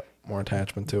City, but more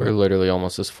attachment to We're it. literally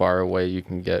almost as far away you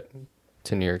can get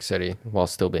to New York City while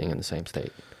still being in the same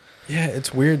state. Yeah,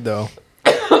 it's weird though.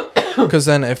 Because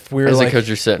then if we're Is it like, because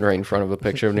you're sitting right in front of a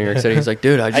picture of New York City? He's like,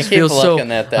 dude, I just keep feel so.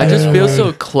 looking at that. I just feel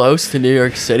so close to New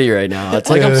York City right now. It's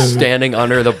like I'm standing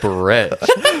under the bridge.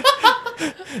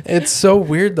 it's so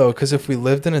weird though, because if we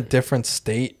lived in a different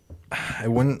state, I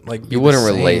wouldn't like. Be You the wouldn't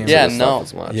same. relate to Yeah, the no. stuff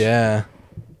as much. Yeah.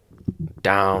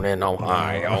 Down in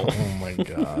Ohio. Oh my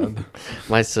God.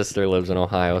 My sister lives in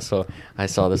Ohio, so I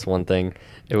saw this one thing.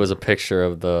 It was a picture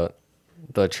of the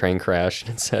the train crash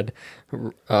and it said,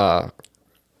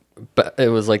 but it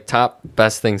was like top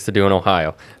best things to do in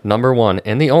Ohio. Number 1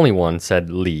 and the only one said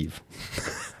leave.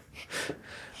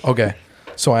 Okay,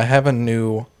 so I have a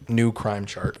new crime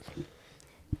chart,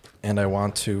 and I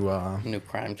want to New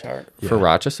crime chart. For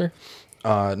Rochester.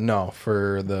 no,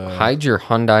 for the Hide your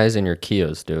Hyundais and your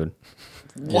Kias, dude.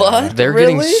 What? They're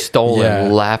Really? getting stolen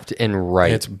Yeah. left and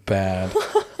right. It's bad.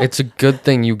 It's a good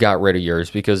thing you got rid of yours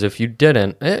because if you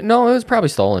didn't, no, it was probably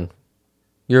stolen.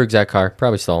 Your exact car,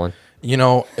 probably stolen. You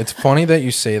know, it's funny that you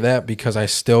say that because I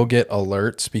still get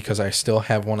alerts because I still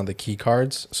have one of the key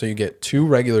cards. So you get 2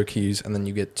 regular keys and then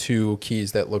you get 2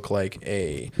 keys that look like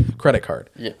a credit card.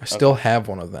 Yeah, I still have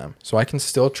one of them. So I can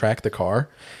still track the car.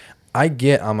 I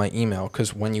get on my email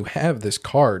because when you have this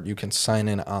card, you can sign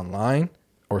in online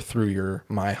or through your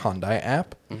My Hyundai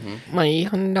app. My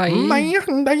Hyundai. My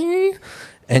Hyundai.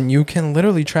 And you can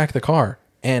literally track the car.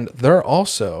 And they're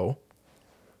also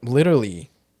literally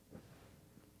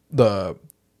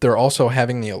they're also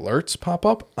having the alerts pop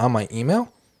up on my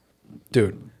email.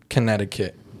 Dude,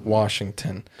 Connecticut,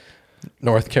 Washington,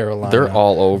 North Carolina. They're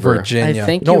all over. Virginia. I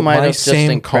think No, you might my have just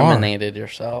same car. incriminated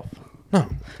yourself. No.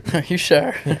 Are you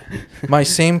sure? My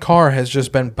same car has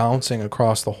just been bouncing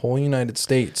across the whole United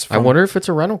States. I wonder if it's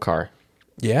a rental car.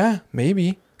 Yeah,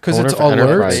 maybe. I Because wonder it's if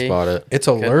Enterprise alerts. bought it. It's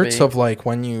alerts be. of like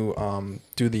when you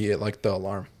do the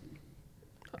alarm.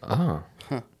 Oh.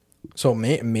 So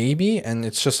maybe, and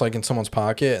it's just like in someone's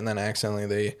pocket, and then accidentally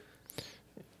they.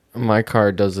 My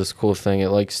car does this cool thing. It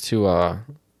likes to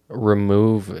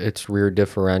remove its rear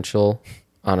differential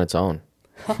on its own.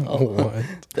 What?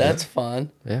 That's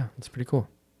fun. Yeah, it's pretty cool.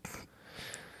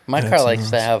 My car That's likes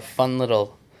to nuts. have fun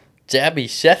little jabby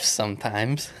chefs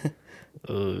sometimes.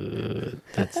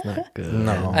 That's not good.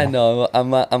 No. I know.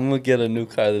 I'm gonna get a new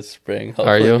car this spring. Hopefully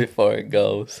Are you? before it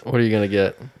goes. What are you going to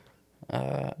get?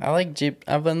 I like Jeep.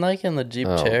 I've been liking the Jeep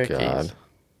Oh, Cherokees. God.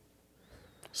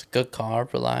 It's a good car,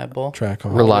 reliable. Track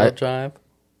on. Reli- All-wheel drive.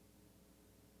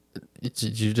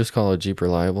 Did you just call a Jeep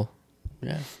reliable?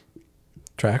 Yeah.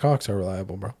 Trackhawks are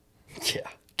reliable, bro. Yeah.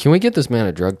 Can we get this man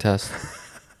a drug test?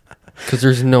 Because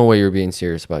there's no way you're being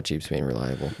serious about Jeeps being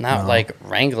reliable. Not like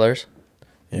Wranglers.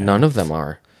 Yeah. None of them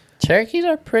are. Cherokees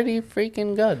are pretty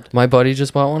freaking good. My buddy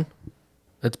just bought one.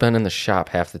 It's been in the shop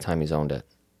half the time he's owned it.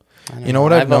 I don't You know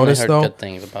what I've only noticed, heard though? Good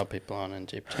things about people owning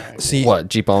Jeep Cherokees. See, What,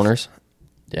 Jeep owners?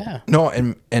 Yeah. no,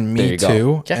 and There me you go.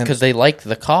 too. Yeah, and- because they like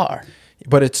the car.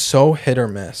 but it's so hit or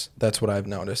miss. That's what I've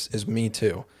noticed. Is me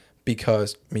too,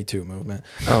 because Me Too movement.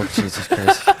 Oh, Jesus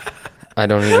Christ. I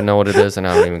don't even know what it is, and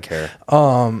I don't even care.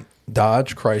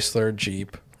 Dodge, Chrysler,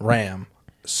 Jeep, Ram.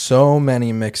 So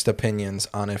many mixed opinions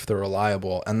on if they're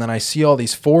reliable, and then I see all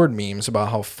these Ford memes about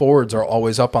how Fords are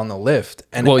always up on the lift.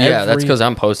 And Well, yeah, that's every- because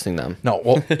I'm posting them. no,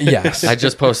 well, yes, I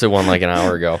just posted one like an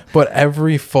hour ago. but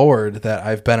every Ford that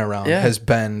I've been around Yeah. has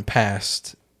been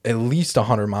past at least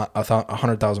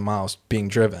 100,000 miles being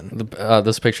driven.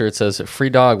 This picture, it says, free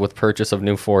dog with purchase of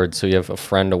new Ford, so you have a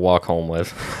friend to walk home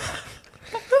with.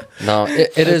 No,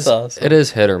 it That's is awesome. it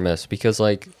is hit or miss because,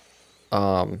 like,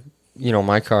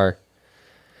 my car,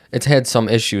 it's had some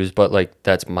issues, but, like,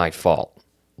 that's my fault.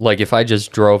 Like, if I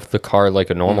just drove the car like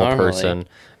a normal Normally. person,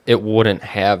 it wouldn't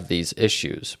have these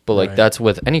issues. But, like, Right. that's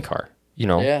with any car,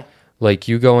 Yeah. Like,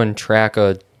 you go and track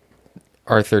a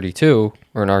R32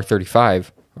 or an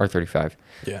R35,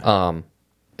 Yeah,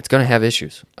 it's going to have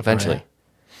issues eventually. Right.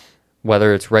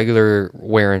 Whether it's regular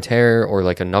wear and tear or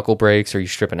like a knuckle breaks or you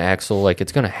strip an axle, like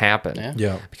it's going to happen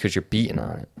Yeah. because you're beating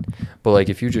on it. But like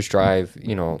if you just drive,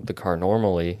 the car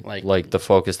normally, Like- like the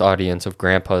focused audience of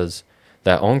grandpas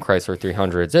that own Chrysler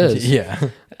 300s is, yeah,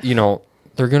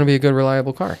 they're going to be a good,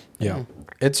 reliable car. yeah.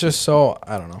 It's just so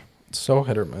I don't know. It's so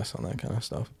hit or miss on that kind of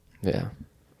stuff. Yeah.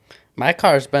 My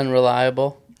car's been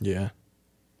reliable. Yeah.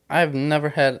 I've never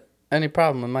had any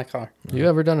problem with my car. You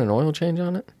ever done an oil change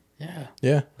on it? Yeah.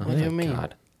 Yeah. What do you mean?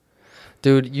 God.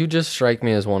 Dude, you just strike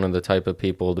me as one of the type of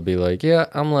people to be like, yeah,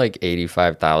 I'm like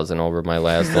 85,000 over my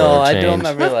last No, oil I change. do them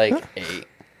every like 8.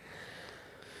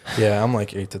 Yeah, I'm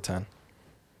like 8 to 10.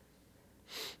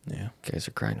 Yeah. You guys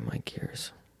are grinding my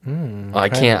gears. I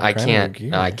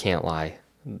I can't lie.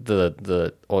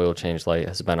 The oil change light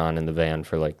has been on in the van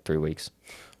for like 3 weeks.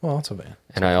 Well, it's a van.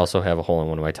 And I also have a hole in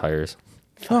one of my tires.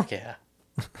 Fuck yeah.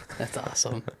 That's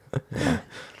awesome.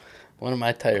 One of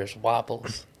my tires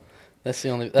wobbles. That's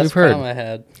the We've heard. problem I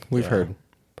had. We've Yeah. heard.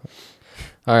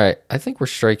 All right. I think we're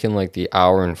striking like the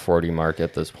hour and 40 mark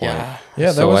at this point. Yeah. Yeah,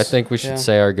 that So I was think we should yeah.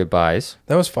 say our goodbyes.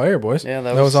 that was fire, boys. Yeah,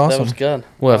 that was awesome. That was good.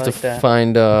 We'll I have like to that.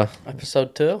 find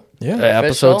Episode 2. Yeah,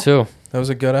 episode Official? 2. that was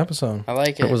a good episode. I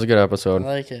like it. It was a good I episode.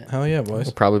 like it. Hell yeah, boys.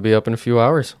 We'll probably be up in a few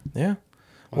hours. Yeah.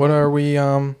 What are we?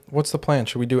 What's the plan?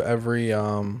 Should we do every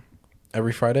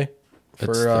Friday? It's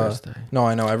Thursday. No,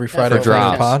 I know every Friday For for the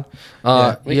drops.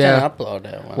 pod. We can upload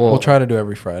it. Well, We'll try to do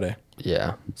every Friday.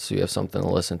 Yeah, so you have something to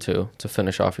listen to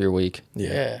finish off your week.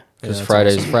 Yeah. Because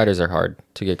that's Fridays are hard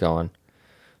to get going.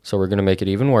 So we're gonna make it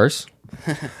even worse.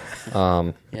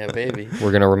 Yeah, baby.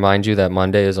 We're gonna remind you that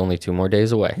Monday is only 2 more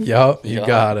days away. Yup, you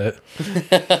got it.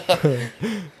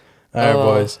 All right,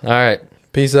 boys. All right.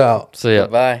 Peace out. See ya.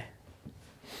 Bye.